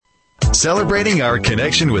celebrating our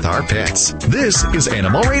connection with our pets. This is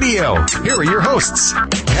Animal Radio. Here are your hosts,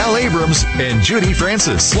 Hal Abrams and Judy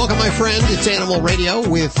Francis. Welcome, my friend. It's Animal Radio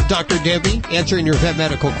with Dr. Debbie, answering your vet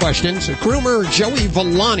medical questions. Groomer Joey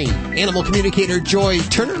Villani, animal communicator Joy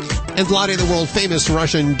Turner, and Vlade, the world-famous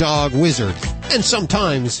Russian dog wizard. And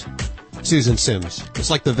sometimes Susan Sims. It's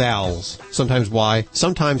like the vowels. Sometimes Y,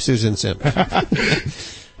 sometimes Susan Sims.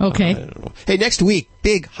 Okay. I don't know. Hey, next week,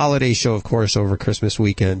 big holiday show, of course, over Christmas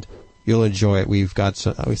weekend. You'll enjoy it. We've got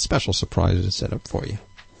some special surprises set up for you.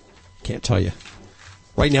 Can't tell you.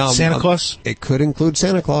 Right now, Santa Claus? It could include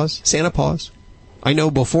Santa Claus. Santa Paws. I know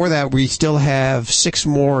before that, we still have 6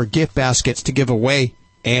 more gift baskets to give away.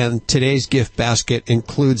 And today's gift basket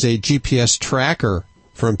includes a GPS tracker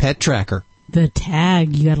from Pet Tracker. The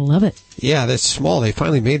tag, you gotta love it. Yeah, that's small. They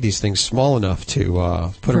finally made these things small enough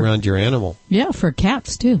to put around your animal. Yeah, for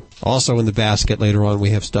cats, too. Also in the basket later on, we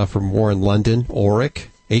have stuff from Warren London, Auric,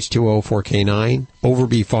 H2O 4K9,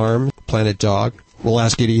 Overbee Farm, Planet Dog. We'll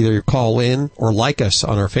ask you to either call in or like us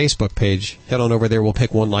on our Facebook page. Head on over there. We'll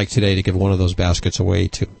pick one like today to give one of those baskets away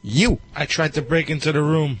to you. I tried to break into the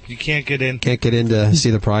room. You can't get in. Can't get in to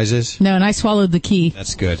see the prizes? No, and I swallowed the key.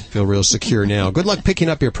 That's good. Feel real secure now. Good luck picking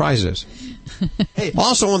up your prizes. Hey,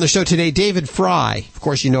 also on the show today, David Fry. Of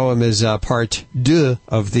course, you know him as part deux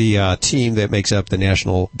of the team that makes up the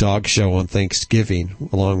National Dog Show on Thanksgiving,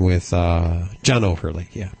 along with John O'Hurley.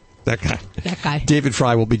 Yeah, that guy. David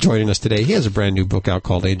Fry will be joining us today. He has a brand new book out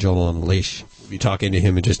called Angel on a Leash. We'll be talking to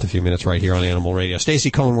him in just a few minutes right here on Animal Radio.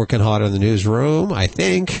 Stacey Cohen working hard in the newsroom, I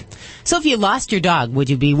think. So if you lost your dog, would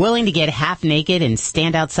you be willing to get half naked and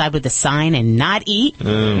stand outside with a sign and not eat?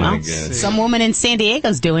 Oh, my God. Some woman in San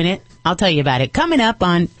Diego's doing it. I'll tell you about it coming up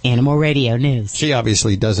on Animal Radio News. She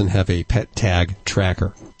obviously doesn't have a pet tag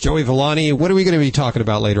tracker. Joey Villani, what are we going to be talking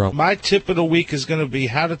about later on? My tip of the week is going to be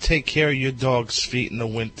how to take care of your dog's feet in the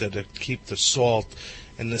winter to keep the salt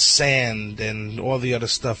and the sand and all the other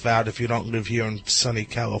stuff out if you don't live here in sunny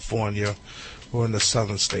California or in the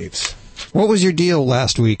southern states. What was your deal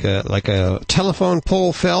last week? Like a telephone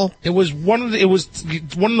pole fell? It was one of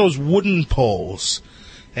those wooden poles,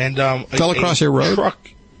 and fell across your road. Truck.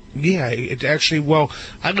 Yeah, it actually. Well,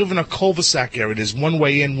 I live in a cul-de-sac area. There's one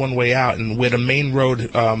way in, one way out, and where the main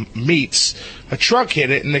road meets, a truck hit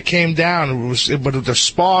it, and it came down. But the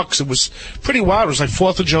sparks. It was pretty wild. It was like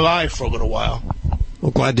 4th of July for a little while.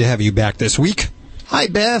 Well, glad to have you back this week. Hi,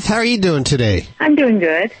 Beth. How are you doing today? I'm doing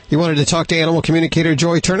good. You wanted to talk to animal communicator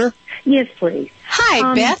Joy Turner? Yes, please.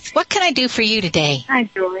 Hi, Beth. What can I do for you today? Hi,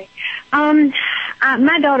 Joy.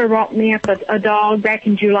 My daughter brought me up a dog back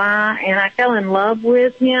in July, and I fell in love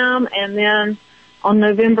with him. And then on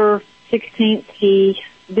November 16th, he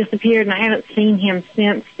disappeared, and I haven't seen him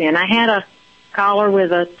since then. I had a collar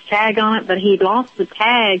with a tag on it, but he'd lost the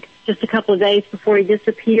tag just a couple of days before he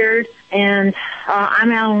disappeared. And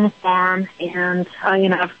I'm out on the farm, and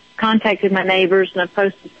I've contacted my neighbors, and I've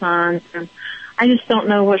posted signs, and I just don't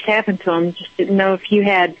know what's happened to him. Just didn't know if you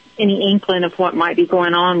had any inkling of what might be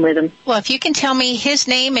going on with him. Well, if you can tell me his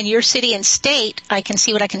name and your city and state, I can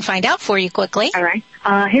see what I can find out for you quickly. All right.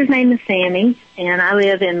 His name is Sammy, and I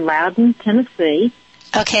live in Loudon, Tennessee.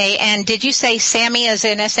 Okay, and did you say Sammy as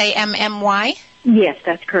in S-A-M-M-Y? Yes,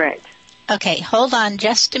 that's correct. Okay, hold on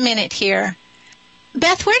just a minute here.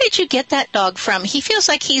 Beth, where did you get that dog from? He feels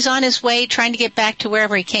like he's on his way trying to get back to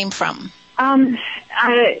wherever he came from.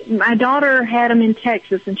 My daughter had him in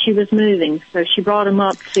Texas, and she was moving, so she brought him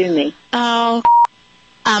up to me. Oh,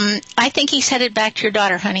 I think he's headed back to your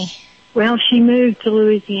daughter, honey. Well, she moved to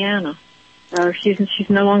Louisiana. She's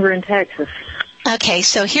no longer in Texas. Okay,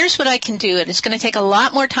 so here's what I can do. It is going to take a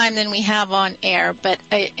lot more time than we have on air,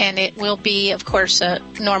 and it will be, of course, a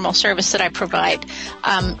normal service that I provide.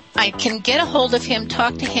 I can get a hold of him,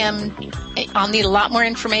 talk to him. I'll need a lot more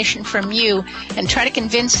information from you and try to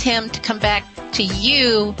convince him to come back to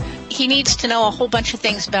you. He needs to know a whole bunch of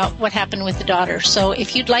things about what happened with the daughter. So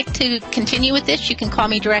if you'd like to continue with this, you can call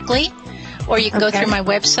me directly, or you can go through my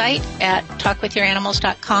website at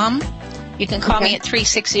talkwithyyouranimals.com. You can call me at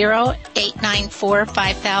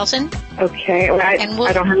 360-894-5000. Okay. Well, I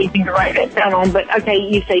don't have anything to write it down on, but okay,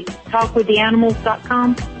 you say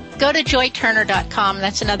talkwiththyanimals.com? Go to joyturner.com.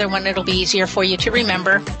 That's another one that'll be easier for you to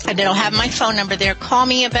remember. And it'll have my phone number there. Call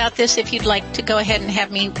me about this if you'd like to go ahead and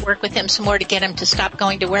have me work with him some more to get him to stop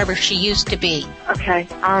going to wherever she used to be. Okay.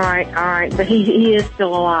 All right. But he is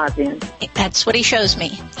still alive then? That's what he shows me.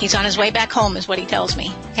 He's on his way back home is what he tells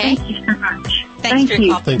me. Okay? Thank you so much. Thanks for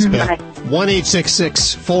your call. Thanks, Beth.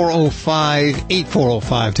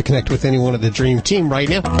 1-866-405-8405 to connect with any one of the Dream Team right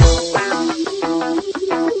now.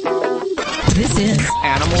 This is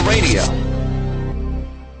Animal Radio.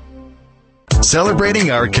 celebrating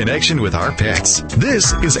our connection with our pets.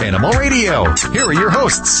 This is Animal Radio. Here are your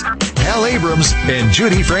hosts, Hal Abrams and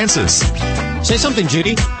Judy Francis. Say something,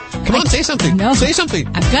 Judy. Come on, say something. No. Say something.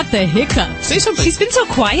 I've got the hiccups. Say something. She's been so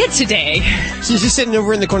quiet today. She's just sitting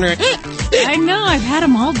over in the corner. I know. I've had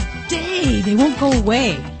them all day. They won't go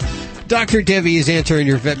away. Dr. Debbie is answering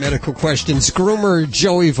your vet medical questions. Groomer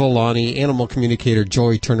Joey Volani, animal communicator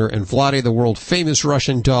Joey Turner, and Vlade, the world-famous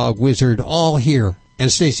Russian dog wizard, all here. And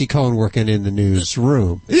Stacy Cohen working in the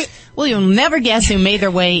newsroom. Well, you'll never guess who made their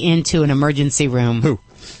way into an emergency room. Who?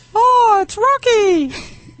 Oh, it's Rocky.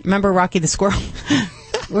 Remember Rocky the squirrel?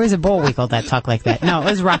 Where's a Bullweasel that talked like that? No, it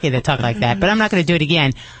was Rocky that talked like that, but I'm not going to do it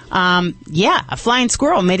again. A flying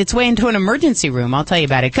squirrel made its way into an emergency room. I'll tell you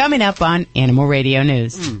about it coming up on Animal Radio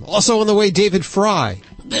News. Also on the way, David Fry.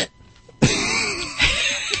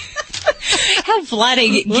 Have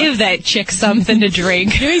Vlade give that chick something to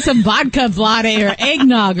drink. Give me some vodka, Vlade, or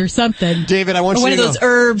eggnog or something. David, I want Or you one to of those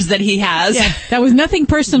herbs that he has. Yeah, that was nothing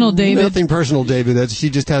personal, David. Nothing personal, David. She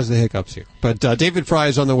just has the hiccups here. But David Fry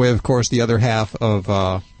is on the way, of course, the other half of,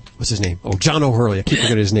 what's his name? Oh, John O'Hurley. I keep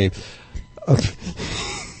forgetting his name.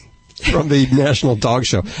 From the National Dog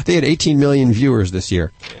Show. They had 18 million viewers this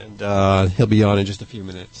year. And he'll be on in just a few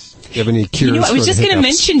minutes. Do you have any cures? I was just going to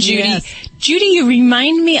mention, Judy. Yes. Judy, you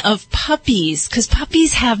remind me of puppies, because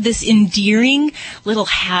puppies have this endearing little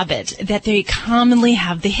habit that they commonly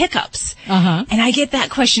have the hiccups. Uh-huh. And I get that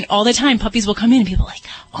question all the time. Puppies will come in and people are like,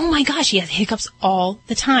 oh my gosh, he has hiccups all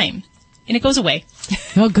the time. And it goes away.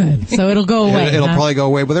 Oh, good. So it'll go away. It'll huh? probably go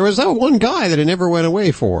away. But there was that one guy that it never went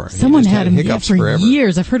away for. Someone He just had him hiccups for forever.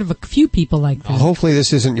 years. I've heard of a few people like that. Hopefully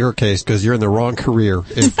this isn't your case because you're in the wrong career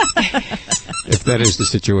if, if that is the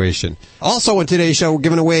situation. Also on today's show, we're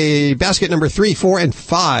giving away basket number 3, 4, and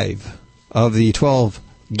 5 of the 12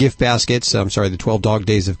 gift baskets. the 12 Dog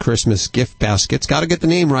Days of Christmas gift baskets. Got to get the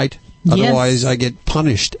name right. Yes. Otherwise, I get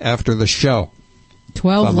punished after the show.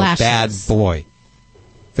 12 I'm lashes. a bad boy.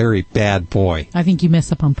 Very bad boy. I think you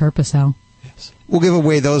messed up on purpose, Al. We'll give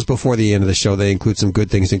away those before the end of the show. They include some good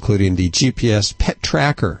things, including the GPS Pet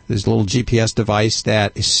Tracker. This little GPS device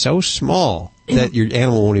that is so small that your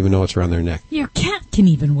animal won't even know it's around their neck. Your cat can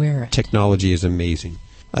even wear it. Technology is amazing.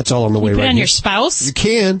 That's all on the way Put right it on here. your spouse. You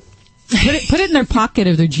can. Put it in their pocket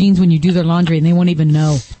of their jeans when you do their laundry, and they won't even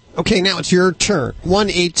know. Okay, now it's your turn.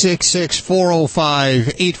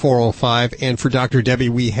 1-866-405-8405. And for Dr. Debbie,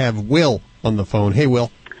 we have Will on the phone. Hey, Will.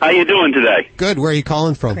 How you doing today? Good. Where are you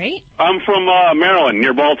calling from? Great. I'm from Maryland,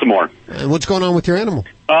 near Baltimore. And what's going on with your animal?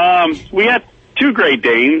 We had 2 Great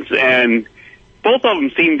Danes, and both of them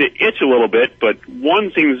seem to itch a little bit, but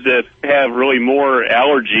one seems to have really more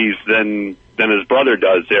allergies than his brother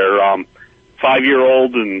does. They're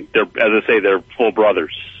 5-year-old, and they're full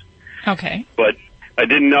brothers. Okay. But I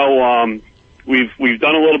didn't know. We've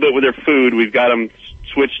done a little bit with their food. We've got them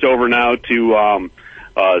switched over now to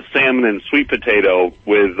salmon and sweet potato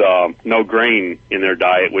with no grain in their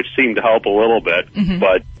diet, which seemed to help a little bit. Mm-hmm.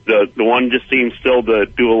 But the one just seems still to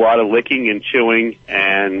do a lot of licking and chewing,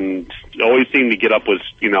 and always seemed to get up with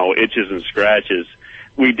itches and scratches.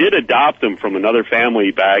 We did adopt them from another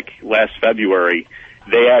family back last February.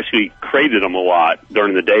 They actually crated them a lot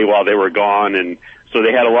during the day while they were gone, and so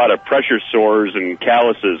they had a lot of pressure sores and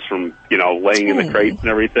calluses from laying in the crates and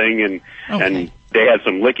everything, and they had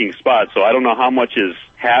some licking spots. So I don't know how much is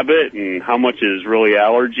habit and how much is really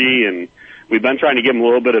allergy, and we've been trying to give them a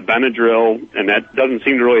little bit of Benadryl, and that doesn't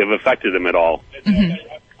seem to really have affected them at all. Mm-hmm.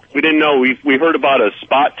 We didn't know. We heard about a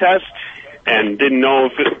spot test and didn't know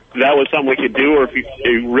if that was something we could do, or if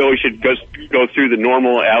you really should just go through the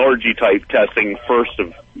normal allergy type testing first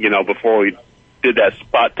before we did that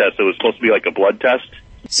spot test. It was supposed to be like a blood test.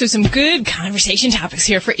 So some good conversation topics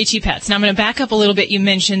here for itchy pets. Now I'm going to back up a little bit. You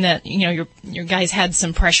mentioned that, your guys had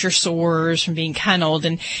some pressure sores from being kenneled,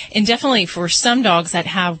 and definitely for some dogs that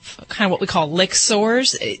have kind of what we call lick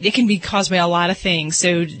sores, it can be caused by a lot of things.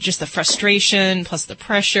 So just the frustration plus the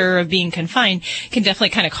pressure of being confined can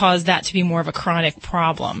definitely kind of cause that to be more of a chronic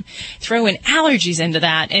problem. Throw in allergies into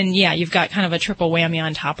that, and yeah, you've got kind of a triple whammy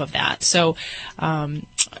on top of that. So,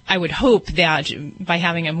 I would hope that by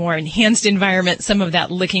having a more enhanced environment, some of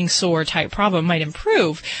that licking sore type problem might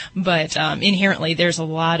improve, but inherently there's a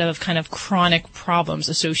lot of kind of chronic problems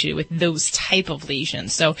associated with those type of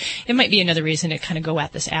lesions. So it might be another reason to kind of go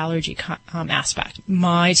at this allergy aspect.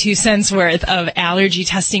 My 2 cents worth of allergy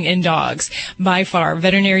testing in dogs. By far,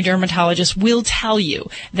 veterinary dermatologists will tell you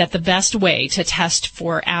that the best way to test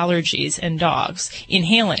for allergies in dogs,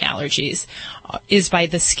 inhalant allergies, is by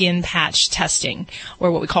the skin patch testing, or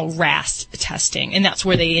what we call RAS testing. And that's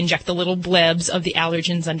where they inject the little blebs of the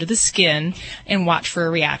allergens under the skin and watch for a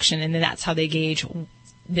reaction. And then that's how they gauge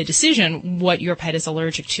the decision what your pet is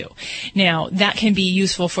allergic to. Now, that can be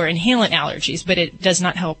useful for inhalant allergies, but it does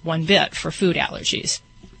not help one bit for food allergies.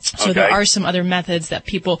 So there are some other methods that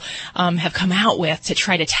people have come out with to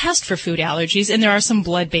try to test for food allergies, and there are some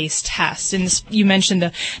blood-based tests. And you mentioned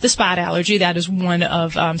the spot allergy. That is one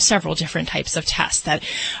of several different types of tests that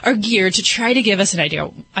are geared to try to give us an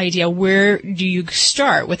idea where do you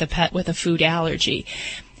start with a pet with a food allergy.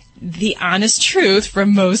 The honest truth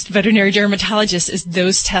from most veterinary dermatologists is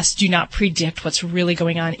those tests do not predict what's really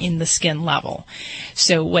going on in the skin level.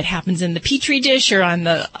 So what happens in the Petri dish or on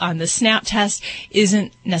the SNAP test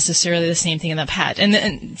isn't necessarily the same thing in the pet.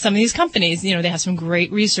 And some of these companies, they have some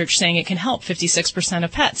great research saying it can help 56%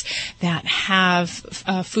 of pets that have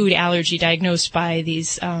food allergy diagnosed by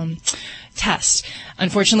these tests.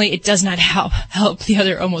 Unfortunately, it does not help the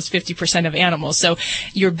other almost 50% of animals. So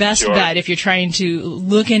your best bet if you're trying to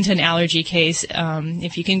look into an allergy case,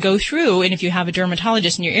 if you can go through and if you have a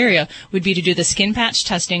dermatologist in your area, would be to do the skin patch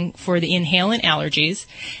testing for the inhalant allergies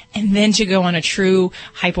and then to go on a true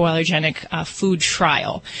hypoallergenic food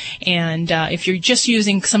trial. And if you're just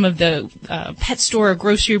using some of the pet store or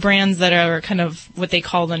grocery brands that are kind of what they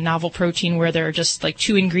call the novel protein, where there are just like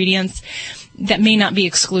 2 ingredients, that may not be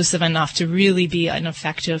exclusive enough to really be an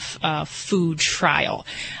effective food trial.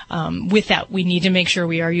 With that, we need to make sure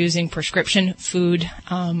we are using prescription food,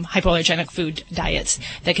 hypoallergenic food diets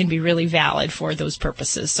that can be really valid for those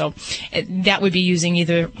purposes. So that would be using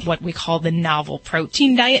either what we call the novel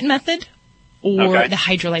protein diet method or the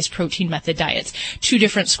hydrolyzed protein method diets. 2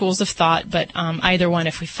 different schools of thought, but either one,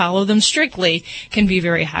 if we follow them strictly, can be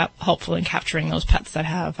very helpful in capturing those pets that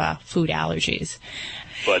have food allergies.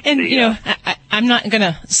 But I'm not going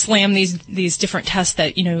to slam these different tests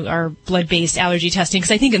that, are blood-based allergy testing,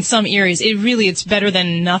 because I think in some areas it's better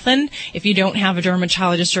than nothing if you don't have a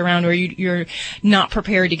dermatologist around or you're not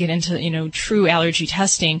prepared to get into, true allergy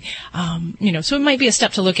testing. So it might be a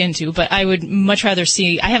step to look into, but I would much rather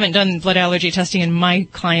I haven't done blood allergy testing in my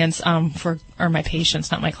clients, or my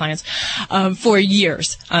patients, not my clients, for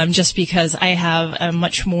years, just because I have a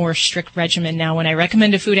much more strict regimen now when I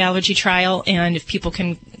recommend a food allergy trial, and if people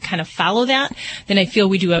can kind of follow that, then I feel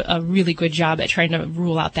we do a really good job at trying to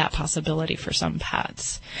rule out that possibility for some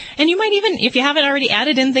pets. And you might even, if you haven't already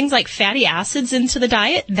added in things like fatty acids into the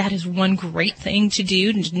diet, that is one great thing to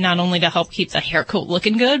do, not only to help keep the hair coat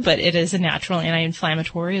looking good, but it is a natural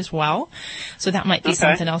anti-inflammatory as well. So that might be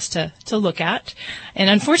something else to look at. And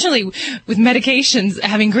unfortunately, with medications,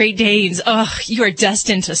 having Great Danes, you are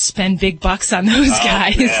destined to spend big bucks on those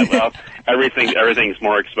guys. Yeah, well, everything's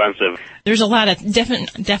more expensive. There's a lot of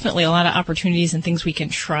definitely a lot of opportunities and things we can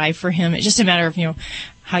try for him. It's just a matter of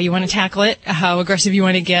how you want to tackle it, how aggressive you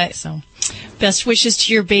want to get. So, best wishes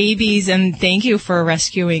to your babies, and thank you for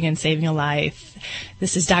rescuing and saving a life.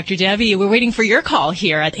 This is Dr. Debbie. We're waiting for your call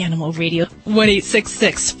here at Animal Radio,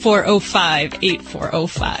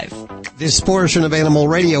 1-866-405-8405. This portion of Animal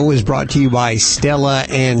Radio is brought to you by Stella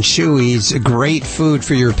and Chewy's. Great food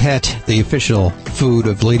for your pet, the official food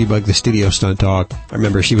of Ladybug, the studio stunt dog. I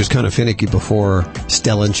remember she was kind of finicky before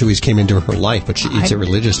Stella and Chewy's came into her life, but she eats it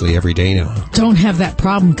religiously every day now. Don't have that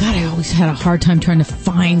problem. God, I always had a hard time trying to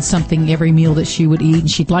find something every meal that she would eat, and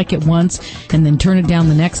she'd like it once and then turn it down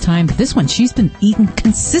the next time. But this one, she's been eating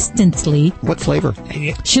consistently. What flavor?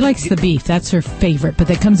 She likes the beef. That's her favorite. But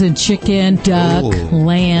that comes in chicken, duck,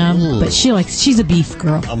 lamb. But she's a beef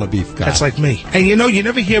girl. I'm a beef guy. That's like me. And you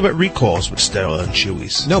never hear about recalls with Stella and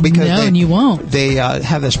Chewy's. No, because and you won't. They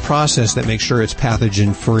have this process that makes sure it's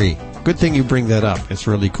pathogen free. Good thing you bring that up. It's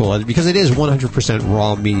really cool because it is 100%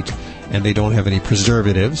 raw meat, and they don't have any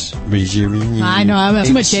preservatives. I know. I have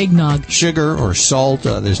too much eggnog. Sugar or salt.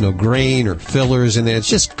 There's no grain or fillers in there. It's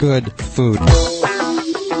just good food.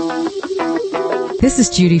 This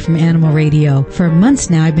is Judy from Animal Radio. For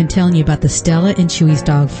months now, I've been telling you about the Stella and Chewy's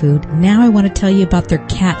dog food. Now I want to tell you about their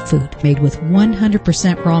cat food, made with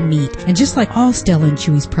 100% raw meat. And just like all Stella and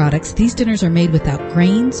Chewy's products, these dinners are made without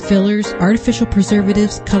grains, fillers, artificial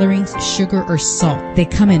preservatives, colorings, sugar, or salt. They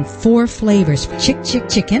come in 4 flavors: Chick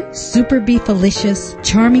Chicken, Super Beefalicious,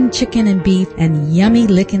 Charming Chicken and Beef, and Yummy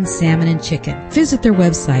Lickin' Salmon and Chicken. Visit their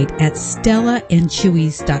website at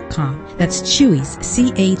StellaandChewy's.com. That's Chewy's,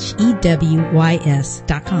 CHEWYS.com.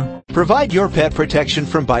 Provide your pet protection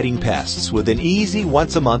from biting pests with an easy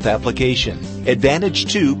once-a-month application.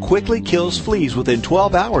 Advantage 2 quickly kills fleas within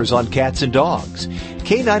 12 hours on cats and dogs.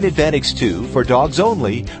 K9 Advantage 2, for dogs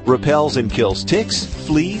only, repels and kills ticks,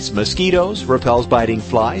 fleas, mosquitoes, repels biting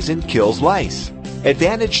flies, and kills lice.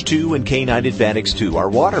 Advantage 2 and K9 Advantage 2 are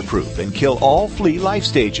waterproof and kill all flea life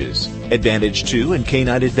stages. Advantage 2 and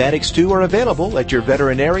Canine Advantage 2 are available at your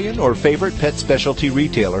veterinarian or favorite pet specialty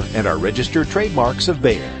retailer and are registered trademarks of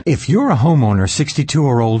Bayer. If you're a homeowner 62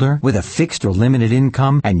 or older with a fixed or limited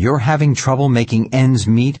income and you're having trouble making ends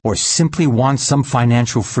meet or simply want some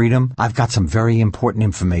financial freedom, I've got some very important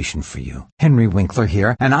information for you. Henry Winkler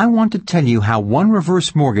here, and I want to tell you how One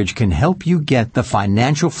Reverse Mortgage can help you get the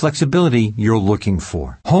financial flexibility you're looking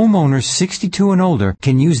for. Homeowners 62 and older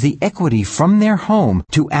can use the equity from their home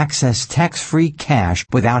to access tax-free cash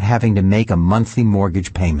without having to make a monthly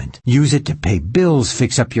mortgage payment. Use it to pay bills,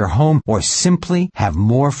 fix up your home, or simply have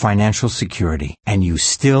more financial security. And you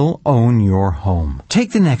still own your home.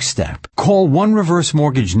 Take the next step. Call One Reverse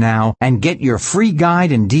Mortgage now and get your free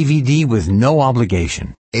guide and DVD with no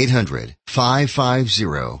obligation.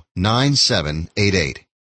 800-550-9788.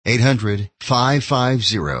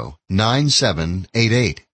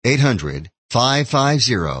 800-550-9788.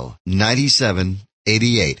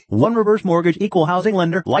 800-550-9788. One Reverse Mortgage, Equal Housing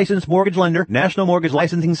Lender, Licensed Mortgage Lender, National Mortgage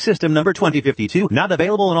Licensing System number 2052, not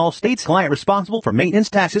available in all states, client responsible for maintenance,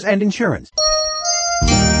 taxes, and insurance.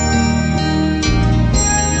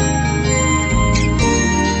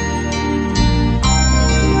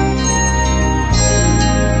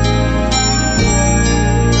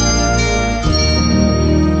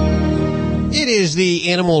 It is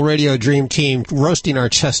the Animal Radio Dream Team roasting our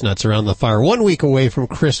chestnuts around the fire. 1 week away from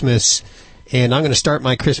Christmas, and I'm going to start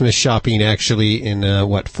my Christmas shopping actually in,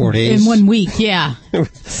 4 days? In 1 week, yeah.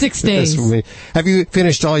 6 days. Have you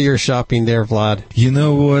finished all your shopping there, Vlad? You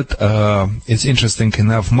know what? It's interesting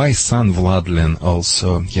enough. My son, Vladlin,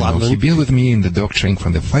 also, he been with me in the dog training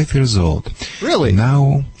from the 5 years old. Really?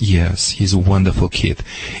 Now, yes, he's a wonderful kid.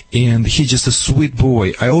 And he's just a sweet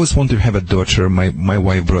boy. I always wanted to have a daughter. My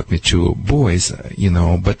wife brought me 2 boys,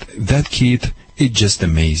 but that kid, it's just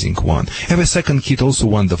amazing one. I have a second kid, also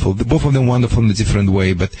wonderful. Both of them wonderful in a different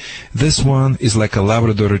way, but this one is like a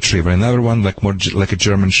Labrador Retriever, another one like a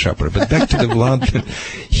German Shepherd. But back to the Vlad,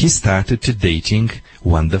 he started to dating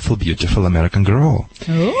wonderful, beautiful American girl.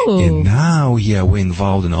 Oh. And now, we're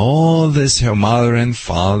involved in all this, her mother and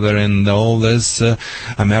father, and all this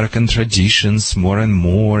American traditions more and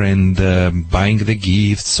more, and buying the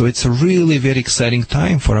gifts. So it's a really very exciting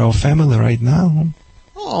time for our family right now.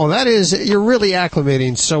 Oh, you're really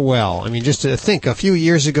acclimating so well. I mean, just to think, a few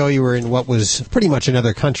years ago you were in what was pretty much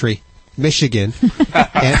another country, Michigan.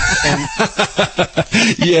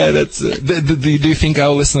 Yeah, that's. Do you think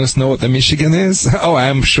our listeners know what the Michigan is? Oh,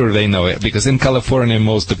 I'm sure they know it, because in California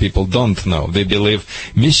most of the people don't know. They believe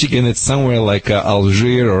Michigan is somewhere like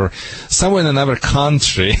Algiers or somewhere in another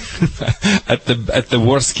country. at the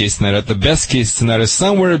worst case scenario, at the best case scenario,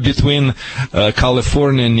 somewhere between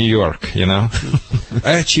California and New York.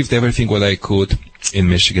 I achieved everything what I could in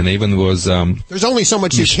Michigan. Even was there's only so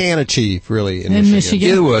much you can achieve, really, in Michigan.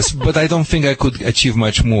 It was, but I don't think I could achieve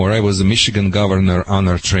much more. I was a Michigan Governor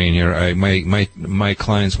honor trainer. My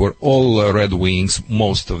clients were all Red Wings,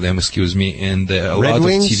 most of them, and a lot of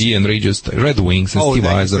TV and radio Red Wings and Steve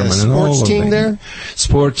Eiserman and all of them. There?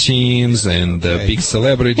 Sport teams and big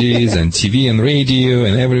celebrities and TV and radio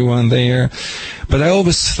and everyone there. But I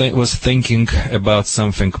always was thinking about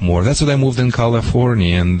something more. That's why I moved in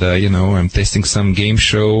California, and I'm testing some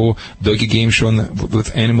doggy game show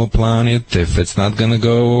with Animal Planet. If it's not gonna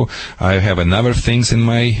go, I have another things in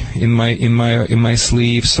my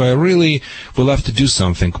sleeve. So I really will have to do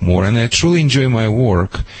something more, and I truly enjoy my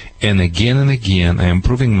work. And again, I am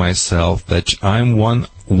proving myself that I'm one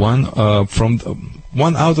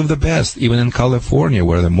out of the best, even in California,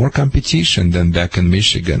 where there's more competition than back in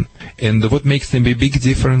Michigan. And what makes the big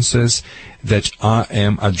difference is that I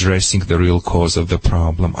am addressing the real cause of the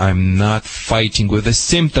problem. I'm not fighting with the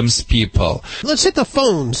symptoms, people. Let's hit the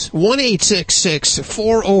phones.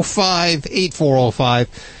 1-866-405-8405.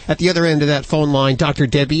 At the other end of that phone line, Dr.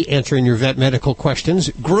 Debbie answering your vet medical questions.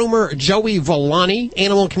 Groomer Joey Volani,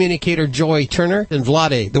 animal communicator Joy Turner, and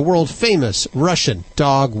Vlade, the world-famous Russian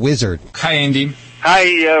dog wizard. Hi, Andy.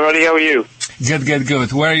 Hi, Roddy. How are you?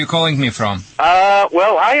 Good. Where are you calling me from?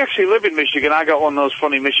 Well, I actually live in Michigan. I got one of those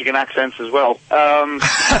funny Michigan accents as well.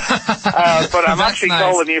 But I'm actually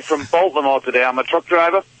calling you from Baltimore today. I'm a truck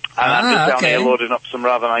driver, and I'm just down here loading up some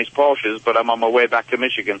rather nice Porsches, but I'm on my way back to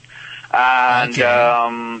Michigan. And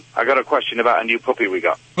I got a question about a new puppy we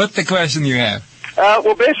got. What's the question you have?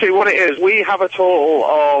 Well, basically what it is, we have a total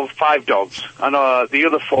of 5 dogs. And the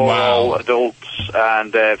other 4 are all adults,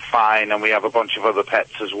 and they're fine, and we have a bunch of other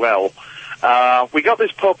pets as well. We got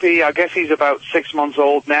this puppy, I guess he's about 6 months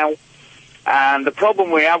old now. And the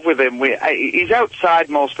problem we have with him, he's outside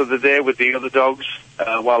most of the day with the other dogs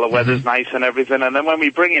while the weather's nice and everything. And then when we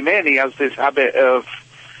bring him in, he has this habit of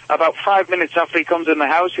about 5 minutes after he comes in the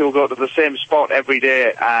house, he'll go to the same spot every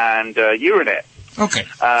day and urinate. Okay,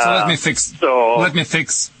 so let me fix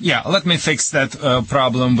that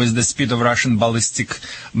problem with the speed of Russian ballistic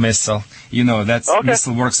missile. You know, that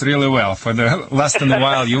missile works really well. For the last in a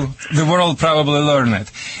while, the world probably learn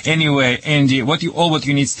it. Anyway, Andy, what you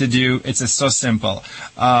need to do, it's so simple.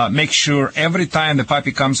 Make sure every time the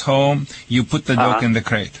puppy comes home, you put the dog in the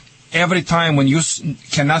crate. Every time when you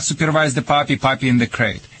cannot supervise the puppy in the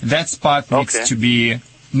crate. That spot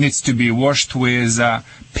needs to be washed with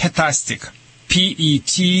Petastic.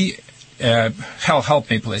 P-E-T, help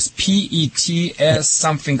me please. P-E-T-S,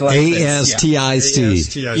 something like this.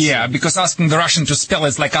 A-S-T-I-C. Yeah, because asking the Russian to spell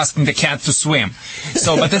is like asking the cat to swim.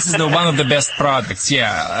 So, but this is one of the best products.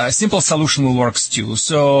 Yeah, simple solution works too.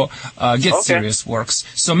 So, Get Serious works.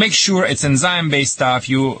 So make sure it's enzyme-based stuff.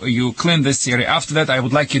 You clean this area. After that, I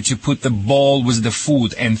would like you to put the bowl with the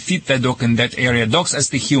food and feed the dog in that area. Dogs, as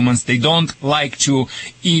the humans, they don't like to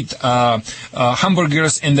eat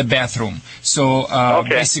hamburgers in the bathroom. So,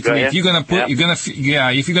 basically, if you're gonna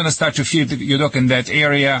if you're gonna start to feed your dog in that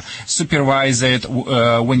area, supervise it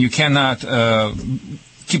when you cannot.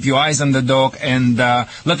 Keep your eyes on the dog and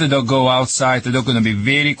let the dog go outside. The dog going to be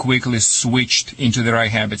very quickly switched into the right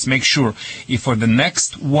habits. Make sure if for the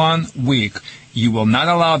next 1 week you will not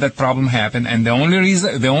allow that problem happen, and the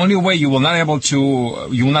only way you will not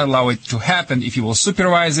allow it to happen if you will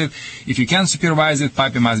supervise it. If you can't supervise it,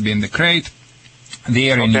 puppy must be in the crate.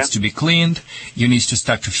 The area needs to be cleaned. You need to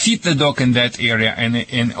start to feed the dog in that area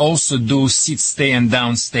and also do sit, stay, and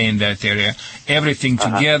down, stay in that area. Everything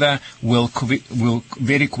together will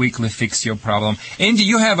very quickly fix your problem. Andy,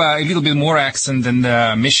 you have a little bit more accent than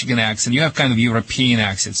the Michigan accent. You have kind of European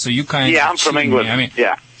accent. So you kind of... Yeah, I'm from England. I mean,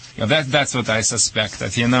 that's what I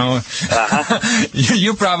suspected, you know.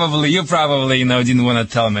 you probably, didn't want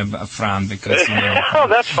to tell me up front because, you know. Oh,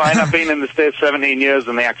 that's fine. I've been in the States 17 years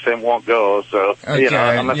and the accent won't go, so, but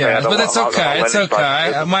it's okay. It's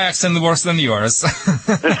okay. My accent is worse than yours. So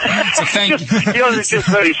thank you. Yours is just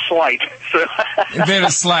very slight. So. Very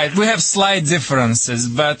slight. We have slight differences,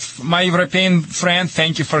 but my European friend,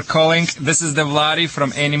 thank you for calling. This is the Vladi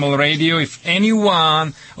from Animal Radio. If any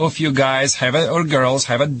one of you guys or girls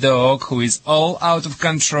have a dog who is all out of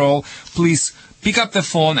control, please pick up the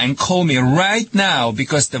phone and call me right now,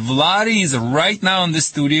 because the Vladi is right now in the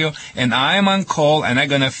studio and I am on call and I'm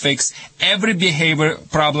going to fix every behavior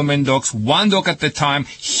problem in dogs, one dog at a time,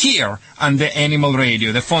 here on the Animal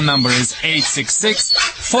Radio. The phone number is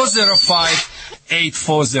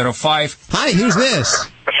 866-405-8405. Hi, who's this?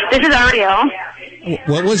 This is Ariel.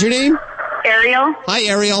 What was your name? Ariel. Hi,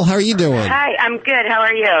 Ariel. How are you doing? Hi, I'm good. How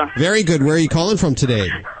are you? Very good. Where are you calling from today?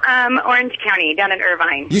 Orange County, down in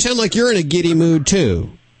Irvine. You sound like you're in a giddy mood, too.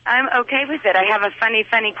 I'm okay with it. I have a funny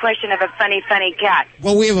question of a funny cat.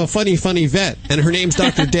 Well, we have a funny vet, and her name's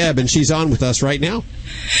Dr. Deb, and she's on with us right now.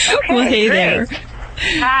 Okay, well, hey great. there.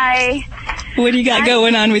 Hi. What do you got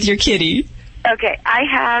going on with your kitty? Okay, I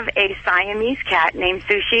have a Siamese cat named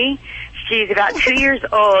Sushi. She's about 2 years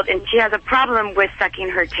old, and she has a problem with sucking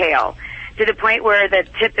her tail, to the point where the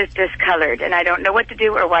tip is discolored, and I don't know what to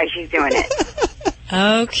do or why she's doing it.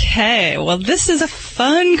 Okay, well, this is a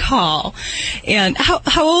fun call. And how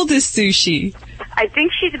old is Sushi? I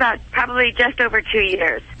think she's about probably just over 2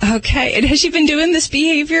 years. Okay, and has she been doing this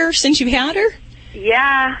behavior since you had her?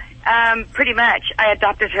 Yeah, pretty much. I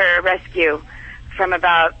adopted her rescue from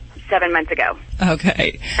about 7 months ago.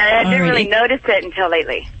 Okay. And I didn't really notice it until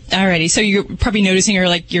lately. Alrighty, so you're probably noticing her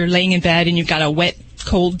like you're laying in bed and you've got a wet,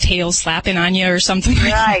 cold tail slapping on you or something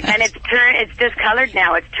like that. Right, and it's discolored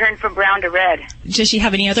now. It's turned from brown to red. Does she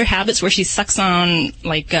have any other habits where she sucks on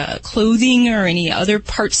like clothing or any other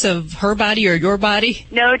parts of her body or your body?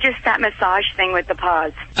 No, just that massage thing with the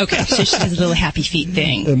paws. Okay, so she does a little happy feet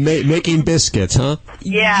thing. Making biscuits, huh?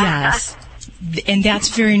 Yeah. Yes. And that's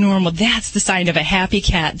very normal. That's the sign of a happy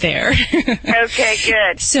cat there. Okay,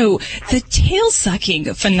 good. So the tail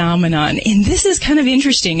sucking phenomenon, and this is kind of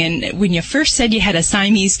interesting. And when you first said you had a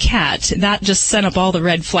Siamese cat, that just sent up all the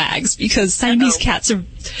red flags, because Siamese cats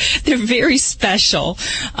they're very special.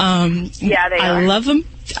 Yeah, they are. I love them.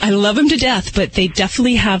 I love them to death, but they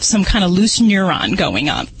definitely have some kind of loose neuron going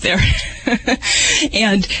on there.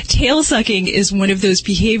 And tail sucking is one of those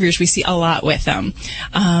behaviors we see a lot with them.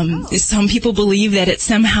 Some people believe that it's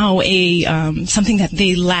somehow something that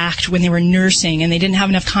they lacked when they were nursing and they didn't have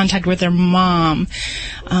enough contact with their mom.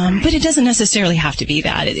 But it doesn't necessarily have to be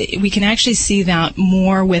that. We can actually see that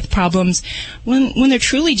more with problems when they're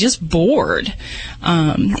truly just bored.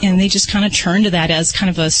 And they just kind of turn to that as kind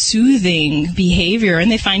of a soothing behavior, and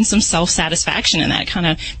they find some self-satisfaction in that. It kind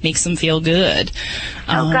of makes them feel good.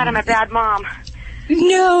 Oh, God, I'm a bad mom.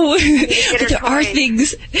 No, but there are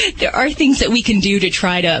things that we can do to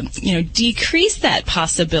try to, decrease that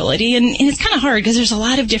possibility. And it's kind of hard because there's a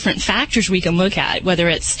lot of different factors we can look at, whether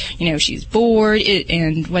it's, she's bored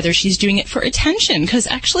and whether she's doing it for attention. Because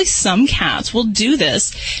actually some cats will do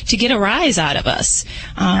this to get a rise out of us.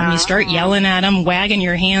 You start yelling at them, wagging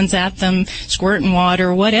your hands at them, squirting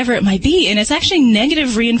water, whatever it might be. And it's actually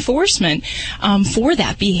negative reinforcement for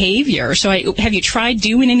that behavior. So have you tried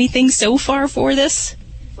doing anything so far for this?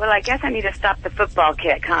 Well, I guess I need to stop the football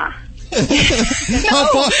kick, huh?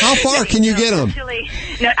 How far can you get them?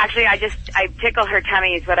 Actually, I tickle her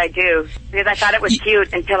tummy is what I do, because I thought it was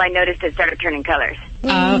cute until I noticed it started turning colors.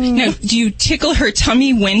 Now, do you tickle her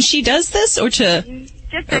tummy when she does this, or to...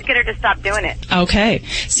 Just to get her to stop doing it. Okay.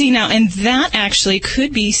 See, now, and that actually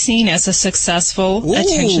could be seen as a successful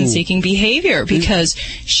attention-seeking behavior, because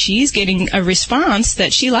she's getting a response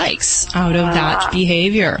that she likes out of that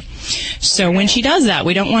behavior. So when she does that,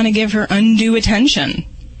 we don't want to give her undue attention.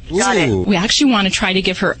 Got it. We actually want to try to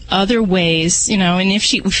give her other ways, and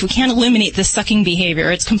if we can't eliminate the sucking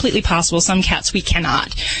behavior, it's completely possible. Some cats we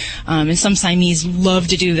cannot. And some Siamese love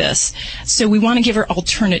to do this. So we want to give her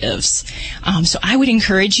alternatives. So I would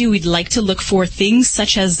encourage you, we'd like to look for things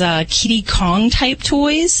such as Kitty Kong type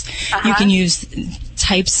toys. You can use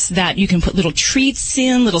types that you can put little treats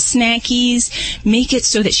in, little snackies, make it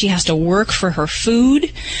so that she has to work for her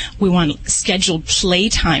food. We want scheduled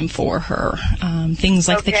playtime for her. Things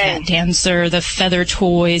like the cat dancer, the feather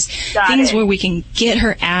toys, things where we can get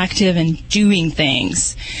her active and doing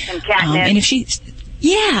things. Some catnip. And if she...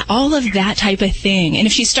 Yeah, all of that type of thing. And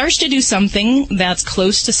if she starts to do something that's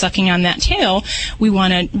close to sucking on that tail, we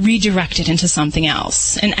want to redirect it into something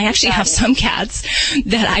else. And I actually have some cats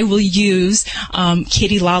that I will use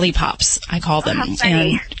kitty lollipops, I call them.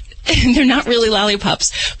 And they're not really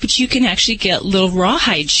lollipops, but you can actually get little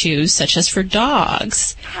rawhide chews, such as for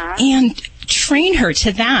dogs, and train her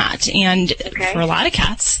to that. And for a lot of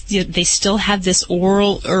cats, they still have this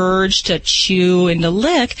oral urge to chew and to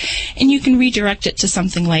lick, and you can redirect it to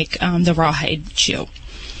something like the rawhide chew.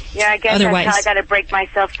 Yeah, I guess that's how I got to break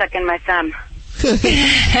myself sucking my thumb.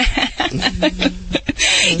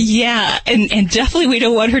 Yeah, and definitely we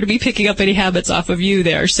don't want her to be picking up any habits off of you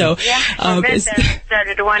there. So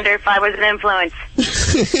started to wonder if I was an influence.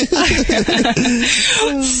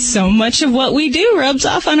 So much of what we do rubs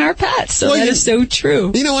off on our pets, so that is so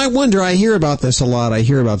true. I wonder, I hear about this a lot. I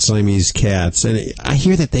hear about Siamese cats, and I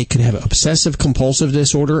hear that they could have obsessive compulsive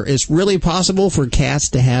disorder. It's really possible for cats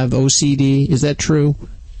to have OCD. Is that true?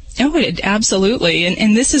 Oh, absolutely.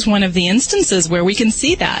 And this is one of the instances where we can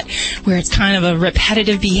see that, where it's kind of a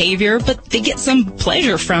repetitive behavior, but they get some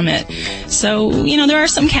pleasure from it. So, there are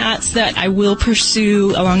some cats that I will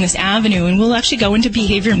pursue along this avenue, and we'll actually go into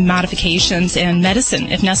behavior modifications and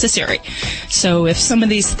medicine if necessary. So if some of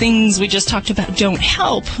these things we just talked about don't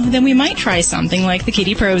help, then we might try something like the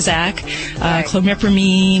Kitty Prozac,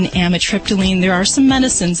 clomipramine, amitriptyline. There are some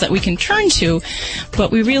medicines that we can turn to,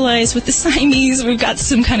 but we realize with the Siamese, we've got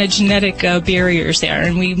some kind of genetic barriers there,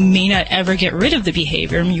 and we may not ever get rid of the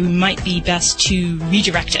behavior. I mean, we might be best to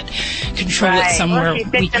redirect it, control it somewhere. Well, she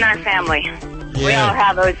fits in our family. Yeah. We all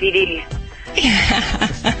have OCD.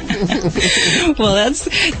 Well,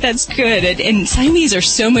 that's good. And Siamese are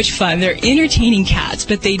so much fun. They're entertaining cats,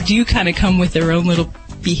 but they do kind of come with their own little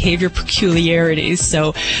behavior peculiarities.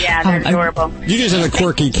 So yeah, they're adorable. You just have a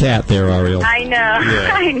quirky cat there, Ariel. I know.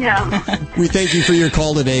 Yeah. I know. We thank you for your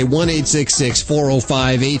call today.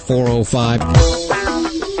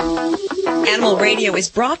 1-866-405-8405. Animal Radio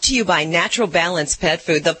is brought to you by Natural Balance Pet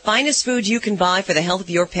Food, the finest food you can buy for the health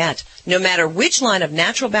of your pet. No matter which line of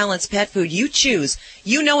Natural Balance Pet Food you choose,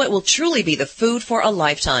 you know it will truly be the food for a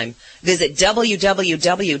lifetime. Visit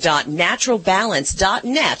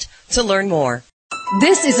www.naturalbalance.net to learn more.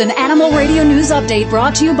 This is an Animal Radio News Update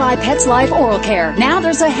brought to you by Pets Life Oral Care. Now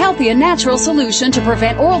there's a healthy and natural solution to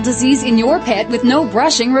prevent oral disease in your pet with no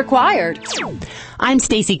brushing required. I'm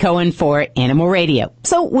Stacy Cohen for Animal Radio.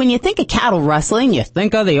 So when you think of cattle rustling, you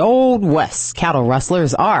think of the Old West. Cattle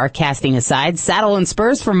rustlers are casting aside saddle and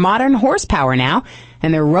spurs for modern horsepower now,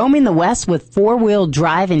 and they're roaming the West with four-wheel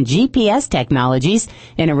drive and GPS technologies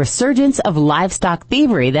in a resurgence of livestock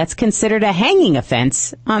thievery that's considered a hanging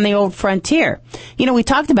offense on the old frontier. We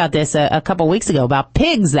talked about this a couple weeks ago about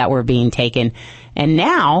pigs that were being taken, And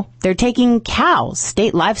now they're taking cows.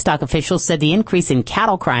 State livestock officials said the increase in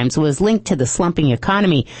cattle crimes was linked to the slumping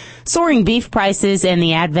economy, soaring beef prices, and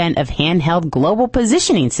the advent of handheld global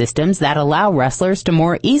positioning systems that allow rustlers to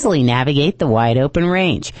more easily navigate the wide open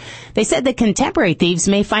range. They said that contemporary thieves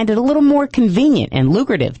may find it a little more convenient and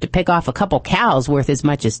lucrative to pick off a couple cows worth as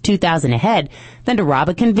much as $2,000 a head than to rob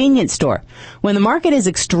a convenience store. When the market is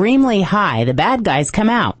extremely high, the bad guys come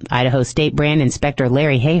out. Idaho State Brand Inspector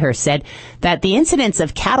Larry Hayhurst said that the incidence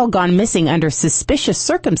of cattle gone missing under suspicious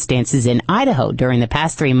circumstances in Idaho during the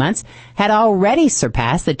past 3 months had already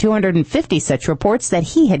surpassed the 250 such reports that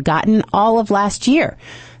he had gotten all of last year.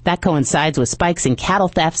 That coincides with spikes in cattle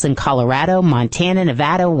thefts in Colorado, Montana,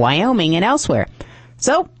 Nevada, Wyoming, and elsewhere.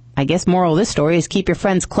 So, I guess moral of this story is keep your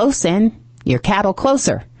friends close and your cattle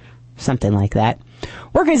closer. Something like that.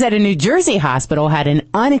 Workers at a New Jersey hospital had an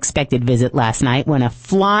unexpected visit last night when a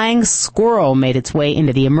flying squirrel made its way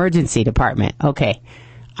into the emergency department. Okay,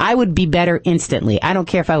 I would be better instantly. I don't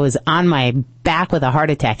care if I was on my back with a heart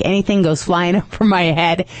attack. Anything goes flying over my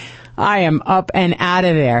head, I am up and out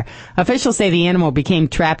of there. Officials say the animal became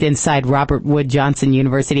trapped inside Robert Wood Johnson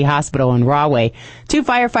University Hospital in Rahway. 2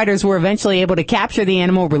 firefighters were eventually able to capture the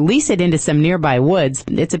animal, release it into some nearby woods.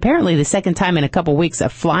 It's apparently the second time in a couple weeks a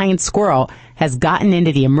flying squirrel has gotten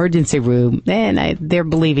into the emergency room, and they're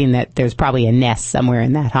believing that there's probably a nest somewhere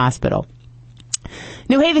in that hospital.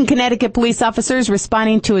 New Haven, Connecticut police officers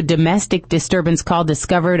responding to a domestic disturbance call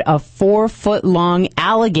discovered a 4-foot-long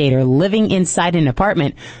alligator living inside an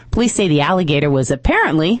apartment. Police say the alligator was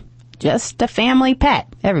apparently just a family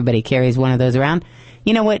pet. Everybody carries one of those around.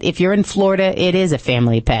 You know what? If you're in Florida, it is a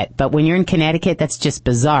family pet. But when you're in Connecticut, that's just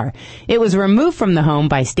bizarre. It was removed from the home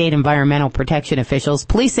by state environmental protection officials.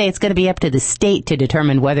 Police say it's going to be up to the state to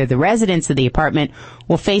determine whether the residents of the apartment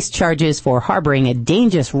will face charges for harboring a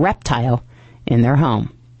dangerous reptile in their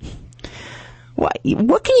home.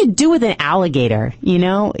 What can you do with an alligator? You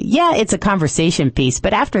know, yeah, it's a conversation piece,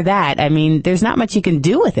 but after that, I mean, there's not much you can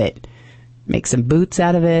do with it. Make some boots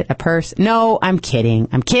out of it, a purse. No, I'm kidding.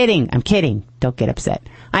 Don't get upset.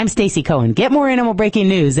 I'm Stacey Cohen. Get more animal breaking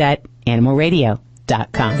news at animalradio.com.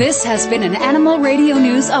 This has been an Animal Radio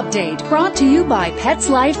News Update brought to you by Pets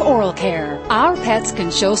Life Oral Care. Our pets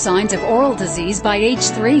can show signs of oral disease by age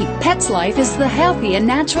 3. Pets Life is the healthy and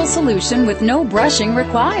natural solution with no brushing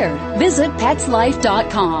required. Visit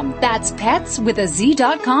PetsLife.com. That's pets with a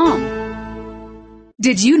Z.com.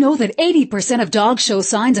 Did you know that 80% of dogs show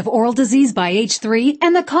signs of oral disease by age 3,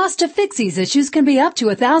 and the cost to fix these issues can be up to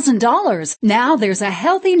 $1,000? Now there's a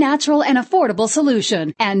healthy, natural, and affordable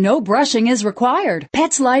solution, and no brushing is required.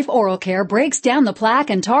 Pets Life Oral Care breaks down the plaque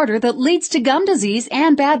and tartar that leads to gum disease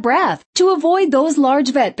and bad breath. To avoid those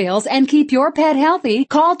large vet bills and keep your pet healthy,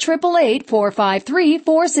 call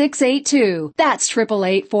 888-453-4682. That's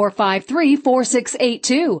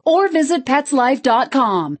 888-453-4682. Or visit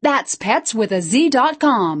PetsLife.com. That's pets with a Z.com.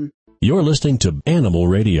 You're listening to Animal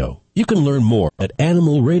Radio. You can learn more at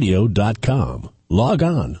animalradio.com. Log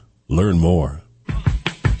on. Learn more.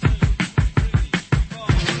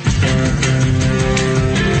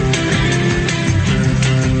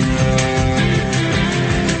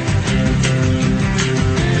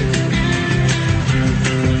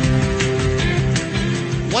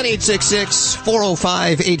 One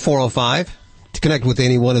 866-405-8405 to connect with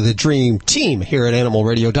any one of the Dream Team here at Animal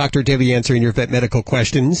Radio. Dr. Debbie answering your vet medical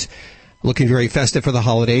questions. Looking very festive for the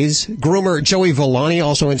holidays. Groomer Joey Villani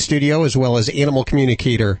also in studio, as well as animal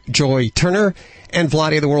communicator Joy Turner and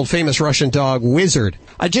Vladi, the world-famous Russian dog wizard.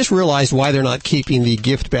 I just realized why they're not keeping the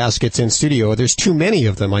gift baskets in studio. There's too many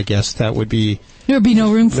of them, I guess. That would be... There would be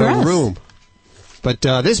no room for us. No room. But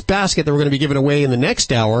this basket that we're going to be giving away in the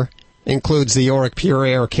next hour includes the Auric Pure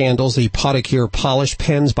Air candles, the Podicure polish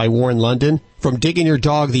pens by Warren London, from Digging Your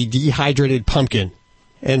Dog, the dehydrated pumpkin,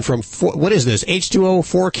 and from, what is this, H2O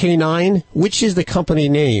 4K9? Which is the company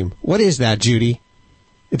name? What is that, Judy?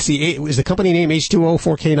 Is the company name H2O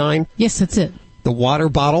 4K9? Yes, that's it. The water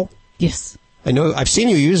bottle? Yes. I know, I've seen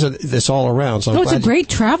you use this all around. So it's a great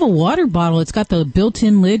travel water bottle. It's got the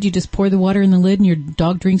built-in lid. You just pour the water in the lid and your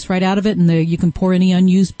dog drinks right out of it, and you can pour any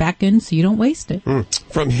unused back in so you don't waste it.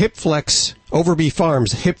 From HipFlex, Overbee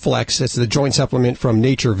Farms, HipFlex, it's the joint supplement from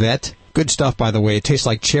Nature Vet. Good stuff, by the way. It tastes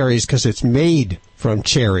like cherries because it's made from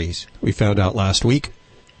cherries, we found out last week.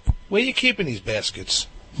 Where are you keeping these baskets?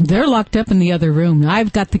 They're locked up in the other room.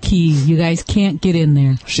 I've got the key. You guys can't get in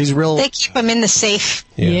there. She's real... They keep them in the safe.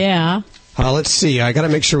 Yeah. Let's see. I got to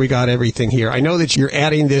make sure we got everything here. I know that you're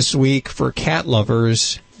adding this week for cat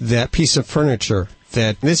lovers that piece of furniture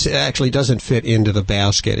that this actually doesn't fit into the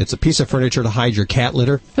basket. It's a piece of furniture to hide your cat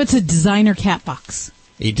litter. It's a designer cat box.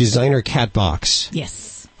 A designer cat box.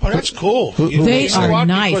 Yes. Oh, that's cool. They are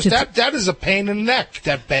nice. Because that is a pain in the neck.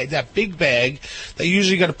 That big bag that you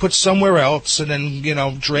usually got to put somewhere else and then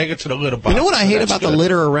drag it to the litter box. You know what I hate about the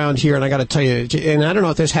litter around here, and I got to tell you, and I don't know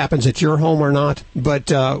if this happens at your home or not,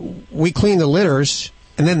 but we clean the litters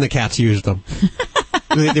and then the cats use them.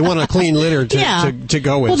 They want a clean litter to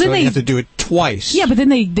go with, so you have to do it twice. Yeah, but then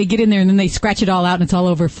they get in there and then they scratch it all out and it's all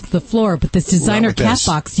over the floor. But this designer cat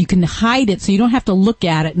box, you can hide it so you don't have to look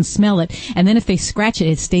at it and smell it. And then if they scratch it,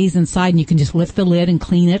 it stays inside and you can just lift the lid and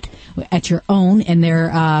clean it at your own. And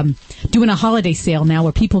they're doing a holiday sale now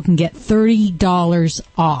where people can get $30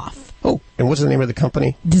 off. Oh, and what's the name of the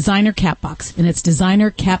company? Designer Cat Box, and it's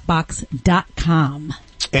designercatbox.com.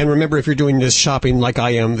 And remember, if you're doing this shopping like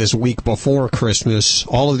I am this week before Christmas,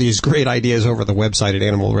 all of these great ideas over the website at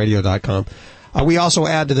animalradio.com. We also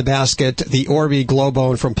add to the basket the Orbi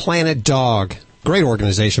Glowbone from Planet Dog. Great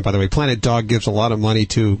organization, by the way. Planet Dog gives a lot of money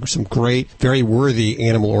to some great, very worthy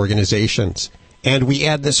animal organizations. And we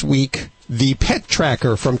add this week the Pet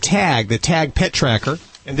Tracker from TAG, the TAG Pet Tracker.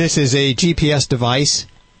 And this is a GPS device.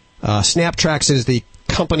 SnapTrax is the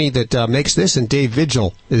company that makes this, and Dave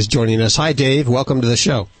Vigil is joining us. Hi, Dave. Welcome to the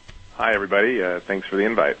show. Hi, everybody. Thanks for the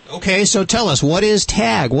invite. Okay, so tell us, what is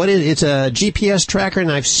TAG? It's a GPS tracker,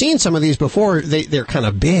 and I've seen some of these before. They're kind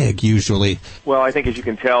of big, usually. Well, I think as you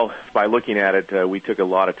can tell by looking at it, we took a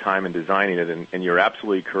lot of time in designing it, and you're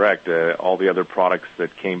absolutely correct. All the other products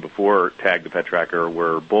that came before TAG the Pet Tracker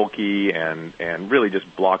were bulky and really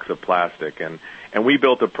just blocks of plastic. And we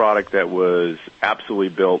built a product that was absolutely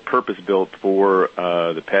purpose-built for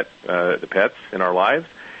the pets in our lives.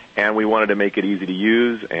 And we wanted to make it easy to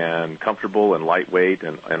use and comfortable and lightweight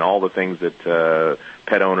and all the things that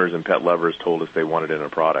pet owners and pet lovers told us they wanted in a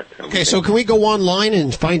product. Okay, so can we go online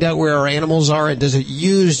and find out where our animals are? And does it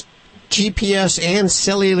use GPS and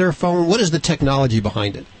cellular phone? What is the technology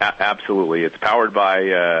behind it? Absolutely. It's powered by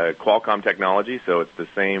Qualcomm technology, so it's the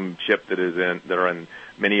same chip that are in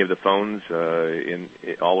many of the phones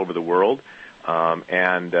all over the world.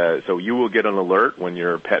 So you will get an alert when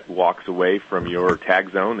your pet walks away from your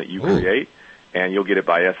tag zone that you create, and you'll get it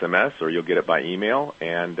by SMS or you'll get it by email,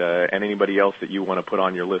 and anybody else that you want to put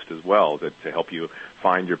on your list as well to help you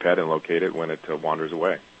find your pet and locate it when it wanders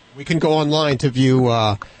away. We can go online to view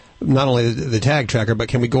not only the tag tracker, but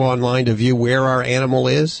can we go online to view where our animal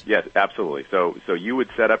is? Yes, absolutely. So you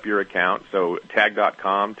would set up your account. So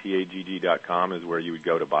tag.com, TAGG.com is where you would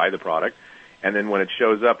go to buy the product. And then when it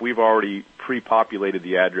shows up, we've already pre-populated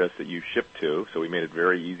the address that you ship to, so we made it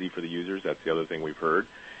very easy for the users. That's the other thing we've heard.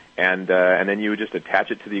 And then you would just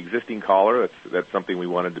attach it to the existing collar. That's something we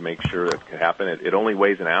wanted to make sure that could happen. It only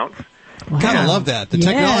weighs an ounce. Wow. Gotta love that. The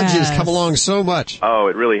technology has come along so much. Oh,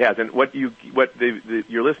 it really has. And what your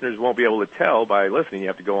listeners won't be able to tell by listening, you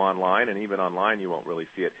have to go online, and even online you won't really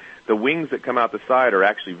see it. The wings that come out the side are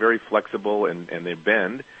actually very flexible and they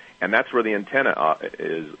bend. And that's where the antenna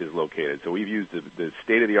is located. So we've used the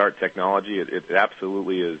state-of-the-art technology. It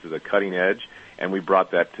absolutely is the cutting edge, and we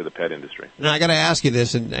brought that to the pet industry. Now, I got to ask you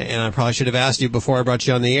this, and I probably should have asked you before I brought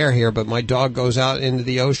you on the air here, but my dog goes out into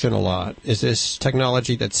the ocean a lot. Is this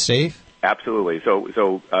technology that's safe? Absolutely.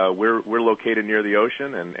 So we're located near the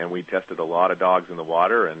ocean, and we tested a lot of dogs in the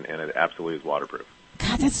water, and it absolutely is waterproof.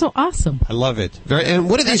 God, that's so awesome. I love it. And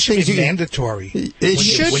what are these things? Mandatory. It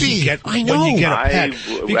should be. I know. When you get a pet.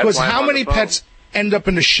 Because how many pets end up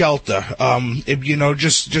in the shelter?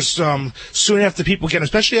 Just soon after people get,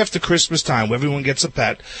 especially after Christmas time, where everyone gets a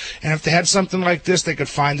pet. And if they had something like this, they could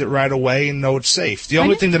find it right away and know it's safe. The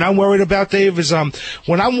only thing that I'm worried about, Dave, is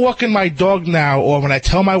when I'm walking my dog now, or when I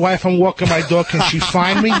tell my wife I'm walking my dog, can she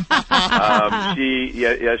find me?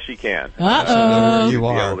 Yes, she can. You are. Be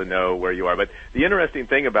able to know where you are. But the interesting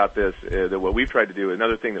thing about this, that what we've tried to do,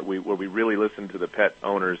 another thing that where we really listen to the pet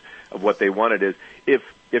owners of what they wanted is, if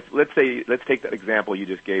let's take that example you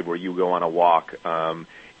just gave where you go on a walk,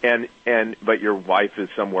 but your wife is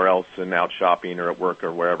somewhere else and out shopping or at work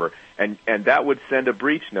or wherever, and that would send a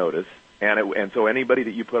breach notice, and so anybody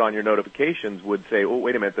that you put on your notifications would say, oh,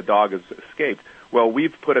 wait a minute, the dog has escaped. Well,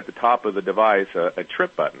 we've put at the top of the device a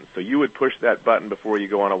trip button, so you would push that button before you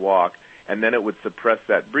go on a walk, and then it would suppress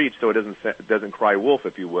that breach so it doesn't cry wolf,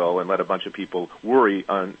 if you will, and let a bunch of people worry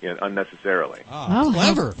unnecessarily. Oh,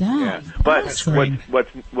 clever. Yeah. But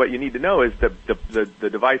what you need to know is the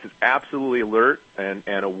device is absolutely alert and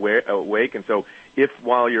awake, and so if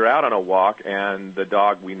while you're out on a walk and the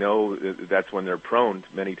dog, we know that's when they're prone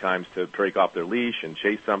many times to break off their leash and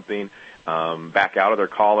chase something, back out of their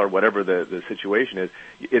collar, whatever the situation is,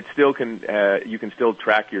 it still can you can still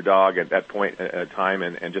track your dog at that point in time,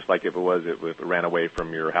 and just like if it ran away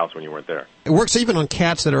from your house when you weren't there. It works even on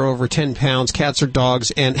cats that are over 10 pounds, cats or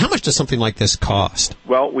dogs. And how much does something like this cost?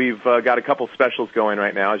 Well, we've got a couple specials going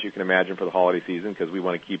right now, as you can imagine, for the holiday season, because we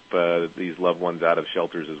want to keep these loved ones out of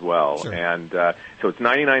shelters as well. Sure. And so it's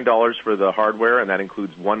 $99 for the hardware, and that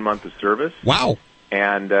includes 1 month of service. Wow.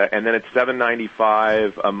 And then it's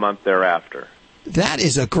 $7.95 a month thereafter. That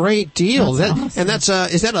is a great deal. That's awesome. And that's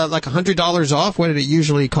is that like $100 off? What did it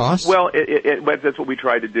usually cost? Well, that's what we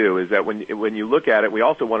tried to do. Is that when you look at it, we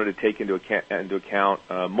also wanted to take into account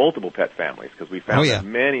multiple pet families, because we found that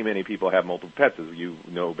many people have multiple pets, as you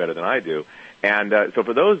know better than I do. And so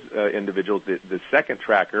for those individuals, the second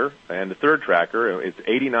tracker and the third tracker, it's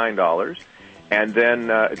 $89, and then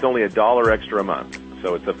it's only $1 extra a month.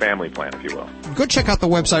 So it's a family plan, if you will. Go check out the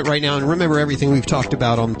website right now, and remember, everything we've talked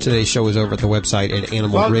about on today's show is over at the website at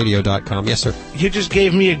animalradio.com. Yes, sir. You just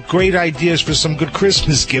gave me great ideas for some good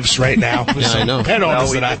Christmas gifts right now. Yeah, I know. Pet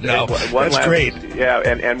owners that I know. That's great. Yeah,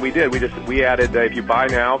 and we did. We added, if you buy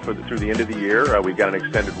now through the end of the year, we've got an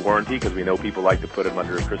extended warranty, because we know people like to put them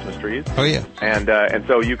under Christmas trees. Oh, yeah. And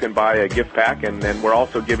so you can buy a gift pack, and then we're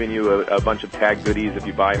also giving you a bunch of tag goodies if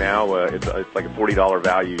you buy now. It's like a $40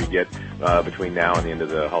 value you get between now and the end of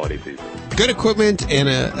the holiday season. Good equipment and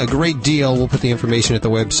a great deal. We'll put the information at the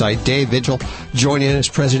website. Dave Vigil joining us,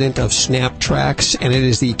 president of Snap Tracks, and it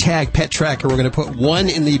is the Tag Pet Tracker. We're going to put one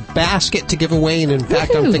in the basket to give away, and in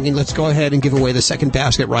fact, I'm thinking let's go ahead and give away the second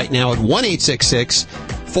basket right now at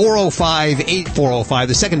 1-866-405-8405.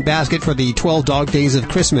 The second basket for the 12 Dog Days of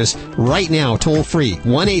Christmas right now, toll free,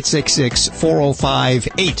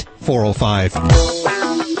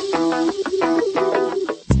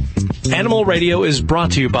 1-866-405-8405. Animal Radio is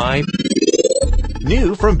brought to you by...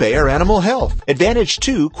 New from Bayer Animal Health. Advantage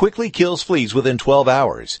 2 quickly kills fleas within 12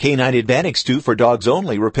 hours. Canine Advantage 2 for dogs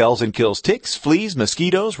only repels and kills ticks, fleas,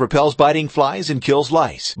 mosquitoes, repels biting flies, and kills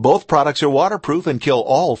lice. Both products are waterproof and kill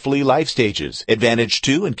all flea life stages. Advantage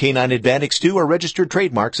 2 and Canine Advantage 2 are registered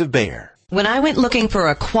trademarks of Bayer. When I went looking for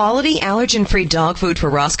a quality allergen-free dog food for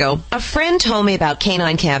Roscoe, a friend told me about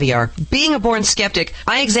Canine Caviar. Being a born skeptic,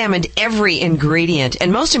 I examined every ingredient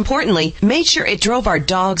and, most importantly, made sure it drove our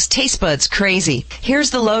dog's taste buds crazy.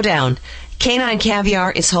 Here's the lowdown. Canine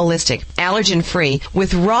Caviar is holistic, allergen-free,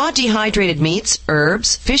 with raw dehydrated meats,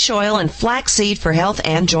 herbs, fish oil, and flaxseed for health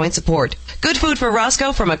and joint support. Good food for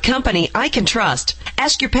Roscoe from a company I can trust.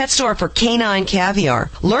 Ask your pet store for Canine Caviar.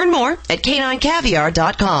 Learn more at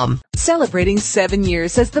caninecaviar.com. Celebrating 7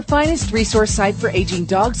 years as the finest resource site for aging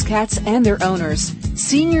dogs, cats, and their owners,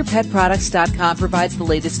 SeniorPetProducts.com provides the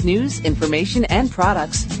latest news, information, and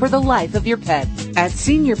products for the life of your pet. At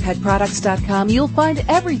SeniorPetProducts.com, you'll find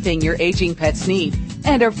everything your aging pets need,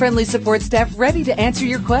 and our friendly support staff ready to answer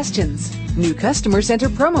your questions. New customers enter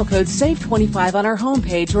promo code SAVE25 on our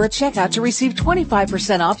homepage or at checkout to receive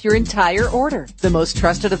 25% off your entire order. The most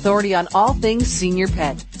trusted authority on all things senior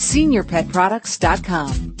pet.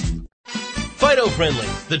 SeniorPetProducts.com. Fido Friendly,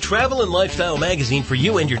 the travel and lifestyle magazine for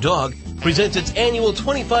you and your dog, presents its annual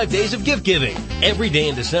 25 Days of Gift Giving. Every day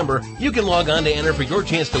in December, you can log on to enter for your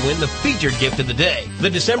chance to win the featured gift of the day.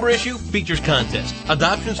 The December issue features contests,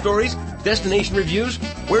 adoption stories, destination reviews,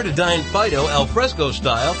 where to dine Fido al fresco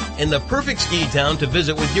style, and the perfect ski town to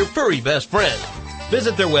visit with your furry best friend.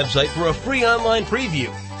 Visit their website for a free online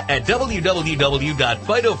preview at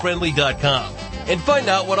www.fidofriendly.com and find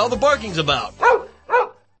out what all the barking's about.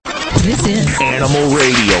 This is Animal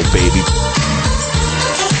Radio, baby.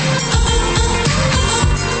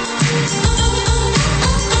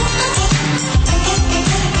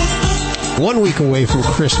 One week away from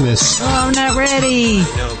Christmas. Oh, I'm not ready.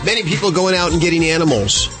 Many people going out and getting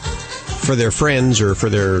animals for their friends or for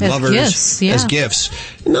their lovers gifts, yeah. as gifts.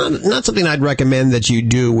 Not something I'd recommend that you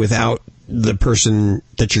do without the person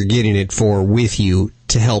that you're getting it for with you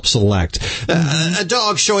to help select. A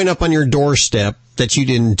dog showing up on your doorstep that you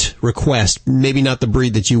didn't request, maybe not the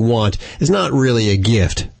breed that you want, is not really a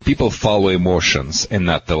gift. People follow emotions and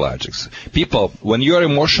not the logics. People, when you're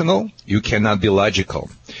emotional, you cannot be logical.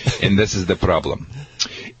 And this is the problem.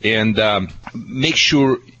 And make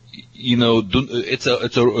sure, it's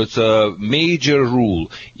a major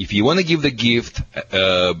rule. If you want to give the gift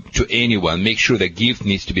to anyone, make sure the gift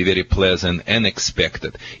needs to be very pleasant and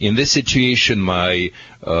expected. In this situation, my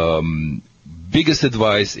biggest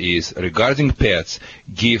advice is regarding pets,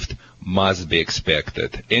 gift must be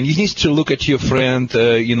expected. And you need to look at your friend,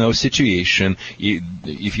 situation.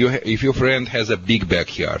 If your friend has a big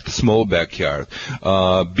backyard, small backyard,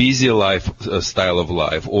 busy style of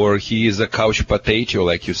life, or he is a couch potato,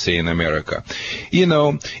 like you say in America,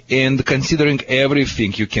 and considering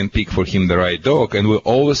everything, you can pick for him the right dog. And we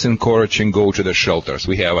always encourage and go to the shelters.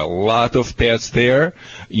 We have a lot of pets there,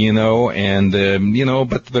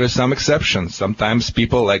 but there are some exceptions. Sometimes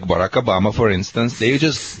people like Barack Obama, for instance, they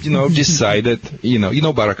just, decided,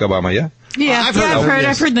 Barack Obama, yeah? Yeah,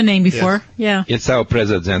 I've heard the name before. Yeah. It's our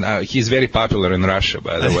president. He's very popular in Russia,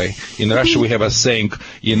 by the way. In Russia, we have a saying,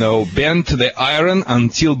 bend the iron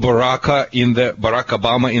until Barack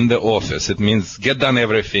Obama in the office. It means get done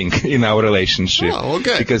everything in our relationship. Oh,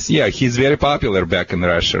 okay. Because, he's very popular back in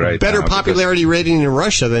Russia right now. Better popularity rating in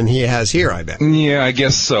Russia than he has here, I bet. Yeah, I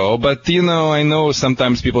guess so. But, I know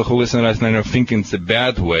sometimes people who listen to us are thinking it's a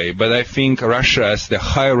bad way, but I think Russia, as the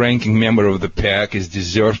high-ranking member of the pack, is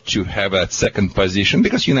deserved to have a second position,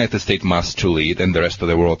 because United States must to lead and the rest of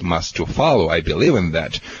the world must to follow. I believe in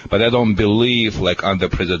that. But I don't believe, like under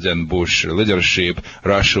President Bush leadership,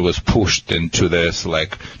 Russia was pushed into this,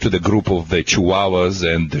 to the group of the Chihuahuas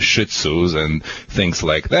and the Shih Tzus and things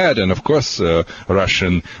like that. And of course,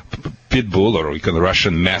 Russian pit bull, or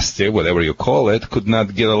Russian mastiff, whatever you call it, could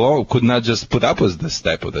not get along, could not just put up with this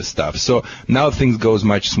type of stuff. So now things goes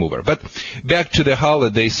much smoother. But back to the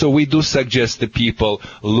holiday, so we do suggest the people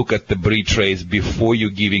look at the breed trace before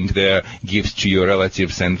you giving the gifts to your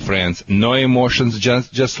relatives and friends. No emotions,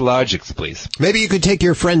 just logics, please. Maybe you could take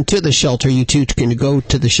your friend to the shelter. You two can go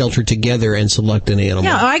to the shelter together and select an animal.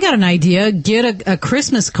 Yeah, I got an idea. Get a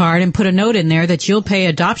Christmas card and put a note in there that you'll pay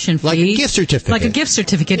adoption fees. Like a gift certificate. Like a gift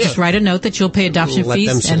certificate. Yeah. Just write a note that you'll pay adoption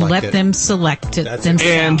fees and let them select it themselves.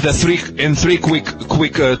 And the three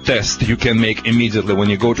quick tests you can make immediately when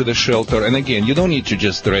you go to the shelter. And again, you don't need to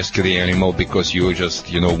just rescue the animal because you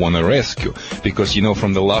just want to rescue, because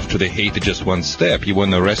from the love to the hate is just one step. You want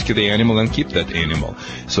to rescue the animal and keep that animal.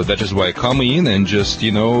 So that is why come in and just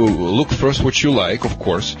look first what you like, of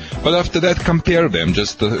course, but after that compare them.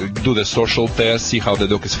 Just do the social test, see how the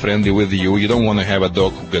dog is friendly with you. You don't want to have a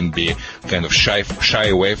dog who can be kind of shy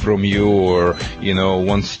away from you, or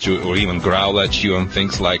wants to, or even growl at you and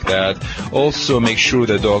things like that. Also make sure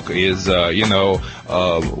the dog is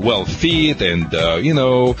well fed and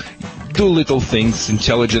do little things,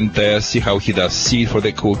 intelligent tests, see how he does seed for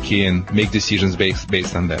the cookie, and make decisions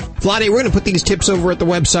based on that. Vlade, we're going to put these tips over at the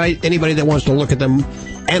website. Anybody that wants to look at them,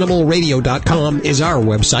 animalradio.com is our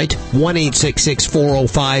website.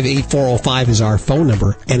 1-866-405-8405 is our phone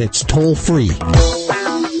number, and it's toll free.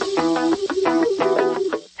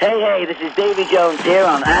 Hey, this is Davy Jones here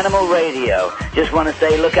on Animal Radio. Just want to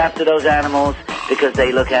say look after those animals because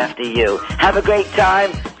they look after you. Have a great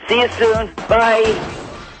time. See you soon. Bye.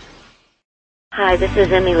 Hi, this is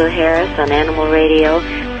Emmylou Harris on Animal Radio.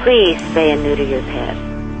 Please spay and neuter your pet.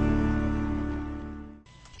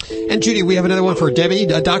 And Judy, we have another one for Debbie.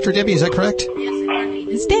 Dr. Debbie, is that correct? Yes,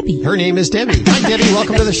 it's Debbie. Her name is Debbie. Hi, Debbie.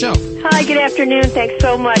 Welcome to the show. Hi, good afternoon. Thanks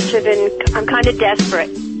so much. I'm kind of desperate.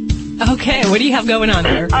 Okay, what do you have going on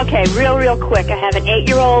there? Okay, real quick. I have an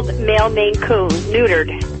 8-year-old male Maine Coon, neutered.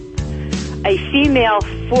 A female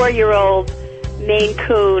 4-year-old Maine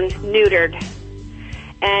Coon, neutered.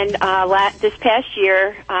 And this past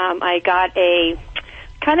year, I got a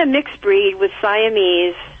kind of mixed breed with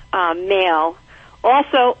Siamese male,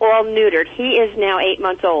 also all neutered. He is now 8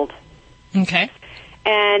 months old. Okay.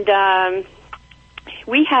 And I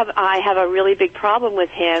have a really big problem with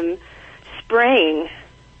him spraying.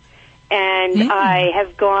 And I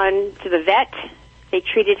have gone to the vet. They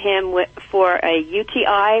treated him for a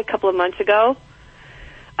UTI a couple of months ago.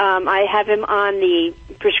 I have him on the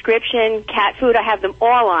prescription cat food. I have them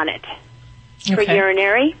all on it for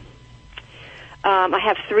urinary. I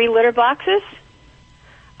have 3 litter boxes.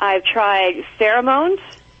 I've tried pheromones,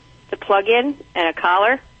 the plug-in, and a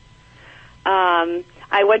collar.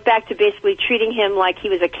 I went back to basically treating him like he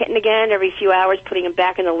was a kitten again, every few hours putting him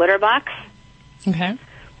back in the litter box. Okay.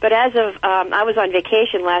 But as of, I was on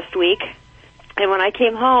vacation last week, and when I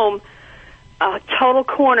came home, a total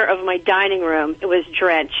corner of my dining room, it was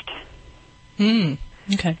drenched.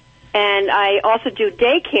 Okay. And I also do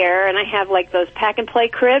daycare, and I have like those pack-and-play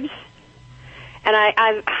cribs. And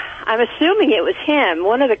I'm assuming it was him.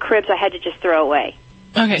 One of the cribs I had to just throw away.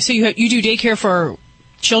 Okay, so you do daycare for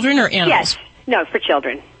children or animals? Yes. No, for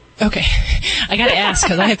children. Okay. I got to ask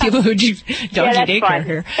because I have people who don't do daycare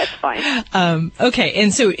here. That's fine. Okay,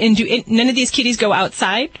 and so none of these kitties go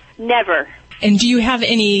outside? Never. And do you have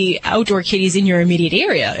any outdoor kitties in your immediate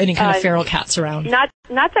area? Any kind of feral cats around? Not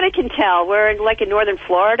that I can tell. We're in northern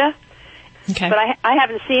Florida, Okay. But I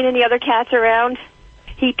haven't seen any other cats around.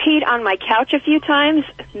 He peed on my couch a few times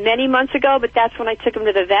many months ago, but that's when I took him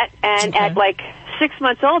to the vet. And at like 6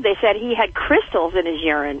 months old, they said he had crystals in his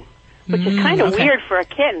urine, which is kind of weird for a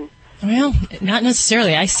kitten. Well, not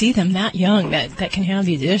necessarily. I see them that young that can have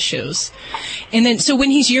these issues. And then, so when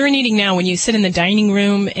he's urinating now, when you sit in the dining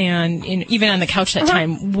room and even on the couch that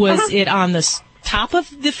time, was it on the top of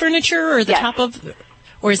the furniture or the top of,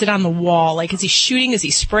 or is it on the wall? Like, is he shooting? Is he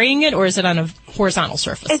spraying it, or is it on a horizontal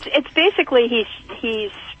surface? It's basically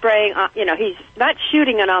he's spraying. He's not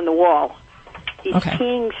shooting it on the wall. He's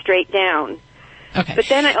peeing straight down. Okay. But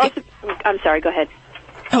then I'm sorry. Go ahead.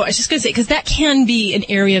 Oh, I was just going to say, because that can be an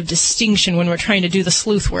area of distinction when we're trying to do the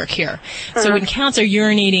sleuth work here. So when cats are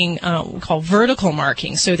urinating, we call vertical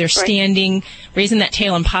marking. So they're standing, raising that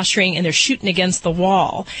tail and posturing, and they're shooting against the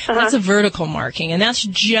wall. That's a vertical marking, and that's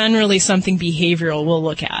generally something behavioral we'll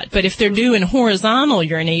look at. But if they're doing horizontal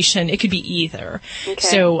urination, it could be either. Okay.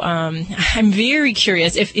 So I'm very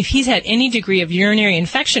curious. If he's had any degree of urinary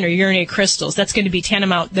infection or urinary crystals, that's going to be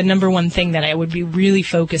tantamount, the number one thing that I would be really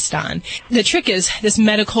focused on. The trick is this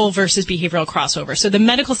medical versus behavioral crossover. So the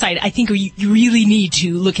medical side, I think you really need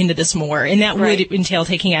to look into this more, and that would entail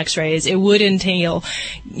taking x-rays. It would entail,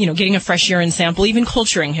 getting a fresh urine sample, even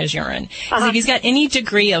culturing his urine. So if he's got any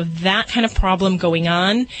degree of that kind of problem going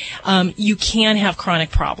on, you can have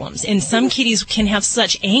chronic problems. And some kitties can have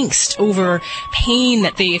such angst over pain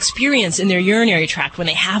that they experience in their urinary tract when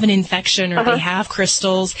they have an infection or they have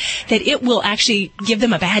crystals, that it will actually give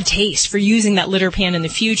them a bad taste for using that litter pan in the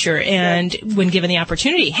future. And when given the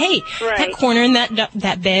opportunity, hey, that corner in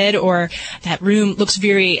that bed or that room looks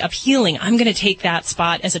very appealing. I'm going to take that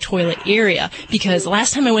spot as a toilet area because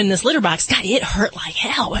last time I went in this litter box, God, it hurt like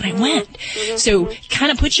hell when I went. So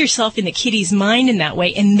kind of put yourself in the kitty's mind in that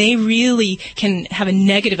way, and they really can have a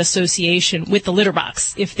negative association with the litter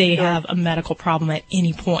box if they have a medical problem at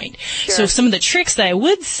any point. So some of the tricks that I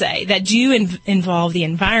would say that do involve the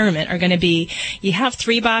environment are going to be, you have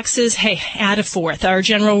 3 boxes, hey, add a 4th. Our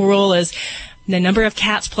general rule is the number of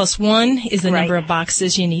cats plus 1 is the number of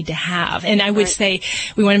boxes you need to have. And I would say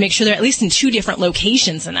we want to make sure they're at least in 2 different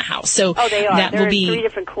locations in the house. So they are. That they're will be in 3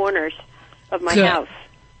 different corners of my house.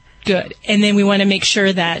 Good. And then we want to make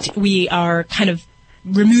sure that we are kind of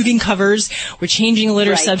removing covers. We're changing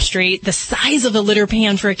litter substrate. The size of the litter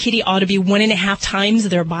pan for a kitty ought to be 1.5 times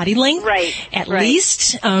their body length, at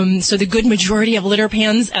least. So the good majority of litter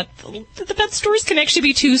pans at the pet stores can actually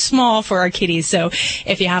be too small for our kitties. So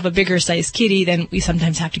if you have a bigger sized kitty, then we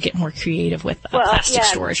sometimes have to get more creative with plastic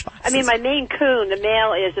storage boxes. I mean, my Maine Coon, the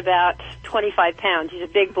male, is about 25 pounds. He's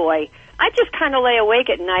a big boy. I just kind of lay awake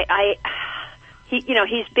at night.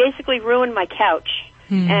 He's basically ruined my couch.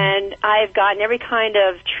 And I've gotten every kind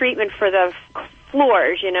of treatment for the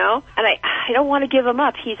floors, and I don't want to give him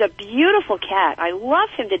up. He's a beautiful cat. I love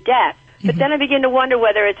him to death. But then I begin to wonder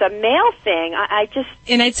whether it's a male thing.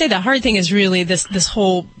 And I'd say the hard thing is really this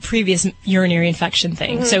whole previous urinary infection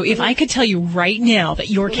thing. So if I could tell you right now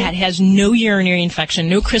that your cat has no urinary infection,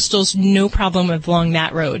 no crystals, no problem along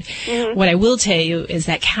that road, what I will tell you is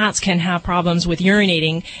that cats can have problems with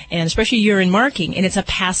urinating, and especially urine marking, and it's a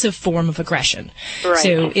passive form of aggression.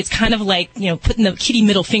 So it's kind of like, putting the kitty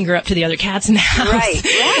middle finger up to the other cats in the house.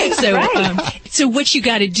 So what you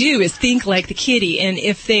got to do is think like the kitty, and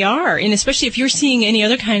if they are, and especially if you're seeing any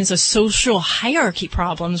other kinds of social hierarchy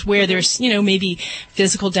problems where there's, maybe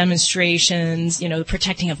physical demonstrations, the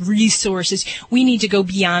protecting of resources, we need to go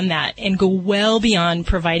beyond that and go well beyond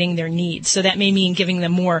providing their needs. So that may mean giving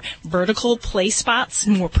them more vertical play spots,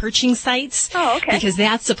 more perching sites, because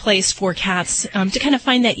that's a place for cats to kind of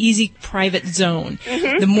find that easy private zone.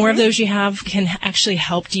 The more of those you have can actually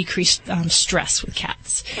help decrease stress with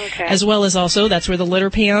cats. As well as also, that's where the litter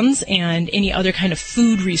pans and any other kind of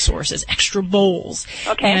food resources, extra bowls.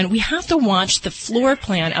 And we have to watch the floor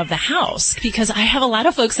plan of the house, because I have a lot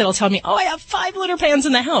of folks that'll tell me, I have 5 litter pans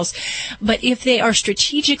in the house. But if they are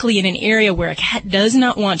strategically in an area where a cat does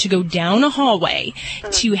not want to go down a hallway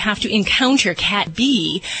to have to encounter cat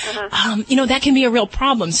B, that can be a real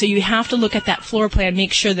problem. So you have to look at that floor plan,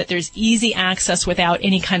 make sure that there's easy access without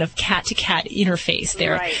any kind of cat-to-cat interface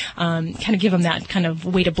there. Kind of give them that kind of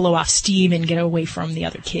way to blow off steam and get away from the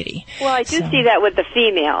other kitty. Well, I do see that with the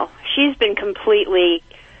female. She's been completely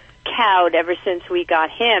cowed ever since we got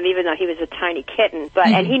him, even though he was a tiny kitten. But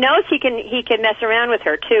and he knows he can mess around with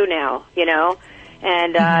her too now,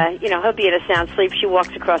 And he'll be in a sound sleep. She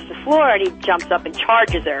walks across the floor, and he jumps up and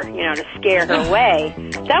charges her, to scare her away.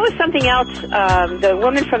 That was something else. The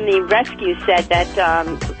woman from the rescue said that,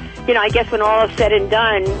 I guess when all is said and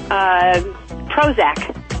done,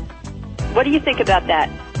 Prozac. What do you think about that?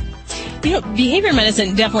 Behavior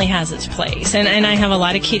medicine definitely has its place, and I have a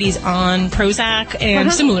lot of kitties on Prozac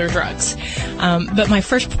and similar drugs. But my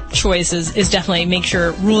first choice is definitely make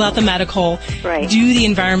sure, rule out the medical, do the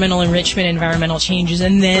environmental enrichment, environmental changes,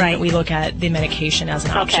 and then we look at the medication as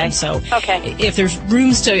an option. So if there's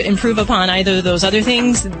rooms to improve upon either of those other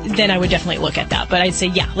things, then I would definitely look at that. But I'd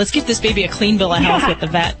say, let's get this baby a clean bill of health with the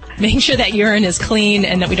vet. Make sure that urine is clean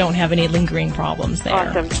and that we don't have any lingering problems there.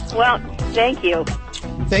 Awesome. Well, thank you.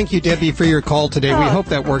 Thank you, Debbie, for your call today. We hope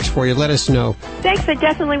that works for you. Let us know. Thanks, I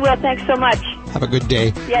definitely will. Thanks so much. Have a good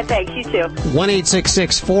day. Yeah, thanks. You too.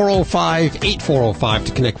 1-866-405-8405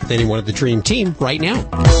 to connect with anyone of the Dream Team right now.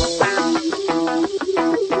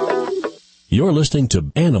 You're listening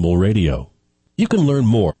to Animal Radio. You can learn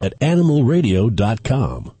more at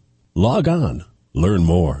animalradio.com. Log on. Learn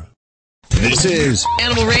more. This is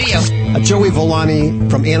Animal Radio. Joey Villani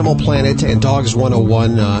from Animal Planet and Dogs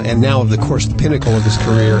 101, and now, of course, the pinnacle of his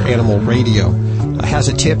career, Animal Radio. Has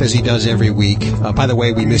a tip, as he does every week. By the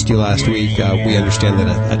way, we missed you last week. We understand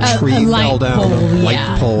that a tree fell down, a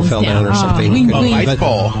light pole fell down or something. Light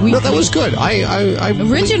pole. No, that was good.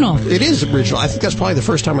 Original. It is original. I think that's probably the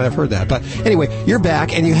first time I've heard that. But anyway, you're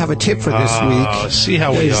back, and you have a tip for this week. See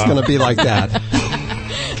how we It's are. going to be like that.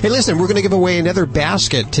 Hey, listen, we're going to give away another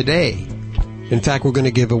basket today. In fact, we're going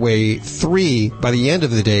to give away 3 by the end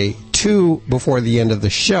of the day, 2 before the end of the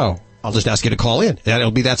show. I'll just ask you to call in. It'll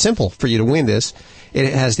be that simple for you to win this.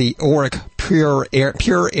 It has the Auric Pure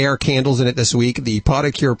Air candles in it this week, the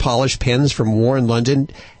Podicure Polish pens from Warren London,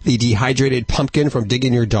 the Dehydrated Pumpkin from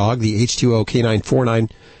Digging Your Dog, the H2O Canine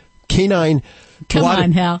Come water,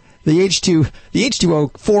 on, Hal. the H2O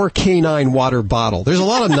 4K9 water bottle. There's a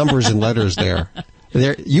lot of numbers and letters there.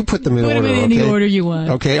 There, you put them in order. Put them in any order you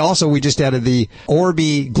want. Okay. Also, we just added the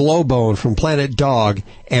Orbi Glow Bone from Planet Dog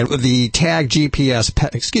and the Tag GPS.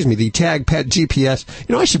 The Tag Pet GPS.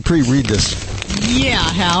 You know, I should pre-read this. Yeah,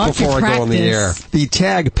 Hal. Before I go on the air. The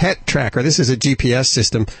Tag Pet Tracker. This is a GPS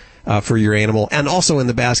system for your animal, and also in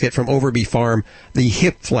the basket from Overby Farm, the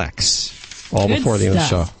Hip Flex. All Good before the end of the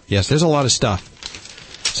show. Yes, there's a lot of stuff.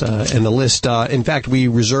 And the list. In fact, we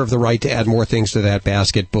reserve the right to add more things to that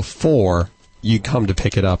basket before you come to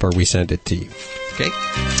pick it up or we send it to you. Okay?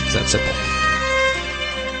 It's that simple.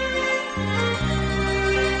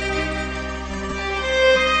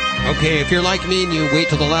 Okay, if you're like me and you wait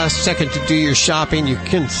till the last second to do your shopping, you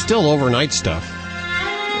can still overnight stuff.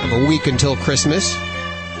 Have a week until Christmas.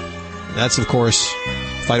 That's, of course,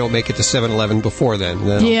 if I don't make it to 7-Eleven before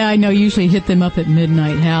then. Yeah, I know. Usually hit them up at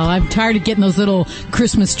midnight, Hal. I'm tired of getting those little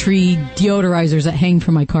Christmas tree deodorizers that hang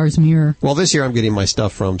from my car's mirror. Well, this year I'm getting my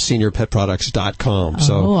stuff from seniorpetproducts.com.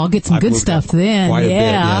 So I'll get some good stuff then. Quite a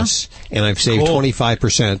bit, yes. And I've saved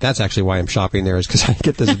 25%. That's actually why I'm shopping there, is because I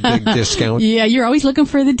get this big discount. Yeah, you're always looking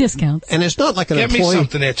for the discounts. And it's not like an employee. Get me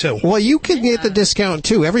something there, too. Well, you can get the discount,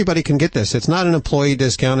 too. Everybody can get this. It's not an employee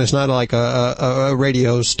discount. It's not like a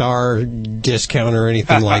radio star discount or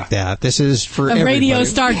anything like that. This is for everybody. A radio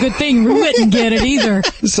star, good thing we wouldn't get it either.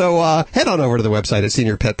 So head on over to the website at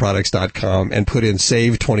seniorpetproducts.com and put in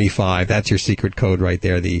SAVE25. That's your secret code right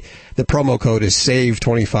there. The promo code is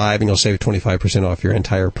SAVE25, and you'll save 25% off your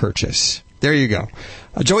entire purchase. There you go.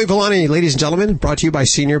 Joey Villani, ladies and gentlemen, brought to you by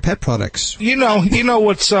Senior Pet Products. You know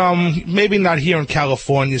what's maybe not here in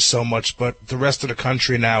California so much, but the rest of the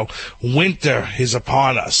country now, winter is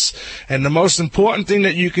upon us. And the most important thing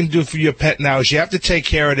that you can do for your pet now is you have to take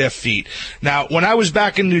care of their feet. Now, when I was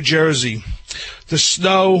back in New Jersey, the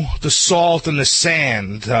snow, the salt, and the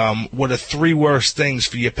sand were the 3 worst things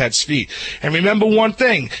for your pet's feet. And remember one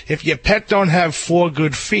thing, if your pet don't have 4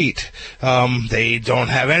 good feet, they don't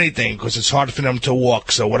have anything, because it's hard for them to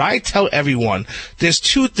walk. So what I tell everyone, there's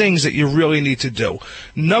 2 things that you really need to do.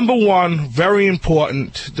 Number 1, very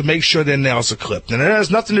important, to make sure their nails are clipped. And it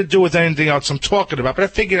has nothing to do with anything else I'm talking about, but I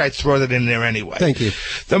figured I'd throw that in there anyway. Thank you.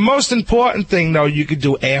 The most important thing, though, you could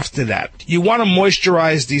do after that, you want to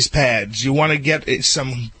moisturize these pads. You want to get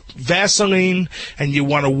some Vaseline, and you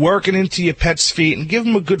want to work it into your pet's feet and give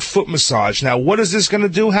them a good foot massage. Now, what is this going to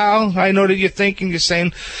do, Hal? I know that you're thinking, you're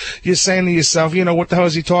saying to yourself, what the hell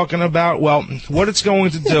is he talking about? Well, what it's going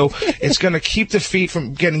to do, it's going to keep the feet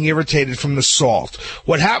from getting irritated from the salt.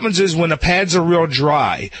 What happens is when the pads are real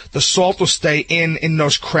dry, the salt will stay in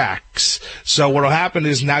those cracks. cracks. So what'll happen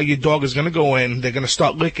is now your dog is going to go in, they're going to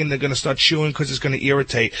start licking, they're going to start chewing because it's going to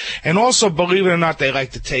irritate. And also, believe it or not, they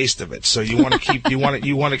like the taste of it. So you want to keep you want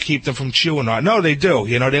to keep them from chewing on it. No, they do.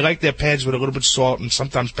 You know, they like their pads with a little bit of salt and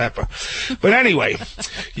sometimes pepper. But anyway,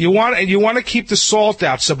 you want to keep the salt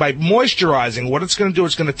out. So by moisturizing, what it's going to do,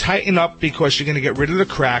 it's going to tighten up because you're going to get rid of the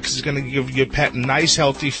cracks. It's going to give your pet nice,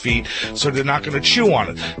 healthy feet, so they're not going to chew on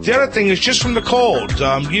it. The other thing is just from the cold.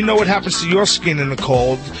 You know what happens to your skin in the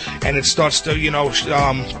cold, and it starts to,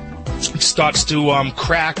 it starts to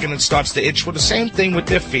crack and it starts to itch. Well, the same thing with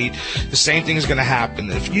their feet. The same thing is going to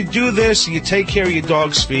happen. If you do this and you take care of your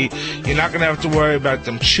dog's feet, you're not going to have to worry about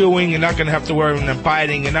them chewing. You're not going to have to worry about them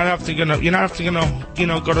biting. You're not have to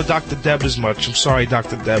go to Dr. Deb as much. I'm sorry,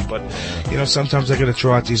 Dr. Deb, but sometimes I got to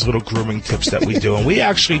throw out these little grooming tips that we do, and we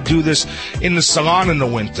actually do this in the salon in the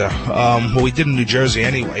winter. What we did in New Jersey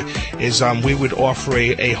anyway is we would offer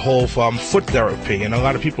a whole foot therapy, and a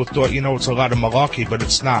lot of people thought it's a lot of malarkey, but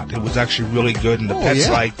it's not. It was actually really good, and the pets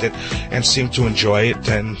liked it and seemed to enjoy it,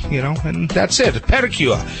 and and that's it. A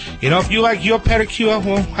pedicure. If you like your pedicure,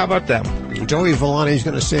 well, how about them? Joey Villani is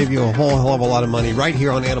going to save you a whole hell of a lot of money right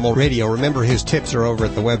here on Animal Radio. Remember, his tips are over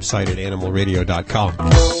at the website at animalradio.com.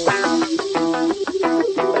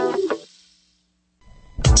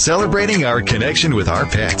 Celebrating our connection with our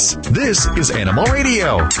pets. This is Animal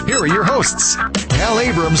Radio. Here are your hosts, Hal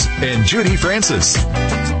Abrams and Judy Francis.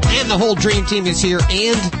 And the whole dream team is here,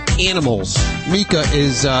 and animals. Mika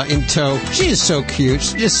is in tow. She is so cute.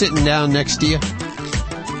 She's just sitting down next to you.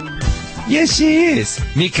 Yes, she is.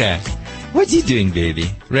 Mika, what are you doing,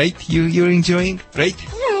 baby? Right? You're enjoying, right?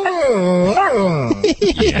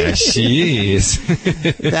 Yeah, she is.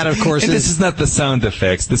 That, of course, and this is not the sound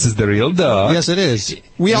effects. This is the real dog. Yes, it is.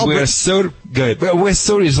 We're so good. We're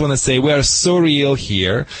so. I just want to say we are so real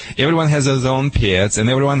here. Everyone has his own pets, and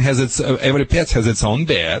every pet has its own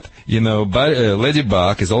bed. But Lady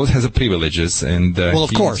Buck always has privileges, and well,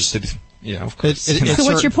 of course. Yeah, of course. So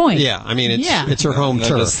what's your point? Yeah, I mean, it's her home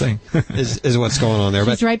turf is what's going on there.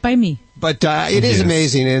 She's right by me. But it is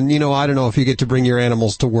amazing, and I don't know if you get to bring your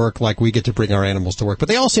animals to work like we get to bring our animals to work, but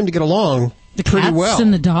they all seem to get along pretty well. The cats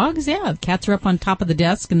and the dogs, the cats are up on top of the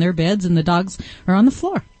desk in their beds, and the dogs are on the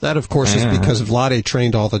floor. That, of course, is because Vlade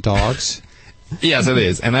trained all the dogs. Yes, it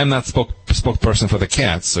is. And I'm not spokesperson for the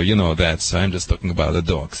cats, so you know that. So I'm just talking about the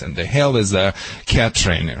dogs. And the Hal is a cat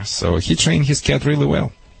trainer, so he trained his cat really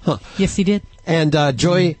well. Huh. Yes, he did. And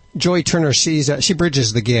Joy Turner, she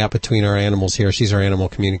bridges the gap between our animals here. She's our animal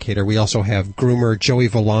communicator. We also have groomer Joey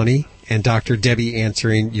Villani and Dr. Debbie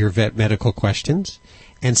answering your vet medical questions.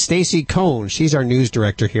 And Stacy Cohn, she's our news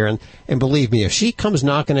director here. And believe me, if she comes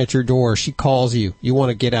knocking at your door, she calls you. You want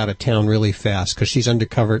to get out of town really fast because she's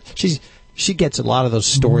undercover. She gets a lot of those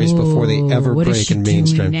stories before they ever break in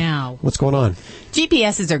mainstream. Now? What's going on?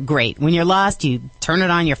 GPSs are great. When you're lost, you turn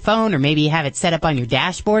it on your phone, or maybe you have it set up on your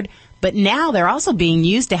dashboard. But now they're also being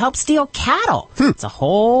used to help steal cattle. It's a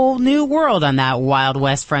whole new world on that Wild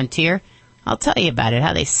West frontier. I'll tell you about it,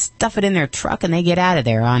 how they stuff it in their truck and they get out of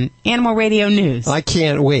there on Animal Radio News. I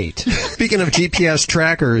can't wait. Speaking of GPS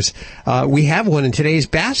trackers, we have one in today's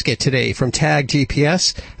basket today from Tag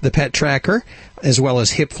GPS, the pet tracker, as well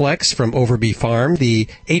as HipFlex from Overby Farm, the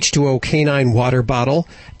H2O canine water bottle,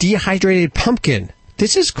 dehydrated pumpkin.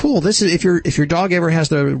 This is cool. This is if your dog ever has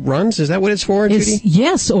the runs. Is that what it's for, Judy?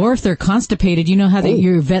 Yes, or if they're constipated. You know how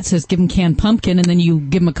your vet says give them canned pumpkin, and then you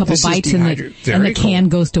give them a couple bites, and the can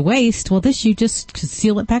goes to waste. Well, this you just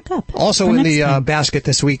seal it back up. Also in the basket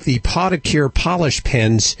this week, the Podicure polish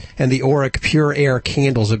pens and the Auric Pure Air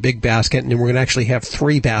candles, a big basket, and we're going to actually have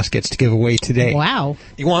 3 baskets to give away today. Wow!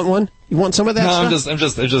 You want one? You want some of that stuff? I'm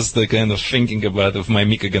just kind of thinking about if my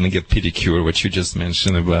Mika gonna get pedicure, what you just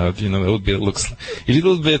mentioned about, it looks a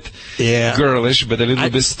little bit girlish, but a little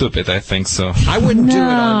bit stupid, I think so. I wouldn't do it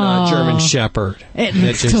on German Shepherd. It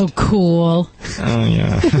looks so cool. Oh,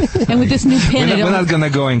 yeah. And with this new pen, we're not gonna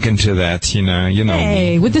go into that, you know.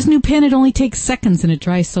 Hey, with this new pen, it only takes seconds and it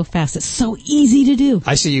dries so fast. It's so easy to do.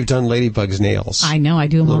 I see you've done Ladybug's nails. I know, I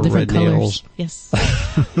do them all different colors. Nails. Yes.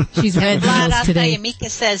 She's red nails I'll today. tell you, Mika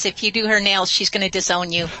says if you do her nails, she's going to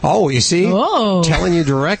disown you. Oh, you see? Oh. Telling you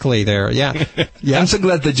directly there. Yeah. I'm so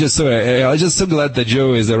glad that I'm just so glad that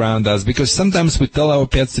Joe is around us, because sometimes we tell our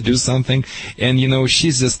pets to do something and,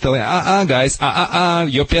 she's just telling, guys,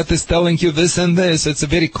 your pet is telling you this and this. It's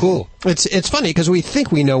very cool. It's funny because we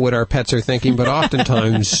think we know what our pets are thinking, but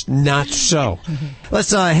oftentimes not so.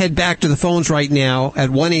 Let's head back to the phones right now at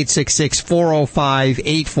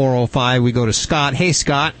 1-866-405-8405. We go to Scott. Hey,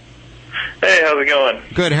 Scott. Hey, how's it going?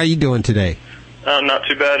 Good. How are you doing today? Not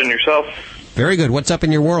too bad. And yourself? Very good. What's up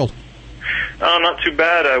in your world? Oh, not too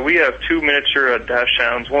bad. We have 2 miniature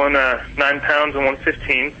Dachshunds, one 9 pounds and one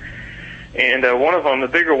 15. And one of them, the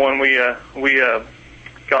bigger one, we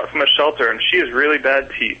got from a shelter, and she has really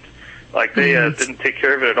bad teeth. Like they didn't take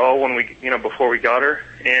care of it at all when before we got her.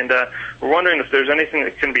 And we're wondering if there's anything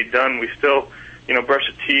that can be done. We still, brush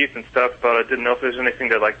the teeth and stuff, but I didn't know if there's anything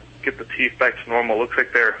to get the teeth back to normal. Looks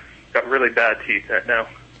like they're got really bad teeth right now.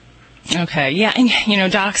 Okay, yeah, and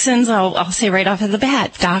dachshunds, I'll say right off of the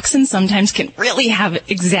bat, dachshunds sometimes can really have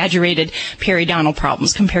exaggerated periodontal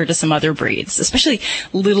problems compared to some other breeds, especially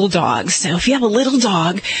little dogs. So if you have a little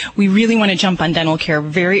dog, we really want to jump on dental care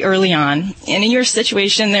very early on. And in your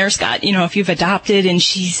situation there, Scott, if you've adopted and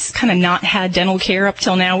she's kind of not had dental care up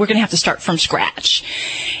till now, we're going to have to start from scratch.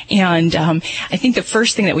 And I think the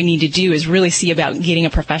first thing that we need to do is really see about getting a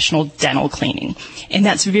professional dental cleaning. And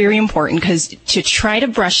that's very important because to try to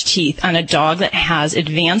brush teeth on a dog that has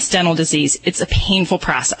advanced dental disease, it's a painful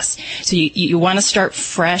process. So you want to start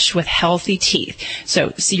fresh with healthy teeth.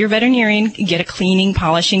 So see your veterinarian, get a cleaning,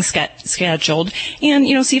 polishing scheduled,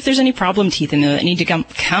 and, see if there's any problem teeth in there that need to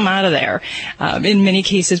come out of there. In many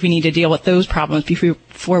cases, we need to deal with those problems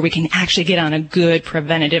before we can actually get on a good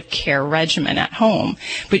preventative care regimen at home.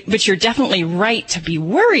 But you're definitely right to be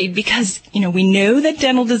worried because, we know that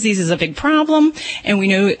dental disease is a big problem, and we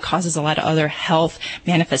know it causes a lot of other health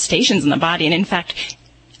manifestations in the body. And in fact,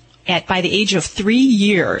 by the age of 3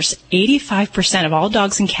 years, 85% of all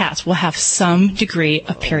dogs and cats will have some degree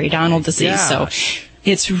of periodontal disease. Gosh. So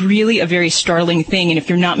it's really a very startling thing, and if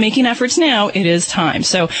you're not making efforts now, it is time.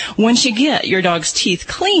 So once you get your dog's teeth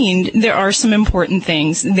cleaned, there are some important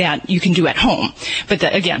things that you can do at home. But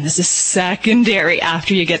again, this is secondary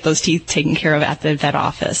after you get those teeth taken care of at the vet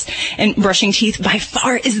office. And brushing teeth by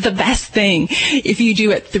far is the best thing. If you do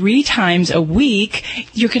it 3 times a week,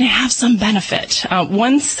 you're going to have some benefit.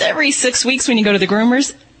 Once every 6 weeks when you go to the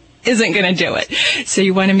groomers isn't going to do it. So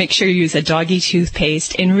you want to make sure you use a doggy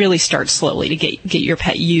toothpaste and really start slowly to get your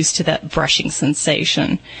pet used to that brushing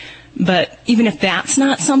sensation. But even if that's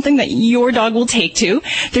not something that your dog will take to,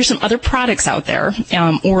 there's some other products out there,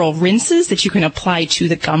 oral rinses that you can apply to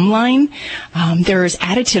the gum line. There's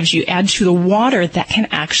additives you add to the water that can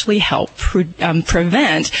actually help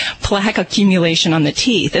prevent plaque accumulation on the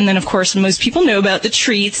teeth. And then, of course, most people know about the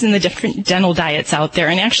treats and the different dental diets out there.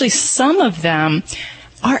 And actually, some of them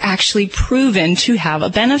are actually proven to have a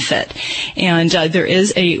benefit. And there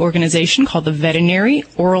is a organization called the Veterinary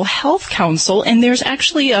Oral Health Council, and there's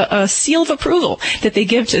actually a seal of approval that they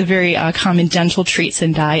give to very common dental treats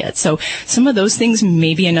and diets. So some of those things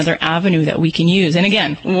may be another avenue that we can use. And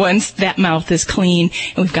again, once that mouth is clean,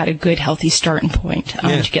 and we've got a good, healthy starting point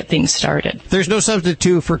to get things started. There's no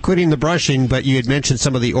substitute for quitting the brushing, but you had mentioned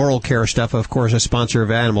some of the oral care stuff. Of course, a sponsor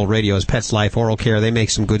of Animal Radio is Pets Life Oral Care. They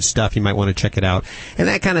make some good stuff. You might want to check it out.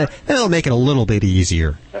 And that'll make it a little bit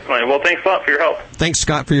easier. Definitely. Well, thanks a lot for your help. Thanks,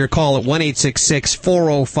 Scott, for your call at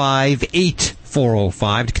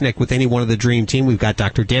 1-866-405-8405 to connect with any one of the Dream Team. We've got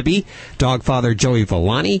Dr. Debbie, dog father Joey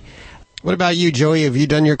Villani. What about you, Joey? Have you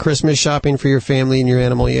done your Christmas shopping for your family and your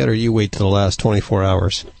animal yet, or you wait till the last 24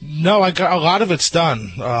 hours? No, I got a lot of it's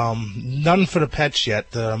done. None for the pets yet.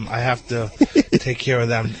 I have to take care of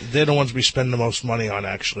them. They're the ones we spend the most money on,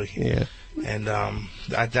 actually. Yeah. And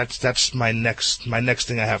that's my next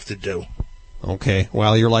thing I have to do. Okay.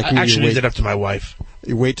 Well, you're like me. I actually leave it up to my wife.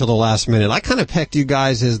 You wait till the last minute. I kind of pecked you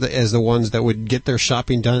guys as the ones that would get their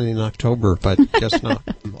shopping done in October, but guess not.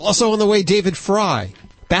 Also on the way, David Fry.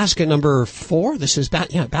 Basket number 4. This is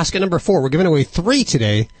basket number 4. We're giving away 3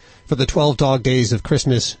 today for the 12 Dog Days of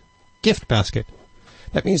Christmas gift basket.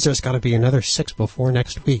 That means there's got to be another 6 before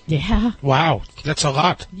next week. Yeah. Wow, that's a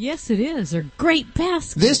lot. Yes, it is. They're great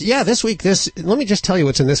baskets. This week, let me just tell you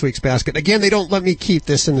what's in this week's basket. Again, they don't let me keep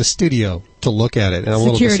this in the studio to look at it.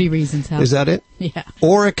 And security reasons. How? Is that it? Yeah.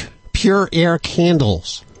 Auric Pure Air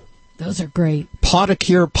Candles. Those are great.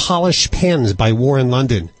 Podicure Polish Pens by Warren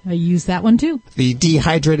London. I use that one too. The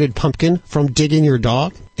Dehydrated Pumpkin from Digging Your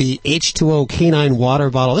Dog. The H2O Canine Water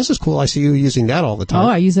Bottle. This is cool. I see you using that all the time. Oh,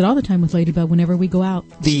 I use it all the time with Ladybug whenever we go out.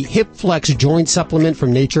 The Hip Flex Joint Supplement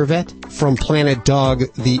from Nature Vet. From Planet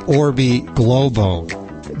Dog, the Orbi Glow Bone.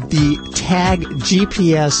 The Tag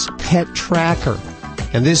GPS Pet Tracker.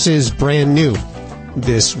 And this is brand new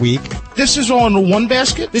this week. This is all in one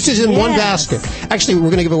basket? This is in one basket. Actually, we're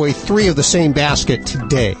going to give away 3 of the same basket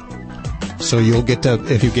today. So you'll get to,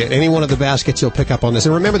 if you get any one of the baskets, you'll pick up on this.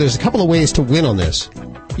 And remember, there's a couple of ways to win on this.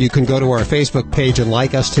 You can go to our Facebook page and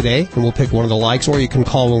like us today, and we'll pick one of the likes, or you can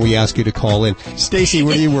call when we ask you to call in. Stacy,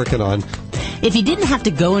 what are you working on? If you didn't have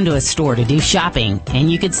to go into a store to do shopping,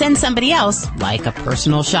 and you could send somebody else, like a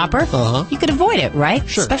personal shopper, you could avoid it, right?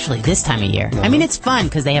 Sure. Especially this time of year. I mean, it's fun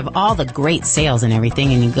because they have all the great sales and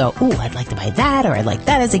everything, and you go, ooh, I'd like to buy that, or I'd like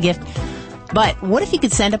that as a gift. But what if you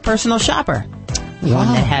could send a personal shopper?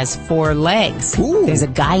 One that has 4 legs. Ooh. There's a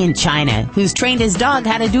guy in China who's trained his dog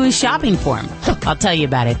how to do his shopping for him. I'll tell you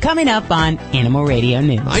about it coming up on Animal Radio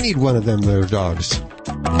News. I need one of them there dogs.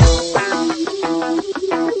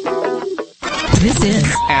 This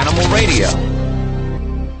is Animal Radio.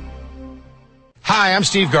 Hi, I'm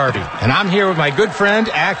Steve Garvey, and I'm here with my good friend,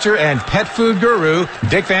 actor, and pet food guru,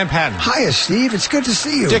 Dick Van Patten. Hiya, Steve. It's good to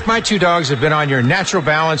see you. Dick, my 2 dogs have been on your Natural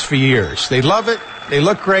Balance for years. They love it. They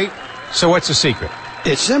look great. So what's the secret?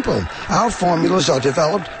 It's simple. Our formulas are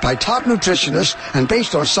developed by top nutritionists and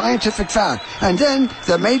based on scientific fact. And then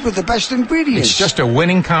they're made with the best ingredients. It's just a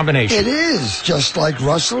winning combination. It is. Just like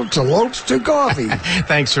Russell to Lopes to Garvey.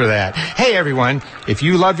 Thanks for that. Hey, everyone. If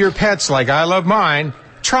you love your pets like I love mine,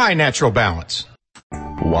 try Natural Balance.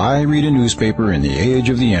 Why read a newspaper in the age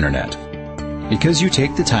of the internet? Because you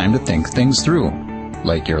take the time to think things through,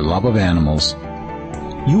 like your love of animals.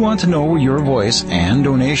 You want to know where your voice and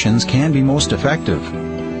donations can be most effective.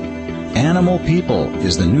 Animal People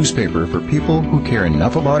is the newspaper for people who care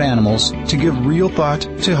enough about animals to give real thought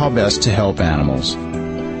to how best to help animals.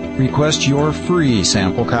 Request your free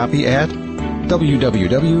sample copy at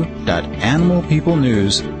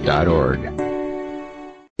www.animalpeoplenews.org.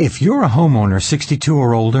 If you're a homeowner 62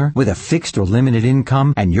 or older with a fixed or limited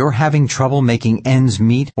income and you're having trouble making ends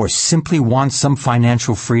meet or simply want some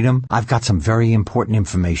financial freedom, I've got some very important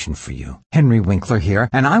information for you. Henry Winkler here,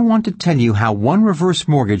 and I want to tell you how One Reverse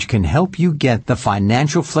Mortgage can help you get the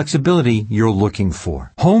financial flexibility you're looking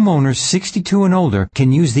for. Homeowners 62 and older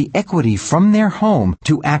can use the equity from their home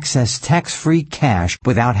to access tax-free cash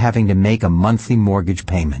without having to make a monthly mortgage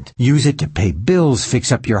payment. Use it to pay bills,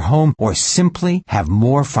 fix up your home, or simply have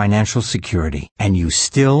more financial security, and you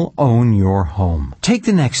still own your home. Take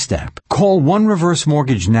the next step. Call One Reverse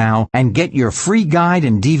Mortgage now and get your free guide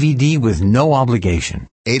and DVD with no obligation.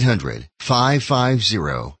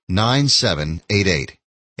 800-550-9788.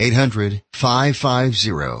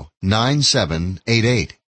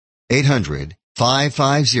 800-550-9788.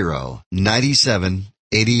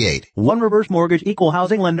 800-550-9788. One Reverse Mortgage, Equal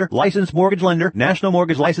Housing Lender, Licensed Mortgage Lender, National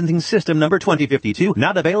Mortgage Licensing System number 2052,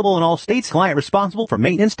 not available in all states, client responsible for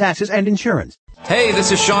maintenance, taxes, and insurance. Hey,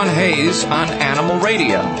 this is Sean Hayes on Animal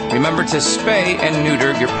Radio. Remember to spay and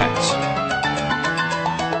neuter your pets.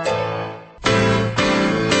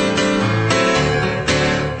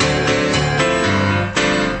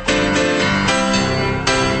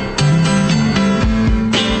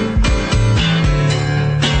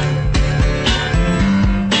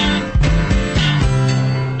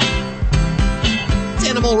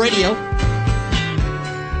 Radio,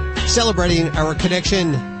 celebrating our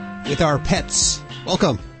connection with our pets.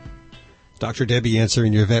 Welcome. Dr. Debbie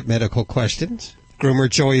answering your vet medical questions. Groomer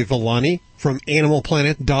Joey Villani from Animal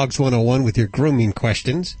Planet Dogs 101 with your grooming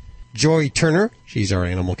questions. Joy Turner, she's our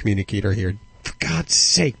animal communicator here. For God's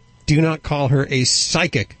sake, do not call her a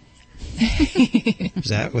psychic.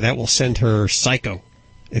 that will send her psycho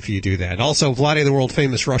if you do that. Also, Vladdy, the world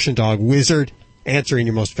famous Russian dog wizard, answering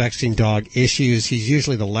your most vexing dog issues. He's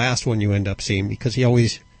usually the last one you end up seeing because he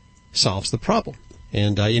always solves the problem.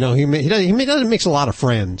 And, he doesn't mix a lot of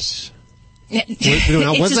friends. It's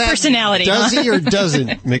his personality. Does he or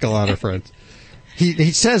doesn't make a lot of friends?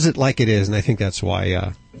 He says it like it is, and I think that's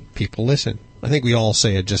why people listen. I think we all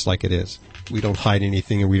say it just like it is. We don't hide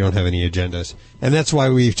anything, and we don't have any agendas. And that's why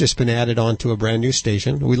we've just been added on to a brand new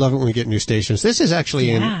station. We love it when we get new stations. This is actually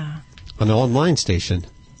an online station.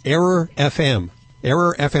 Error FM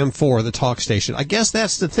 4, the talk station. I guess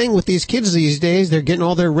that's the thing with these kids these days. They're getting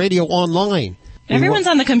all their radio online. Everyone's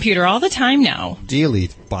on the computer all the time now.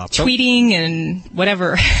 Dealy, Bob. Tweeting and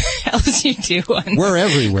whatever else you do on We're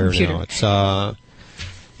everywhere computer. now. It's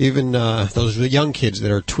even those young kids that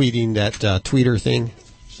are tweeting that tweeter thing.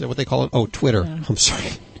 Is that what they call it? Oh, Twitter. I'm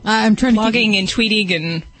sorry. I'm trying to blogging and tweeting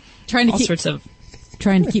and all sorts of...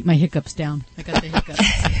 Trying to keep my hiccups down. I got the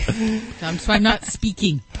hiccups. So I'm not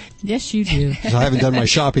speaking. Yes, you do. So I haven't done my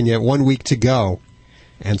shopping yet. 1 week to go.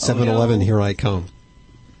 And 7-Eleven, here I come.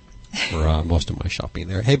 For most of my shopping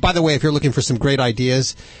there. Hey, by the way, if you're looking for some great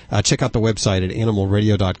ideas, check out the website at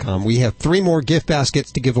animalradio.com. We have 3 more gift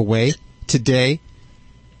baskets to give away today.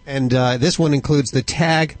 And this one includes the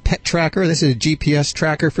Tag Pet Tracker. This is a GPS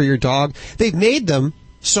tracker for your dog. They've made them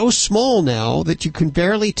so small now that you can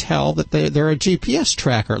barely tell that they're a GPS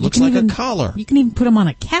tracker. It looks like a collar. You can even put them on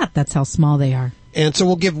a cat. That's how small they are. And so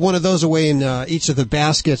we'll give one of those away in each of the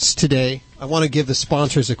baskets today. I want to give the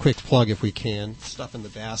sponsors a quick plug if we can. Stuff in the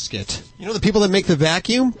basket. You know the people that make the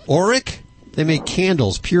vacuum? Auric? They make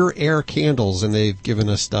candles, pure air candles, and they've given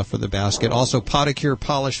us stuff for the basket. Also, Podicure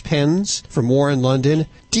polished pens from Warren, London.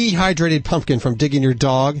 Dehydrated pumpkin from Digging Your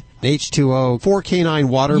Dog. An H2O 4K9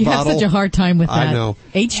 water bottle. You have such a hard time with that. I know.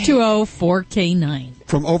 H2O 4K9.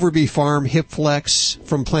 From Overbee Farm, HipFlex.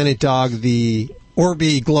 From Planet Dog, the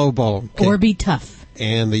Orbi Globo. Okay. Orbi Tough.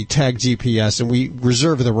 And the Tag GPS, and we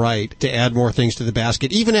reserve the right to add more things to the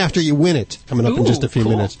basket, even after you win it, coming up in just a few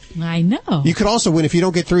minutes. I know. You could also win, if you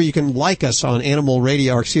don't get through, you can like us on Animal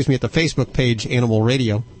Radio, or excuse me, at the Facebook page, Animal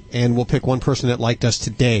Radio, and we'll pick one person that liked us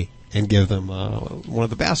today and give them one of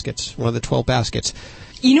the baskets, one of the 12 baskets.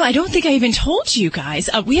 You know, I don't think I even told you guys.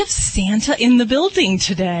 We have Santa in the building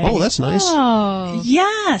today. Oh, that's nice. Oh.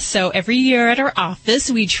 Yeah, so every year at our office,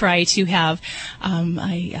 we try to have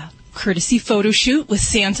a courtesy photo shoot with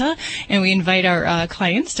Santa, and we invite our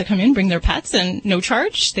clients to come in, bring their pets, and no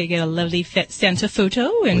charge. They get a lovely Santa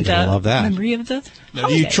photo and love that. Memory of the Now,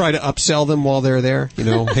 do you try to upsell them while they're there? You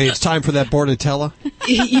know, hey, it's time for that Bordetella?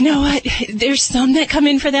 You know what? There's some that come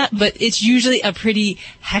in for that, but it's usually a pretty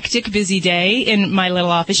hectic, busy day in my little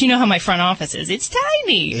office. You know how my front office is. It's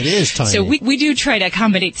tiny. It is tiny. So we do try to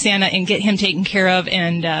accommodate Santa and get him taken care of,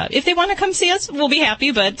 and if they want to come see us, we'll be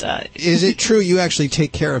happy, but... Is it true you actually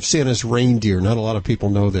take care of Santa's reindeer? Not a lot of people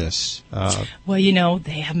know this. Well, you know,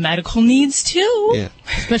 they have medical needs, too. Yeah.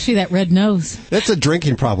 Especially that red nose. That's a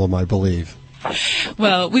drinking problem, I believe.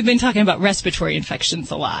 Well, we've been talking about respiratory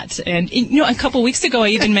infections a lot. And, you know, a couple weeks ago, I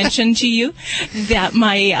even mentioned to you that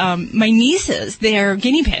my nieces, their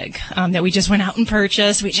guinea pig that we just went out and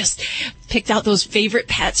purchased, we just picked out those favorite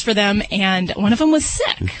pets for them, and one of them was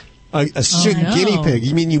sick. A sick guinea pig?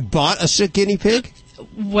 You mean you bought a sick guinea pig?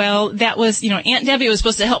 Well, that was, you know, Aunt Debbie was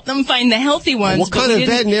supposed to help them find the healthy ones. What kind of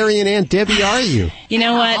veterinarian Aunt Debbie are you? You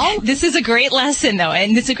know what? This is a great lesson, though,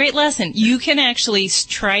 and it's a great lesson. You can actually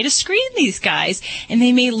try to screen these guys, and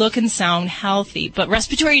they may look and sound healthy, but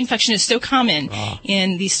respiratory infection is so common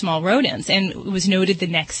in these small rodents, and it was noted the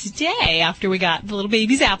next day after we got the little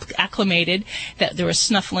babies acclimated that there was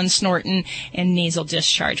snuffling, snorting, and nasal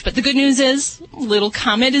discharge. But the good news is little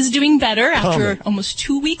Comet is doing better after almost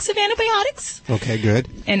 2 weeks of antibiotics. Okay, good.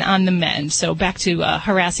 And on the mend. So back to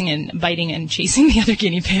harassing and biting and chasing the other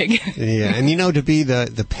guinea pig. Yeah, and you know, to be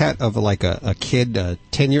the pet of like a kid,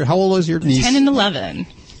 10 years, how old was your niece? 10 and 11.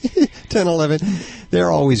 10, 11. They're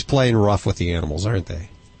always playing rough with the animals, aren't they?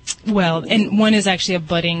 Well, and one is actually a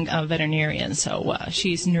budding veterinarian, so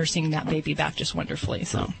she's nursing that baby back just wonderfully,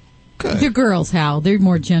 so... Good. They're girls, Hal. They're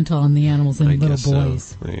more gentle on the animals than little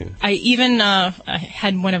boys. So. Yeah. I even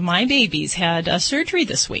had one of my babies had surgery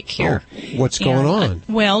this week here. Oh, what's going on?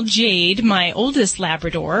 Well, Jade, my oldest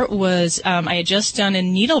Labrador, was I had just done a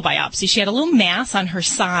needle biopsy. She had a little mass on her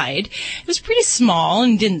side. It was pretty small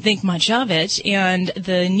and didn't think much of it. And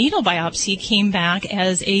the needle biopsy came back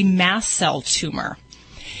as a mast cell tumor.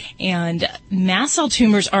 And mast cell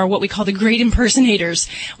tumors are what we call the great impersonators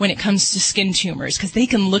when it comes to skin tumors, because they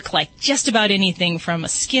can look like just about anything from a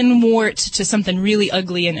skin wart to something really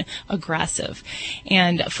ugly and aggressive.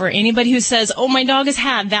 And for anybody who says, oh, my dog has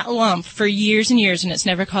had that lump for years and years and it's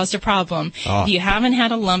never caused a problem, if you haven't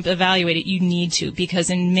had a lump evaluated, you need to,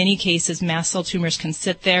 because in many cases, mast cell tumors can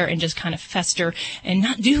sit there and just kind of fester and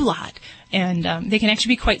not do a lot. And they can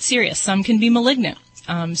actually be quite serious. Some can be malignant.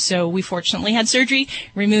 So we fortunately had surgery,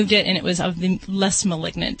 removed it, and it was of the less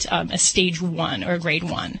malignant, a stage 1 or grade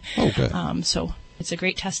 1. Okay. So it's a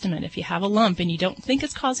great testament. If you have a lump and you don't think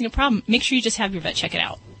it's causing a problem, make sure you just have your vet check it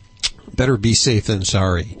out. Better be safe than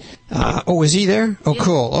sorry. Is he there? Oh,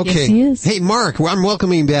 cool. Okay. Yes, he is. Hey, Mark, I'm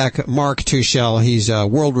welcoming back Mark Tuchel. He's a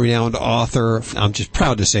world-renowned author. I'm just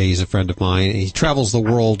proud to say he's a friend of mine. He travels the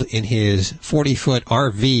world in his 40-foot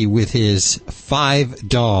RV with his 5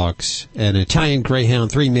 dogs, an Italian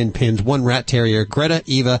Greyhound, 3 Min Pins, 1 Rat Terrier, Greta,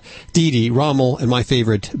 Eva, Dee Dee, Rommel, and my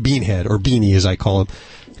favorite, Beanhead, or Beanie as I call him,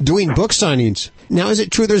 doing book signings. Now, is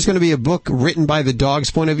it true there's going to be a book written by the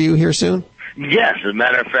dog's point of view here soon? Yes, as a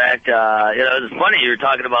matter of fact, it's funny you were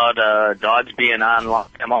talking about dogs being online.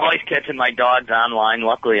 I'm always catching my dogs online.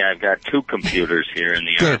 Luckily, I've got 2 computers here in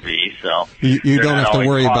the RV, so you don't have to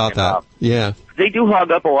worry about that. Yeah. They do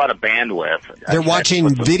hog up a lot of bandwidth. They're watching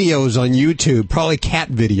videos on YouTube, probably cat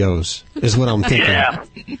videos, is what I'm thinking. Yeah.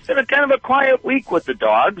 It's been kind of a quiet week with the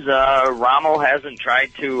dogs. Rommel hasn't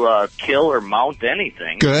tried to kill or mount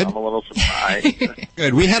anything. Good. So I'm a little surprised.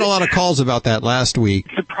 Good. We had a lot of calls about that last week.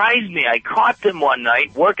 Surprised me. I caught them one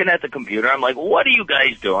night working at the computer. I'm like, what are you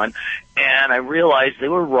guys doing? and I realized they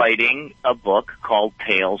were writing a book called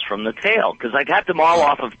Tales from the Tail, because I got them all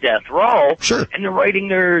off of death row, and they're writing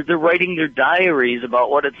their diaries about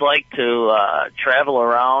what it's like to travel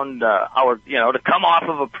around to come off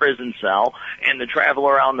of a prison cell and to travel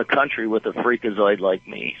around the country with a freakazoid like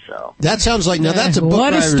me. So that sounds like that's a book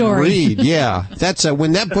what a I would story. read. Yeah, that's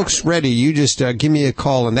when that book's ready. You just give me a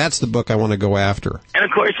call, and that's the book I want to go after. And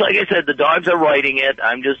of course, like I said, the dogs are writing it.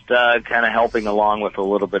 I'm just kind of helping along with a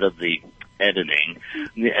little bit of the editing.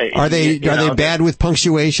 Are they bad with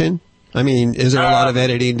punctuation? I mean, is there a lot of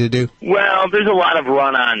editing to do? Well, there's a lot of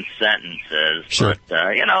run-on sentences. Sure. But,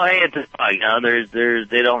 hey, it's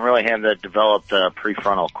they don't really have that developed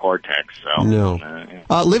prefrontal cortex. So no.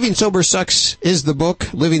 Living Sober Sucks is the book.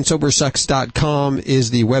 LivingSoberSucks.com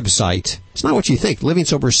is the website. It's not what you think. Living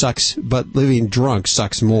Sober sucks, but living drunk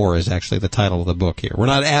sucks more is actually the title of the book here. We're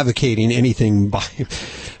not advocating anything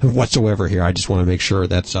whatsoever here. I just want to make sure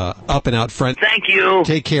that's up and out front. Thank you.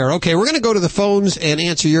 Take care. Okay, we're going to go to the phones and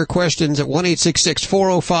answer your questions at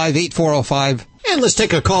 1-866-405-8405. And let's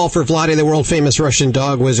take a call for Vladi, the world-famous Russian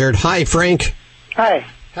dog wizard. Hi, Frank. Hi.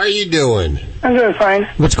 How are you doing? I'm doing fine.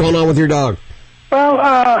 What's going on with your dog? Well,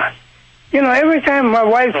 every time my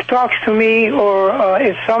wife talks to me or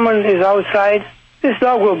if someone is outside, this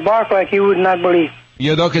dog will bark like you would not believe.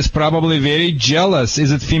 Your dog is probably very jealous.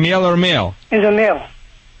 Is it female or male? It's a male.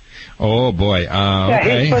 Oh, boy.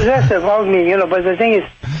 Okay. He's possessive of me, but the thing is,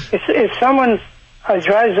 if someone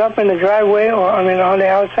drives up in the driveway or, on the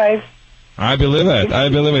outside. I believe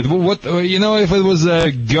it. What, if it was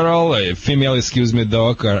a girl, a female,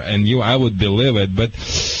 dog, and you, I would believe it. But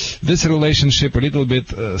this relationship a little bit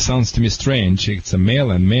sounds to me strange. It's a male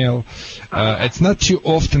and male. It's not too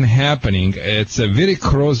often happening. It's a very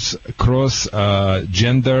cross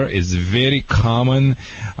gender is very common.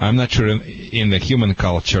 I'm not sure in the human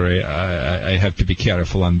culture. I have to be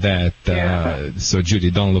careful on that. So Judy,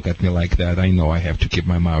 don't look at me like that. I know I have to keep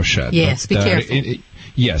my mouth shut. Yes, be careful.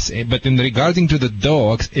 Yes, but in regarding to the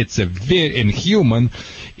dogs, it's in human,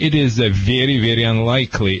 it is a very, very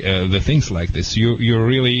unlikely, the things like this. You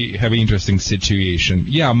really have an interesting situation.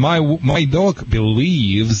 Yeah, my dog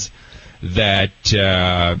believes that,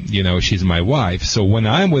 she's my wife. So when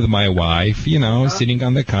I'm with my wife, sitting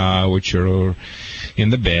on the couch or in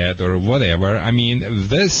the bed or whatever,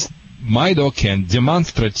 my dog can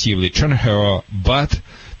demonstratively turn her butt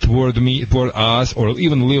toward us, or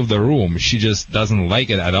even leave the room. She just doesn't like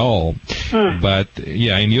it at all. But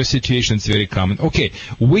in your situation, it's very common. Okay,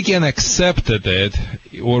 we can accept it,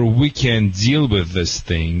 or we can deal with these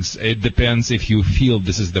things. It depends if you feel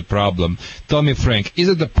this is the problem. Tell me, Frank, is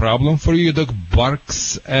it the problem for you? Your dog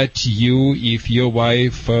barks at you if your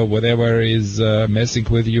wife, whatever, is messing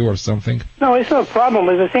with you or something? No, it's not a problem.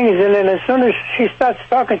 But the thing is, and then as soon as she starts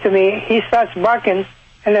talking to me, he starts barking.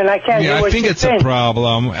 And then I can't do what I think it's a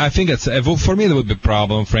problem. I think for me, it would be a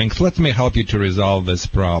problem, Frank. Let me help you to resolve this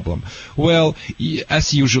problem. Well,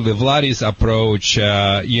 as usually, Vladi's approach,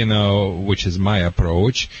 which is my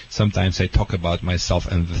approach. Sometimes I talk about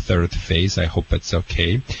myself in the third phase. I hope it's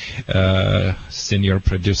okay. Senior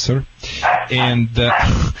producer. And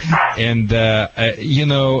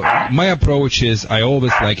my approach is I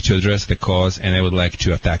always like to address the cause, and I would like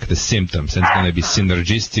to attack the symptoms. And it's going to be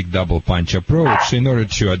synergistic double punch approach. So in order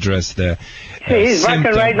to address the he's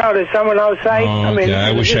barking right now. There's someone outside. Okay,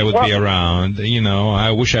 I wish I would be around.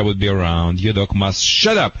 I wish I would be around. Your dog must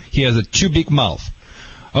shut up. He has a too big mouth.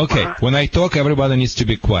 Okay, when I talk, everybody needs to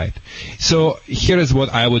be quiet. So here is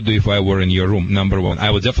what I would do if I were in your room. Number one, I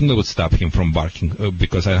would definitely stop him from barking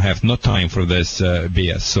because I have no time for this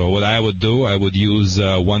BS. So what I would do, I would use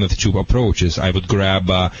one of two approaches. I would grab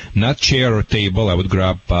not chair or table. I would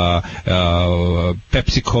grab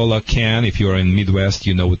Pepsi Cola can. If you're in Midwest,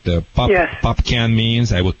 you know what the pop can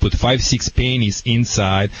means. I would put 5-6 pennies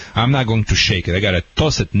inside. I'm not going to shake it. I gotta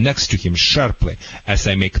toss it next to him sharply as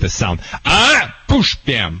I make the sound. Push,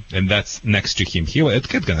 bam, and that's next to him. It's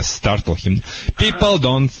gonna startle him. People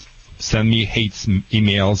don't send me hate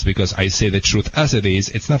emails because I say the truth as it is.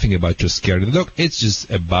 It's nothing about to scare the dog. It's just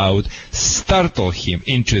about startle him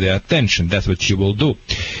into the attention. That's what you will do.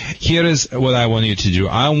 Here is what I want you to do.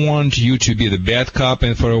 I want you to be the bad cop,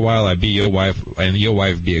 and for a while I be your wife, and your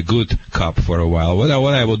wife be a good cop for a while. What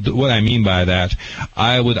I mean by that,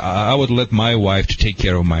 I would let my wife to take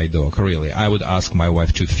care of my dog. Really, I would ask my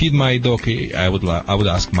wife to feed my dog. I would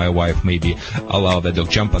ask my wife maybe allow the dog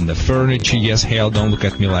jump on the furniture. Yes, hell, don't look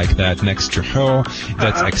at me like that. Next to her,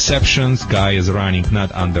 that's exceptions. Guy is running not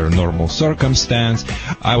under normal circumstance.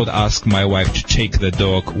 I would ask my wife to take the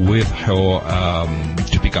dog with her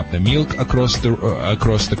to pick up the milk across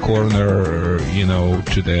the corner,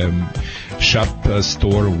 shop,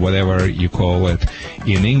 store, whatever you call it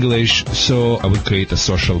in English. So I would create a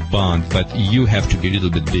social bond, but you have to be a little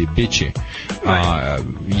bit bitchy.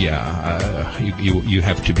 You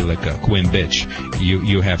have to be like a queen bitch.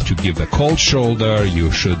 You have to give the cold shoulder.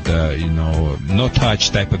 You should, no touch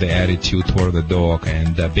type of the attitude toward the dog,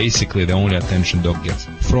 and basically the only attention dog gets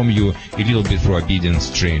from you a little bit for obedience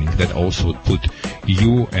training. That also would put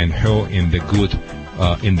you and her in the good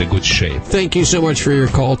shape. Thank you so much for your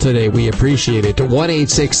call today. We appreciate it.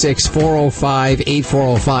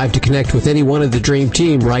 1-866-405-8405 to connect with any one of the Dream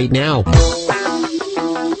Team right now.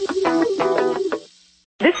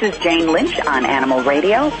 This is Jane Lynch on Animal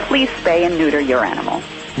Radio. Please spay and neuter your animal.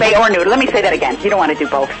 Spay or neuter. Let me say that again. You don't want to do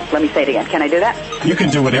both. Let me say it again. Can I do that? You can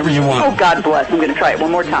do whatever you want. Oh, God bless. I'm going to try it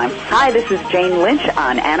one more time. Hi, this is Jane Lynch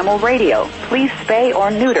on Animal Radio. Please spay or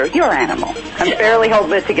neuter your animal. I'm barely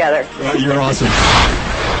holding it together. You're awesome.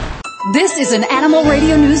 This is an Animal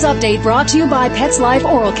Radio News Update brought to you by Pets Life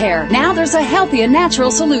Oral Care. Now there's a healthy and natural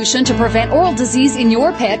solution to prevent oral disease in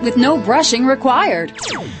your pet with no brushing required.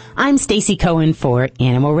 I'm Stacy Cohen for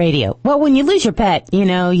Animal Radio. Well, when you lose your pet,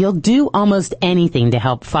 you'll do almost anything to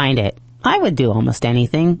help find it. I would do almost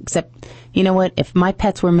anything, except, you know what? If my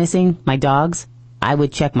pets were missing, my dogs, I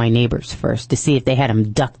would check my neighbors first to see if they had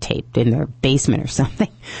them duct taped in their basement or something.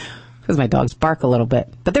 Because my dogs bark a little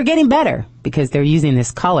bit. But they're getting better because they're using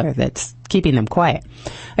this collar that's keeping them quiet.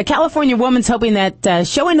 A California woman's hoping that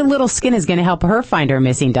showing a little skin is going to help her find her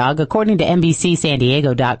missing dog. According to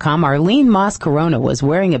NBCSanDiego.com, Arlene Moss Corona was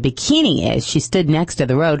wearing a bikini as she stood next to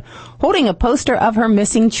the road holding a poster of her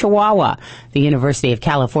missing Chihuahua. The University of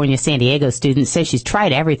California San Diego student says she's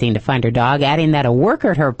tried everything to find her dog, adding that a worker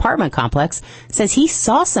at her apartment complex says he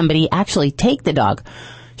saw somebody actually take the dog.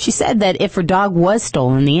 She said that if her dog was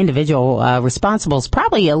stolen, the individual responsible is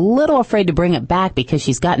probably a little afraid to bring it back because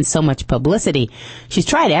she's gotten so much publicity. She's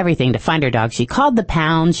tried everything to find her dog. She called the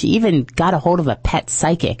pound. She even got a hold of a pet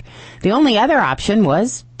psychic. The only other option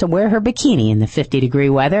was to wear her bikini in the 50-degree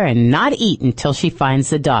weather and not eat until she finds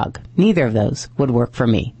the dog. Neither of those would work for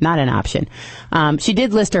me. Not an option. She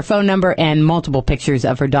did list her phone number and multiple pictures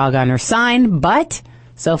of her dog on her sign, but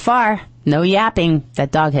so far, no yapping.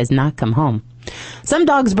 That dog has not come home. Some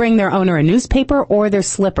dogs bring their owner a newspaper or their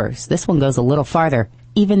slippers. This one goes a little farther.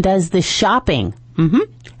 Even does the shopping.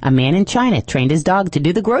 A man in China trained his dog to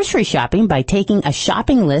do the grocery shopping by taking a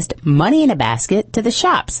shopping list, money in a basket, to the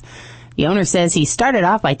shops. The owner says he started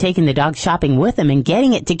off by taking the dog shopping with him and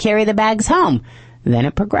getting it to carry the bags home. Then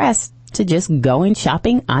it progressed to just going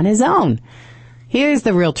shopping on his own. Here's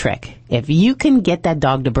the real trick. If you can get that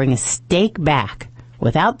dog to bring a steak back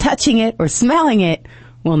without touching it or smelling it,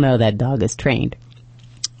 we'll know that dog is trained.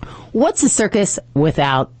 What's a circus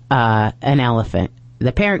without an elephant?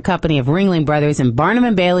 The parent company of Ringling Brothers and Barnum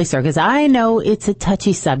and Bailey Circus. I know it's a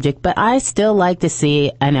touchy subject, but I still like to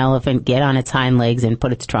see an elephant get on its hind legs and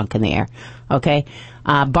put its trunk in the air. Okay?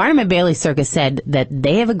 Barnum and Bailey Circus said that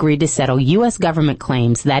they have agreed to settle U.S. government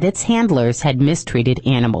claims that its handlers had mistreated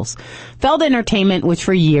animals. Feld Entertainment, which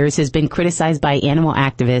for years has been criticized by animal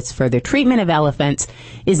activists for their treatment of elephants,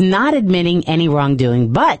 is not admitting any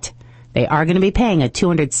wrongdoing, but they are going to be paying a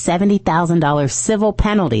 $270,000 civil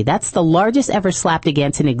penalty. That's the largest ever slapped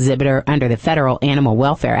against an exhibitor under the Federal Animal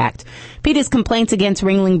Welfare Act. PETA's complaints against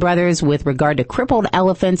Ringling Brothers with regard to crippled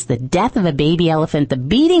elephants, the death of a baby elephant, the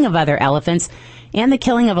beating of other elephants, and the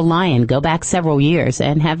killing of a lion go back several years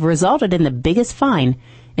and have resulted in the biggest fine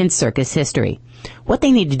in circus history. What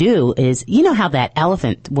they need to do is, you know how that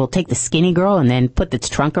elephant will take the skinny girl and then put its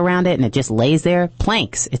trunk around it and it just lays there?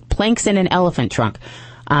 Planks. It planks in an elephant trunk.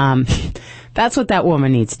 That's what that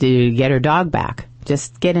woman needs to do to get her dog back.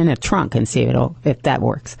 Just get in a trunk and see if that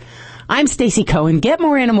works. I'm Stacy Cohen. Get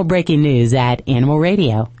more animal breaking news at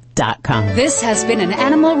animalradio.com. This has been an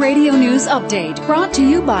Animal Radio News Update brought to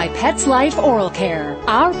you by Pets Life Oral Care.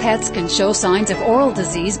 Our pets can show signs of oral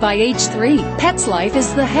disease by age 3. Pets Life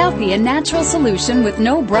is the healthy and natural solution with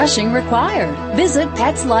no brushing required. Visit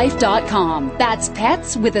petslife.com. That's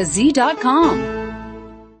pets with a Z.com.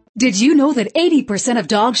 Did you know that 80% of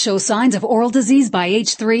dogs show signs of oral disease by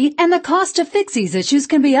age 3, and the cost to fix these issues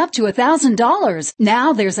can be up to $1,000?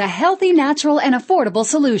 Now there's a healthy, natural, and affordable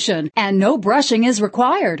solution, and no brushing is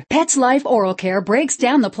required. Pets Life Oral Care breaks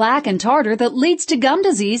down the plaque and tartar that leads to gum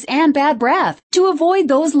disease and bad breath. To avoid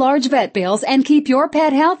those large vet bills and keep your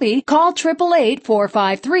pet healthy, call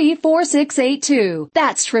 888-453-4682.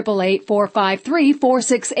 That's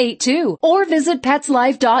 888-453-4682. Or visit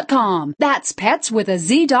petslife.com. That's pets with a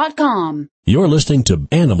Z.com. You're listening to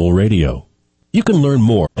Animal Radio. You can learn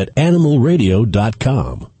more at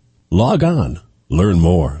animalradio.com. Log on. Learn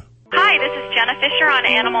more. Hi, this is Jenna Fisher on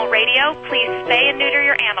Animal Radio. Please spay and neuter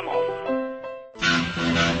your animals.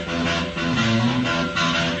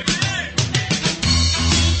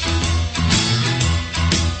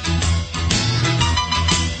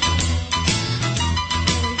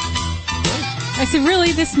 I said,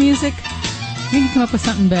 really, this music? You can come up with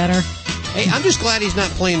something better. Hey, I'm just glad he's not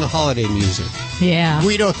playing the holiday music. Yeah.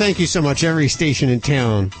 Guido, thank you so much. Every station in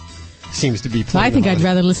town seems to be playing. I think I'd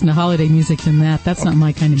rather listen to holiday music than that. That's not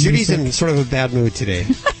my kind of Judy's music. in sort of a bad mood today.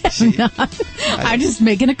 I'm not. I'm just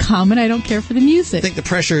making a comment. I don't care for the music. I think the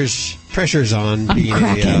pressure's on. I'm being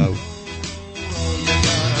cracking.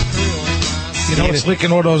 It's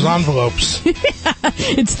licking all those envelopes.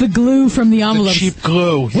 It's the glue from the envelopes. The cheap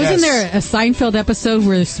glue. Wasn't there a Seinfeld episode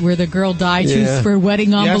where the girl died? She was for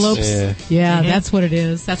wedding envelopes. Yeah, that's what it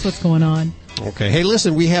is. That's what's going on. Okay. Hey,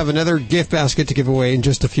 listen, we have another gift basket to give away in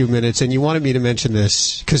just a few minutes, and you wanted me to mention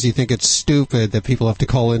this because you think it's stupid that people have to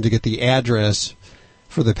call in to get the address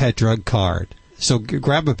for the pet drug card. So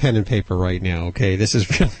grab a pen and paper right now, okay? This is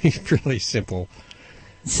really, really simple.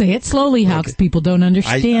 Say it slowly, Hal, because people don't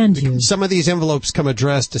understand you. Some of these envelopes come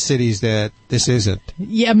addressed to cities that this isn't.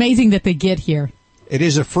 Yeah, amazing that they get here. It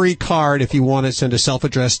is a free card. If you want it, send a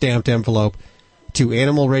self-addressed stamped envelope to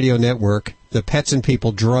Animal Radio Network, the Pets and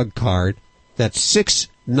People Drug Card. That's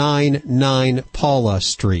 699 Paula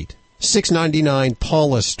Street. 699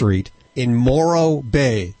 Paula Street in Morro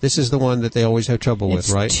Bay. This is the one that they always have trouble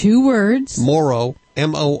with, right? 2 words. Morro,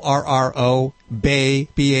 M-O-R-R-O, Bay,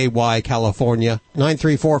 B-A-Y, California,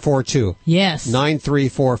 93442. Yes.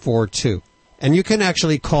 93442. And you can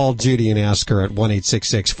actually call Judy and ask her at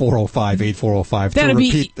 1-866-405-8405. That'd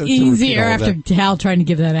be easier after Hal trying to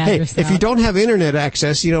give that address. Hey, if you don't have internet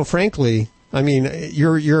access, frankly, I mean,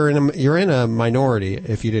 you're in a minority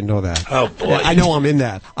if you didn't know that. Oh boy. I know I'm in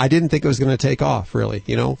that. I didn't think it was going to take off, really.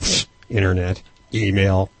 Internet,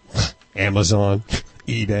 email, Amazon,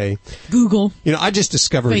 eBay, Google. I just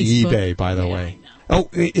discovered Facebook. eBay, by the way. Oh,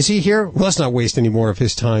 is he here? Well, let's not waste any more of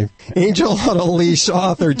his time. Angel on a Leash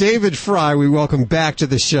author David Fry, we welcome back to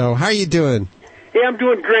the show. How are you doing? Hey, I'm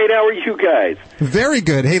doing great. How are you guys? Very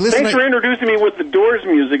good. Hey, listen. Thanks for introducing me with the Doors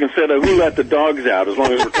music instead of Who Let the Dogs Out, as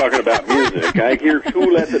long as we're talking about music. I hear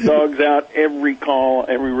Who Let the Dogs Out every call,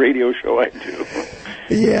 every radio show I do.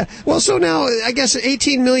 Yeah. Well, so now, I guess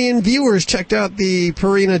 18 million viewers checked out the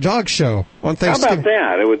Purina Dog Show on Thanksgiving. How about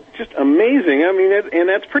that? It was just amazing. I mean, and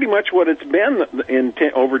that's pretty much what it's been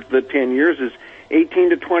over the 10 years, is 18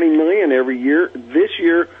 to 20 million every year. This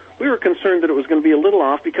year, we were concerned that it was going to be a little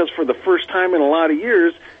off because for the first time in a lot of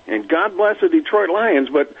years, and God bless the Detroit Lions,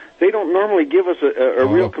 but they don't normally give us a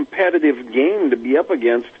real competitive game to be up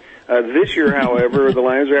against. This year, however, the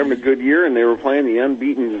Lions are having a good year, and they were playing the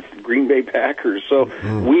unbeaten Green Bay Packers. So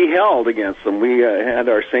we held against them. We had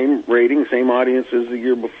our same rating, same audience as the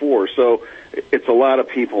year before. So it's a lot of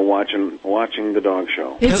people watching the dog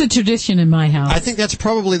show. It's a tradition in my house. I think that's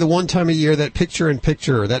probably the one time a year that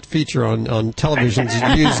picture-in-picture, that feature on television is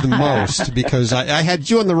used the most, because I had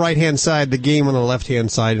you on the right-hand side, the game on the left-hand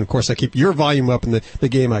side, and of course I keep your volume up, and the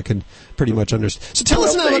game I could pretty much understand. So tell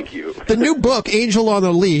us now about the new book, Angel on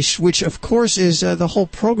a Leash, which of course is the whole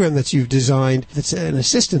program that you've designed. It's an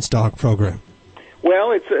assistance dog program.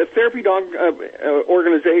 Well, it's a therapy dog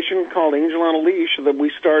organization called Angel on a Leash that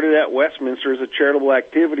we started at Westminster as a charitable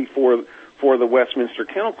activity for the Westminster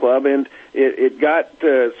Kennel Club, and it got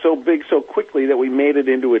so big so quickly that we made it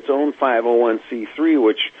into its own 501c3,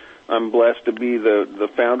 which I'm blessed to be the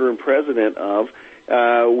founder and president of.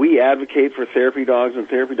 We advocate for therapy dogs and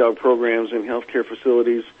therapy dog programs in healthcare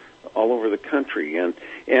facilities all over the country, and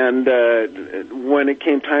when it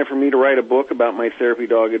came time for me to write a book about my therapy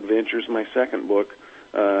dog adventures, my second book,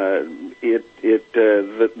 the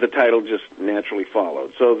title just naturally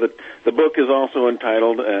followed. So the book is also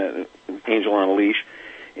entitled Angel on a Leash,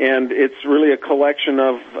 and it's really a collection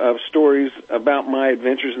of stories about my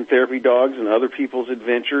adventures in therapy dogs and other people's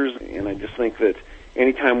adventures, and I just think that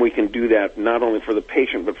anytime we can do that, not only for the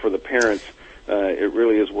patient but for the parents, it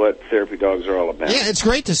really is what therapy dogs are all about. Yeah, it's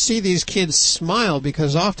great to see these kids smile,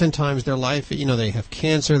 because oftentimes their life, they have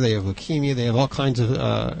cancer, they have leukemia, they have all kinds of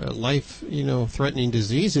life, threatening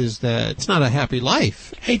diseases, that it's not a happy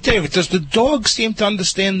life. Hey, David, does the dog seem to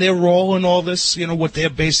understand their role in all this, what they're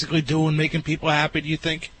basically doing, making people happy, do you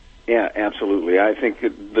think? Yeah, absolutely. I think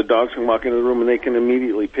the dogs can walk into the room and they can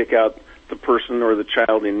immediately pick out the person or the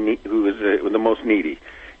child who is the most needy.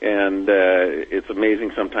 And it's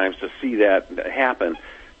amazing sometimes to see that happen,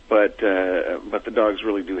 but the dogs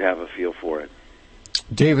really do have a feel for it.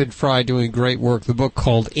 David Fry doing great work. The book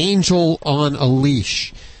called Angel on a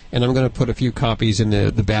Leash, and I'm going to put a few copies in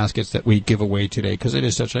the baskets that we give away today, because it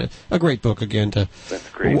is such a great book, again,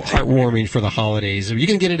 heartwarming for the holidays. You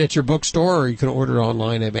can get it at your bookstore, or you can order it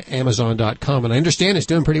online at Amazon.com, and I understand it's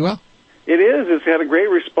doing pretty well. It is. It's had a great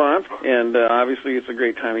response, and obviously it's a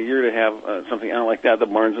great time of year to have something out like that. The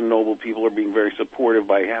Barnes & Noble people are being very supportive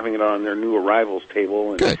by having it on their new arrivals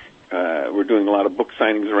table. And good. we're doing a lot of book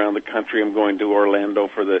signings around the country. I'm going to Orlando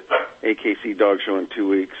for the AKC Dog Show in 2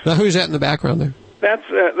 weeks. Now, who's that in the background there?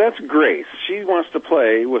 That's Grace. She wants to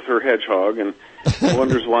play with her hedgehog and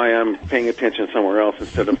wonders why I'm paying attention somewhere else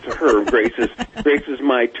instead of to her. Grace is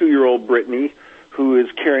my 2-year-old Brittany, who is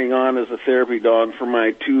carrying on as a therapy dog for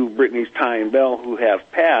my 2 Brittany's, Ty and Belle, who have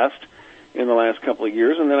passed in the last couple of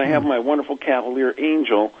years. And then I have my wonderful Cavalier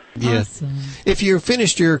Angel. Yes. Awesome. If you've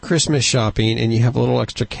finished your Christmas shopping and you have a little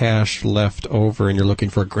extra cash left over and you're looking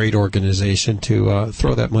for a great organization to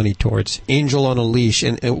throw that money towards, Angel on a Leash.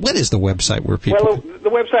 And what is the website where people... Well, the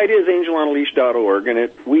website is angelonaleash.org, and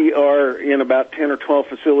we are in about 10 or 12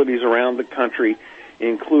 facilities around the country,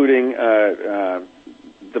 including the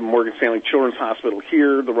Morgan Stanley Children's Hospital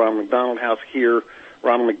here, the Ronald McDonald House here,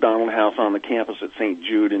 Ronald McDonald House on the campus at St.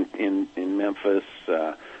 Jude in Memphis.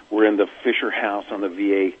 We're in the Fisher House on the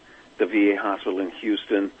VA hospital in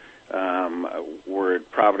Houston. We're at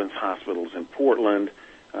Providence Hospitals in Portland.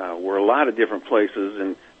 We're a lot of different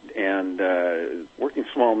places and working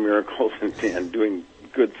small miracles and doing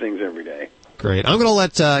good things every day. Great. I'm going to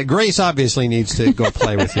let Grace obviously needs to go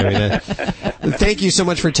play with you. Thank you so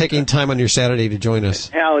much for taking time on your Saturday to join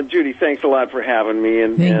us. Al and Judy, thanks a lot for having me,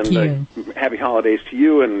 and happy holidays to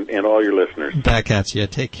you and all your listeners. Back at you.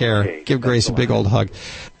 Take care. Okay, give Grace a big old hug.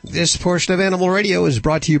 This portion of Animal Radio is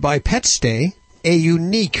brought to you by Pet Stay, a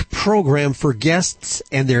unique program for guests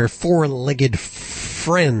and their four-legged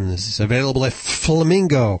friends, available at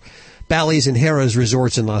Flamingo, Bally's and Harrah's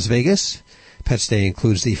Resorts in Las Vegas. Pet Stay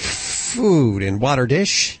includes the food and water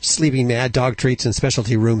dish, sleeping mat, dog treats, and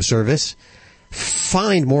specialty room service.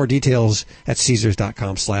 Find more details at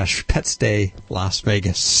Caesars.com/PetStay Las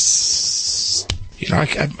Vegas. You know,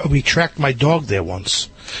 we tracked my dog there once.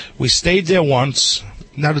 We stayed there once.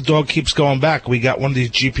 Now the dog keeps going back. We got one of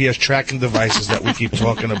these GPS tracking devices that we keep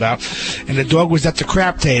talking about. And the dog was at the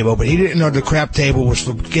crap table, but he didn't know the crap table was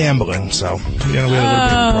for gambling. So, we had a little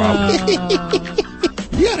bit of a problem.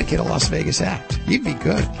 You ought to get a Las Vegas act. You'd be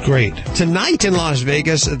good. Great. Tonight in Las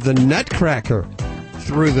Vegas, the Nutcracker.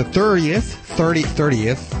 Through the 30th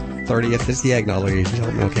is the eggnog, ladies and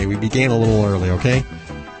gentlemen. Okay, we began a little early, okay?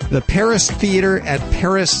 The Paris Theater at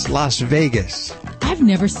Paris, Las Vegas. I've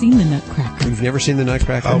never seen the Nutcracker. You've never seen the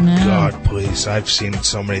Nutcracker? Oh, no. God, please. I've seen it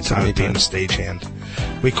so many times being a stagehand.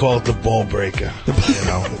 We call it the ball breaker. You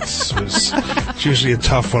know, it's usually a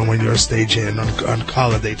tough one when you're a stagehand on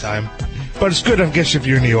holiday time. But it's good, I guess, if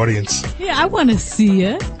you're in the audience. Yeah, I want to see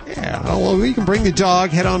it. Yeah, well, we can bring the dog,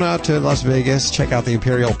 head on out to Las Vegas, check out the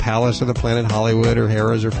Imperial Palace or the Planet Hollywood or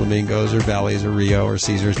Harrah's or Flamingos or Bally's or Rio or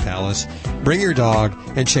Caesar's Palace. Bring your dog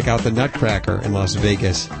and check out the Nutcracker in Las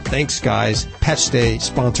Vegas. Thanks, guys. Pet Stay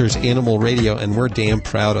sponsors Animal Radio, and we're damn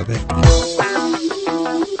proud of it.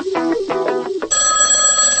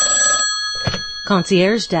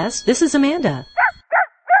 Concierge Desk, this is Amanda.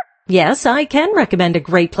 Yes, I can recommend a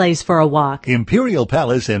great place for a walk. Imperial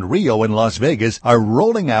Palace and Rio in Las Vegas are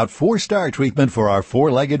rolling out 4-star treatment for our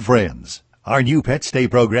four-legged friends. Our new Pet Stay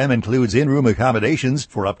program includes in-room accommodations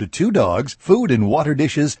for up to 2 dogs, food and water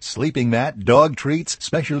dishes, sleeping mat, dog treats,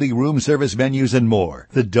 specialty room service menus, and more.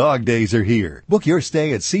 The dog days are here. Book your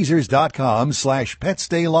stay at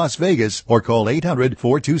Caesars.com/PetStay Las Vegas or call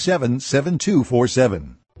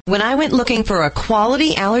 800-427-7247. When I went looking for a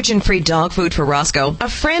quality allergen-free dog food for Roscoe, a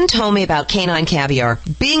friend told me about Canine Caviar.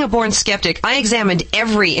 Being a born skeptic, I examined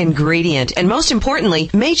every ingredient and most importantly,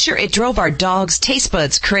 made sure it drove our dog's taste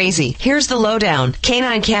buds crazy. Here's the lowdown.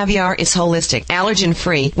 Canine Caviar is holistic,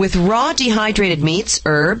 allergen-free, with raw dehydrated meats,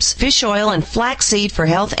 herbs, fish oil, and flaxseed for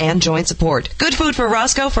health and joint support. Good food for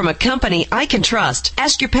Roscoe from a company I can trust.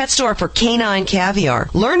 Ask your pet store for Canine Caviar.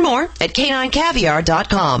 Learn more at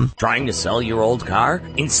caninecaviar.com. Trying to sell your old car?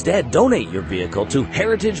 Instead, donate your vehicle to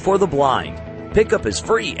Heritage for the Blind. Pickup is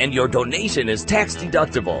free and your donation is tax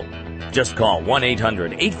deductible. Just call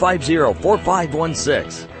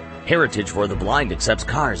 1-800-850-4516. Heritage for the Blind accepts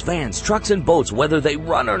cars, vans, trucks, and boats whether they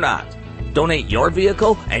run or not. Donate your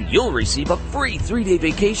vehicle and you'll receive a free 3-day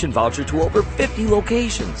vacation voucher to over 50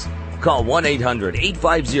 locations. Call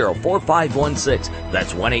 1-800-850-4516.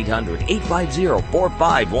 That's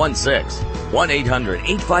 1-800-850-4516.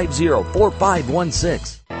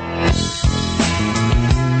 1-800-850-4516.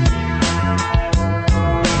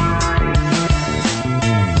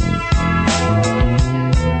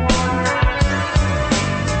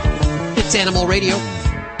 It's Animal Radio.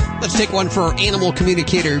 Let's take one for animal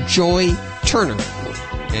communicator Joy Turner.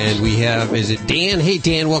 And we have, is it Dan? Hey,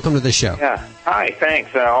 Dan, welcome to the show. Yeah. Hi,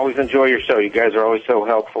 thanks. I always enjoy your show. You guys are always so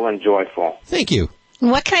helpful and joyful. Thank you.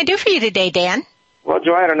 What can I do for you today, Dan? Well,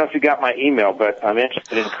 Joy, I don't know if you got my email, but I'm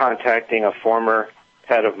interested in contacting a former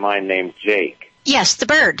pet of mine named Jake. Yes, the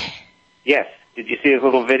bird. Yes. Did you see his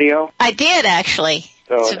little video? I did, actually.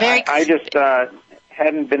 So it's very... I just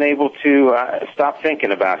hadn't been able to stop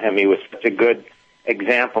thinking about him. He was such a good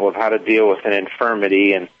example of how to deal with an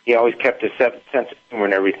infirmity, and he always kept his sense of humor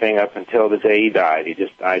and everything up until the day he died. He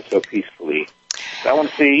just died so peacefully. So I want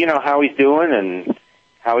to see, how he's doing and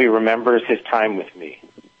how he remembers his time with me.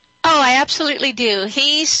 Oh, I absolutely do.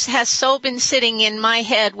 He has so been sitting in my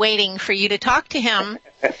head waiting for you to talk to him.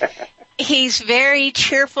 He's very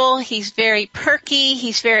cheerful. He's very perky.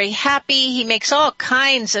 He's very happy. He makes all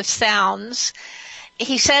kinds of sounds.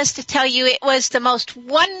 He says to tell you it was the most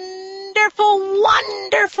wonderful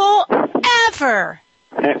ever.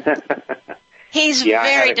 He's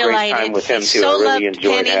very delighted. He so loved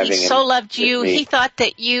Penny. He so loved you. He thought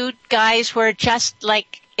that you guys were just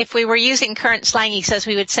like, if we were using current slang, he says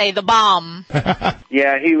we would say the bomb.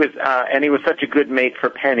 Yeah, he was, and he was such a good mate for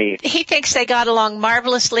Penny. He thinks they got along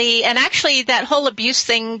marvelously, and actually that whole abuse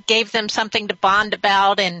thing gave them something to bond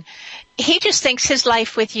about, and he just thinks his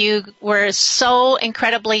life with you was so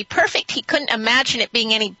incredibly perfect. He couldn't imagine it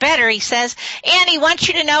being any better. He says, and he wants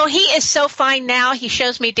you to know he is so fine now. He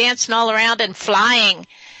shows me dancing all around and flying.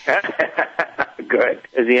 Good.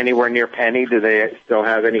 Is he anywhere near Penny? Do they still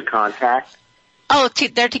have any contact? Oh,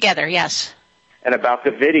 they're together, yes. And about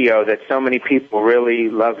the video, that so many people really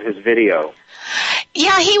love his video.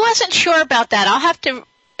 Yeah, he wasn't sure about that. I'll have to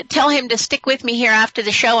tell him to stick with me here after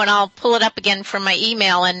the show, and I'll pull it up again from my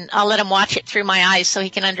email, and I'll let him watch it through my eyes so he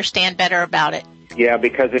can understand better about it. Yeah,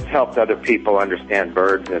 because it's helped other people understand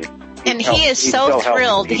birds. And he is so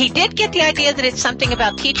thrilled. He did get the idea that it's something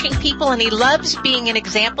about teaching people, and he loves being an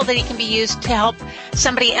example that he can be used to help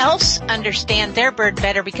somebody else understand their bird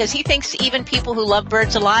better, because he thinks even people who love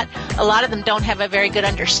birds a lot of them don't have a very good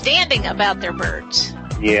understanding about their birds.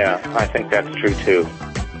 Yeah, I think that's true, too.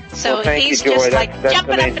 So well, thank he's you, Joy. just like that's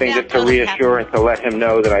jumping the main thing, just to reassure and to let him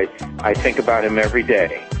know that I think about him every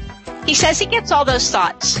day. He says he gets all those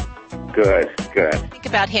thoughts. Good. Think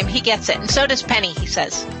about him. He gets it. And so does Penny, he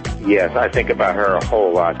says. Yes, I think about her a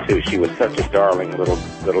whole lot, too. She was such a darling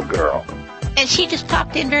little girl. And she just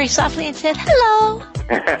popped in very softly and said, hello.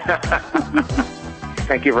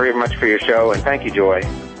 Thank you very much for your show, and thank you, Joy.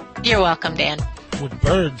 You're welcome, Dan. With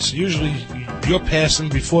birds, usually you're passing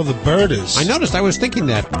before the bird is. I noticed. I was thinking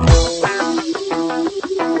that.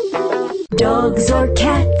 Dogs or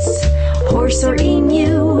cats, horse or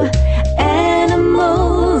emu,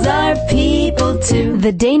 animals are people too.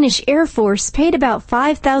 The Danish Air Force paid about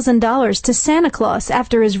 $5,000 to Santa Claus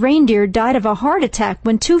after his reindeer died of a heart attack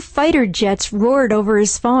when 2 fighter jets roared over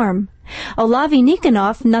his farm. Olavi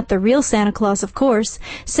Nikonov, not the real Santa Claus of course,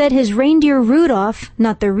 said his reindeer Rudolph,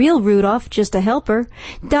 not the real Rudolph, just a helper,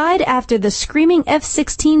 died after the screaming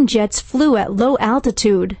F-16 jets flew at low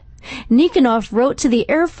altitude. Nikonov wrote to the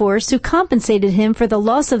Air Force, who compensated him for the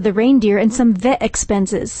loss of the reindeer and some vet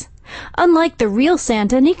expenses. Unlike the real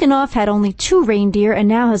Santa, Nikonov had only 2 reindeer and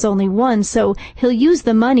now has only 1, so he'll use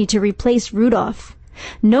the money to replace Rudolph.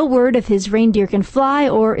 No word if his reindeer can fly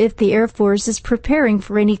or if the Air Force is preparing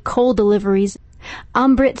for any coal deliveries.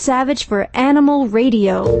 I'm Britt Savage for Animal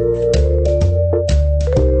Radio.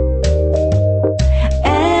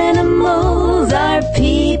 Animals are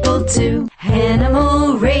people too.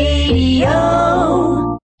 Animal Radio.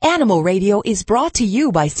 Animal Radio is brought to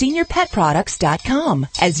you by SeniorPetProducts.com.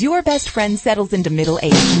 As your best friend settles into middle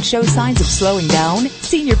age and shows signs of slowing down,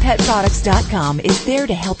 SeniorPetProducts.com is there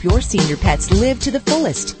to help your senior pets live to the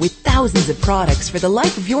fullest with thousands of products for the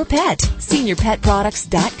life of your pet.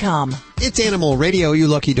 SeniorPetProducts.com. It's Animal Radio, you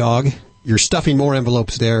lucky dog. You're stuffing more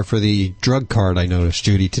envelopes there for the drug card, I noticed,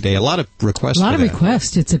 Judy, today. A lot of requests for that. A lot of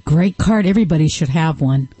requests. It's a great card. Everybody should have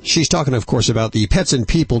one. She's talking, of course, about the Pets and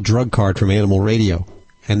People drug card from Animal Radio.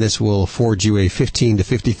 And this will afford you a 15 to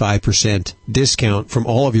 55% discount from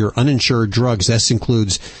all of your uninsured drugs. This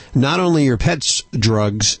includes not only your pet's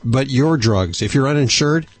drugs, but your drugs. If you're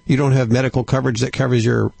uninsured, you don't have medical coverage that covers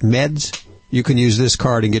your meds, you can use this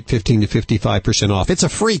card and get 15 to 55% off. It's a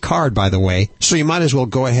free card, by the way, so you might as well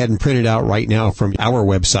go ahead and print it out right now from our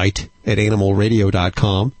website at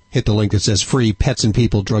animalradio.com. Hit the link that says free Pets and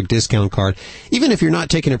People drug discount card. Even if you're not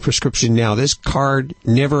taking a prescription now, this card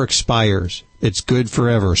never expires. It's good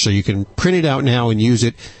forever, so you can print it out now and use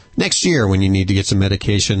it next year when you need to get some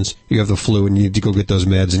medications. You have the flu and you need to go get those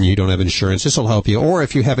meds and you don't have insurance. This will help you. Or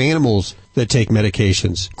if you have animals that take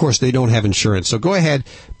medications, of course, they don't have insurance. So go ahead,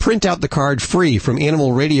 print out the card free from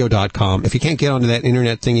animalradio.com. If you can't get onto that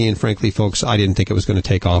internet thingy, and frankly, folks, I didn't think it was going to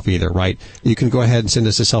take off either, right? You can go ahead and send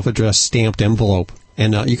us a self-addressed stamped envelope.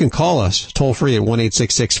 And you can call us toll-free at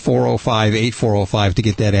 1-866-405-8405 to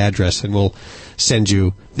get that address, and we'll send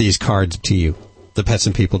you these cards to you. the Pets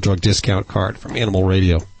and People drug discount card from Animal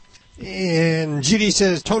Radio. And Judy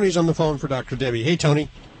says Tony's on the phone for Dr. Debbie. Hey, Tony.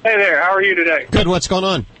 Hey there, how are you today? Good, what's going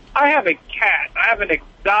on? I have a cat. I have an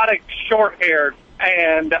exotic short-haired,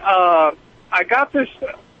 and I got this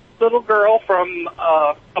little girl from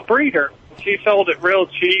a breeder. She sold it real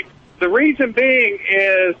cheap. The reason being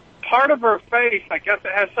is part of her face, I guess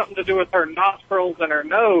it has something to do with her nostrils and her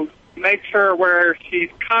nose, makes her where she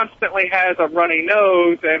constantly has a runny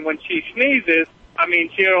nose, and when she sneezes, I mean,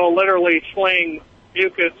 she'll literally sling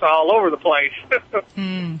mucus all over the place.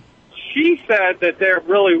 She said that there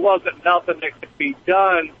really wasn't nothing that could be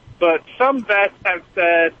done, but some vets have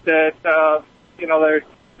said that, there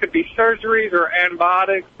could be surgeries or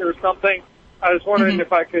antibiotics or something. I was wondering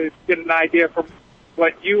if I could get an idea from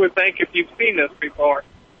what you would think if you've seen this before.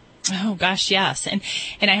 Oh gosh, yes. And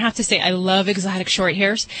I have to say, I love exotic short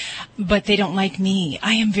hairs, but they don't like me.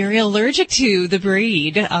 I am very allergic to the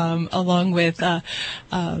breed, along with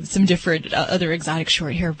some different other exotic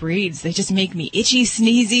short hair breeds. They just make me itchy,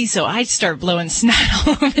 sneezy, so I start blowing snot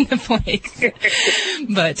all over the place.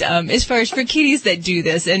 But as far as for kitties that do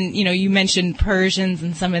this, and you mentioned Persians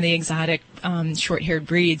and some of the exotic short-haired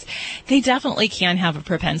breeds, they definitely can have a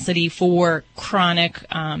propensity for chronic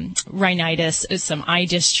rhinitis, some eye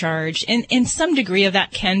discharge, and some degree of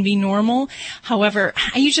that can be normal. However,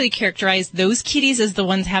 I usually characterize those kitties as the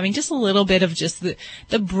ones having just a little bit of just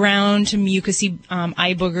the brown to mucousy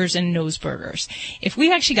eye boogers and nose boogers. If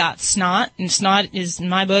we've actually got snot, and snot is, in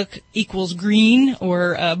my book, equals green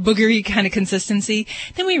or a boogery kind of consistency,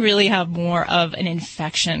 then we really have more of an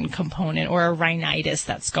infection component or a rhinitis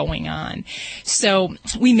that's going on. So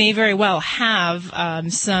we may very well have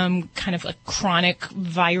some kind of a chronic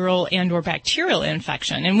viral and or bacterial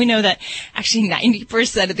infection. And we know that actually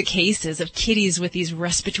 90% of the cases of kitties with these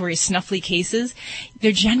respiratory snuffly cases,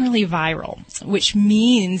 they're generally viral, which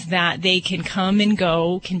means that they can come and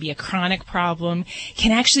go, can be a chronic problem,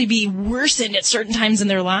 can actually be worsened at certain times in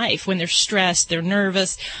their life when they're stressed, they're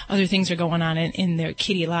nervous, other things are going on in their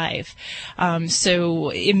kitty life. So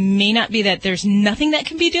it may not be that there's nothing that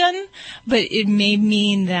can be done, but it may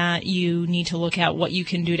mean that you need to look at what you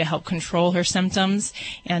can do to help control her symptoms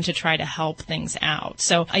and to try to help things out.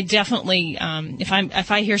 So I definitely,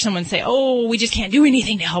 if I hear someone say, "Oh, we just can't do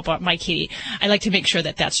anything to help out my kitty," I like to make sure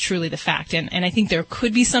that that's truly the fact. And I think there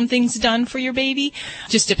could be some things done for your baby.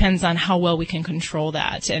 Just depends on how well we can control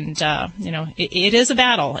that. And it is a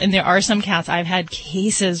battle. And there are some cats. I've had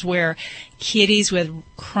cases where kitties with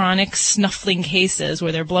chronic snuffling cases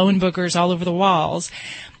where they're blowing boogers all over the walls,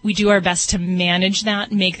 we do our best to manage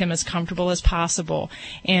that, make them as comfortable as possible.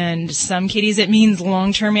 And some kitties, it means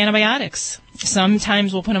long-term antibiotics.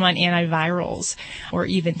 Sometimes we'll put them on antivirals or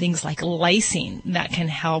even things like lysine that can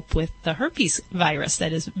help with the herpes virus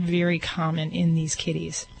that is very common in these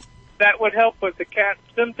kitties. That would help with the cat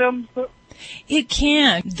symptoms? It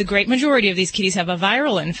can. The great majority of these kitties have a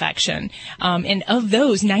viral infection. And of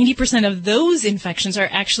those, 90% of those infections are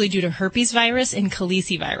actually due to herpes virus and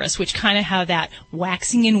calicivirus, which kind of have that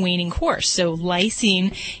waxing and waning course. So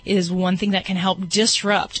lysine is one thing that can help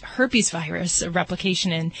disrupt herpes virus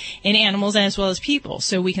replication in animals as well as people.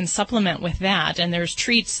 So we can supplement with that. And there's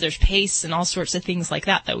treats, there's pastes, and all sorts of things like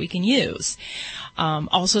that we can use.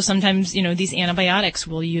 Also, sometimes, these antibiotics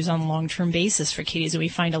we'll use on a long-term basis for kitties, and we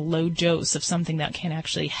find a low dose of something that can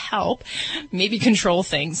actually help, maybe control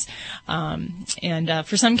things. And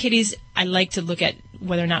for some kitties, I like to look at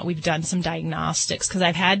whether or not we've done some diagnostics, because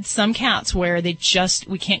I've had some cats where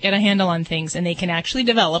we can't get a handle on things, and they can actually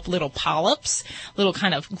develop little polyps, little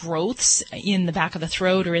kind of growths in the back of the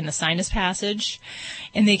throat or in the sinus passage.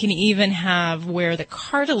 And they can even have where the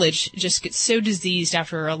cartilage just gets so diseased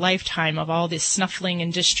after a lifetime of all this snuffling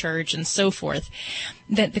and discharge and so forth,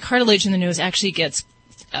 that the cartilage in the nose actually gets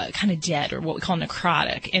kind of dead, or what we call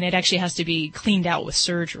necrotic, and it actually has to be cleaned out with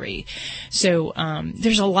surgery. So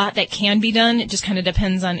there's a lot that can be done. It just kind of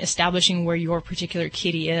depends on establishing where your particular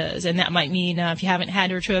kitty is, and that might mean if you haven't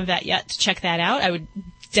had her to a vet yet, to check that out. I would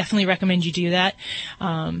definitely recommend you do that.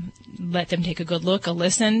 Let them take a good look, a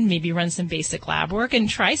listen, maybe run some basic lab work, and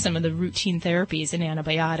try some of the routine therapies, an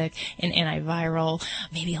antibiotic, an antiviral,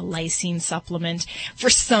 maybe a lysine supplement. For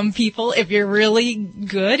some people, if you're really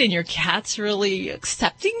good and your cat's really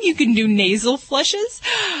accepting, you can do nasal flushes.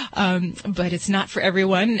 But it's not for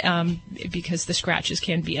everyone, because the scratches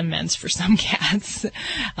can be immense for some cats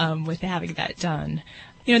with having that done.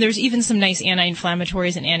 There's even some nice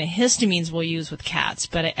anti-inflammatories and antihistamines we'll use with cats,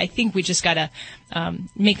 but I think we just got to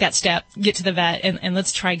make that step, get to the vet, and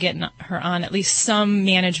let's try getting her on at least some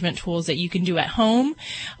management tools that you can do at home,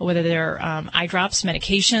 whether they're eye drops,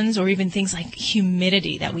 medications, or even things like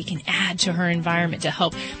humidity that we can add to her environment to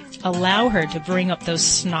help allow her to bring up those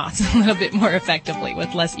snots a little bit more effectively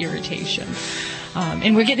with less irritation.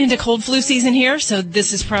 And we're getting into cold flu season here, so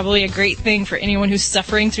this is probably a great thing for anyone who's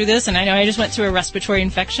suffering through this. And I know I just went through a respiratory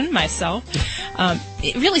infection myself.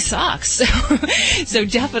 It really sucks. So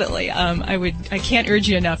definitely, I can't urge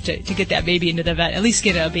you enough to get that baby into the vet. At least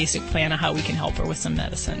get a basic plan of how we can help her with some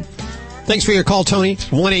medicine. Thanks for your call, Tony.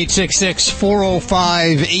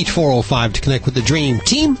 1-866-405-8405 to connect with the Dream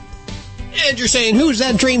Team. And you're saying, who's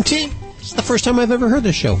that Dream Team? It's the first time I've ever heard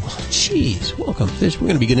this show. Jeez, welcome. We're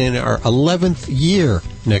going to be getting into our 11th year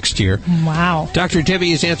next year. Wow. Dr.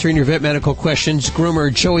 Debbie is answering your vet medical questions.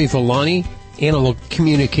 Groomer Joey Villani, animal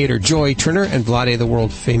communicator Joy Turner, and Vlade, the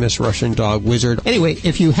world-famous Russian dog wizard. Anyway,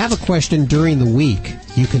 if you have a question during the week,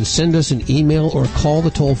 you can send us an email or call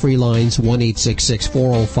the toll-free lines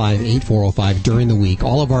 1-866-405-8405 during the week.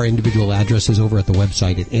 All of our individual addresses over at the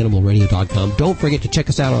website at animalradio.com. Don't forget to check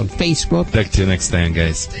us out on Facebook. Back to you next time,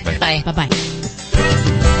 guys. Bye. Bye. Bye-bye.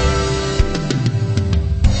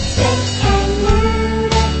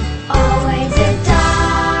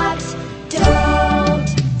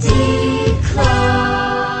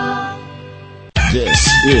 This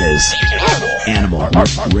is Animal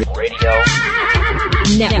Radio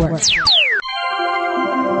Network.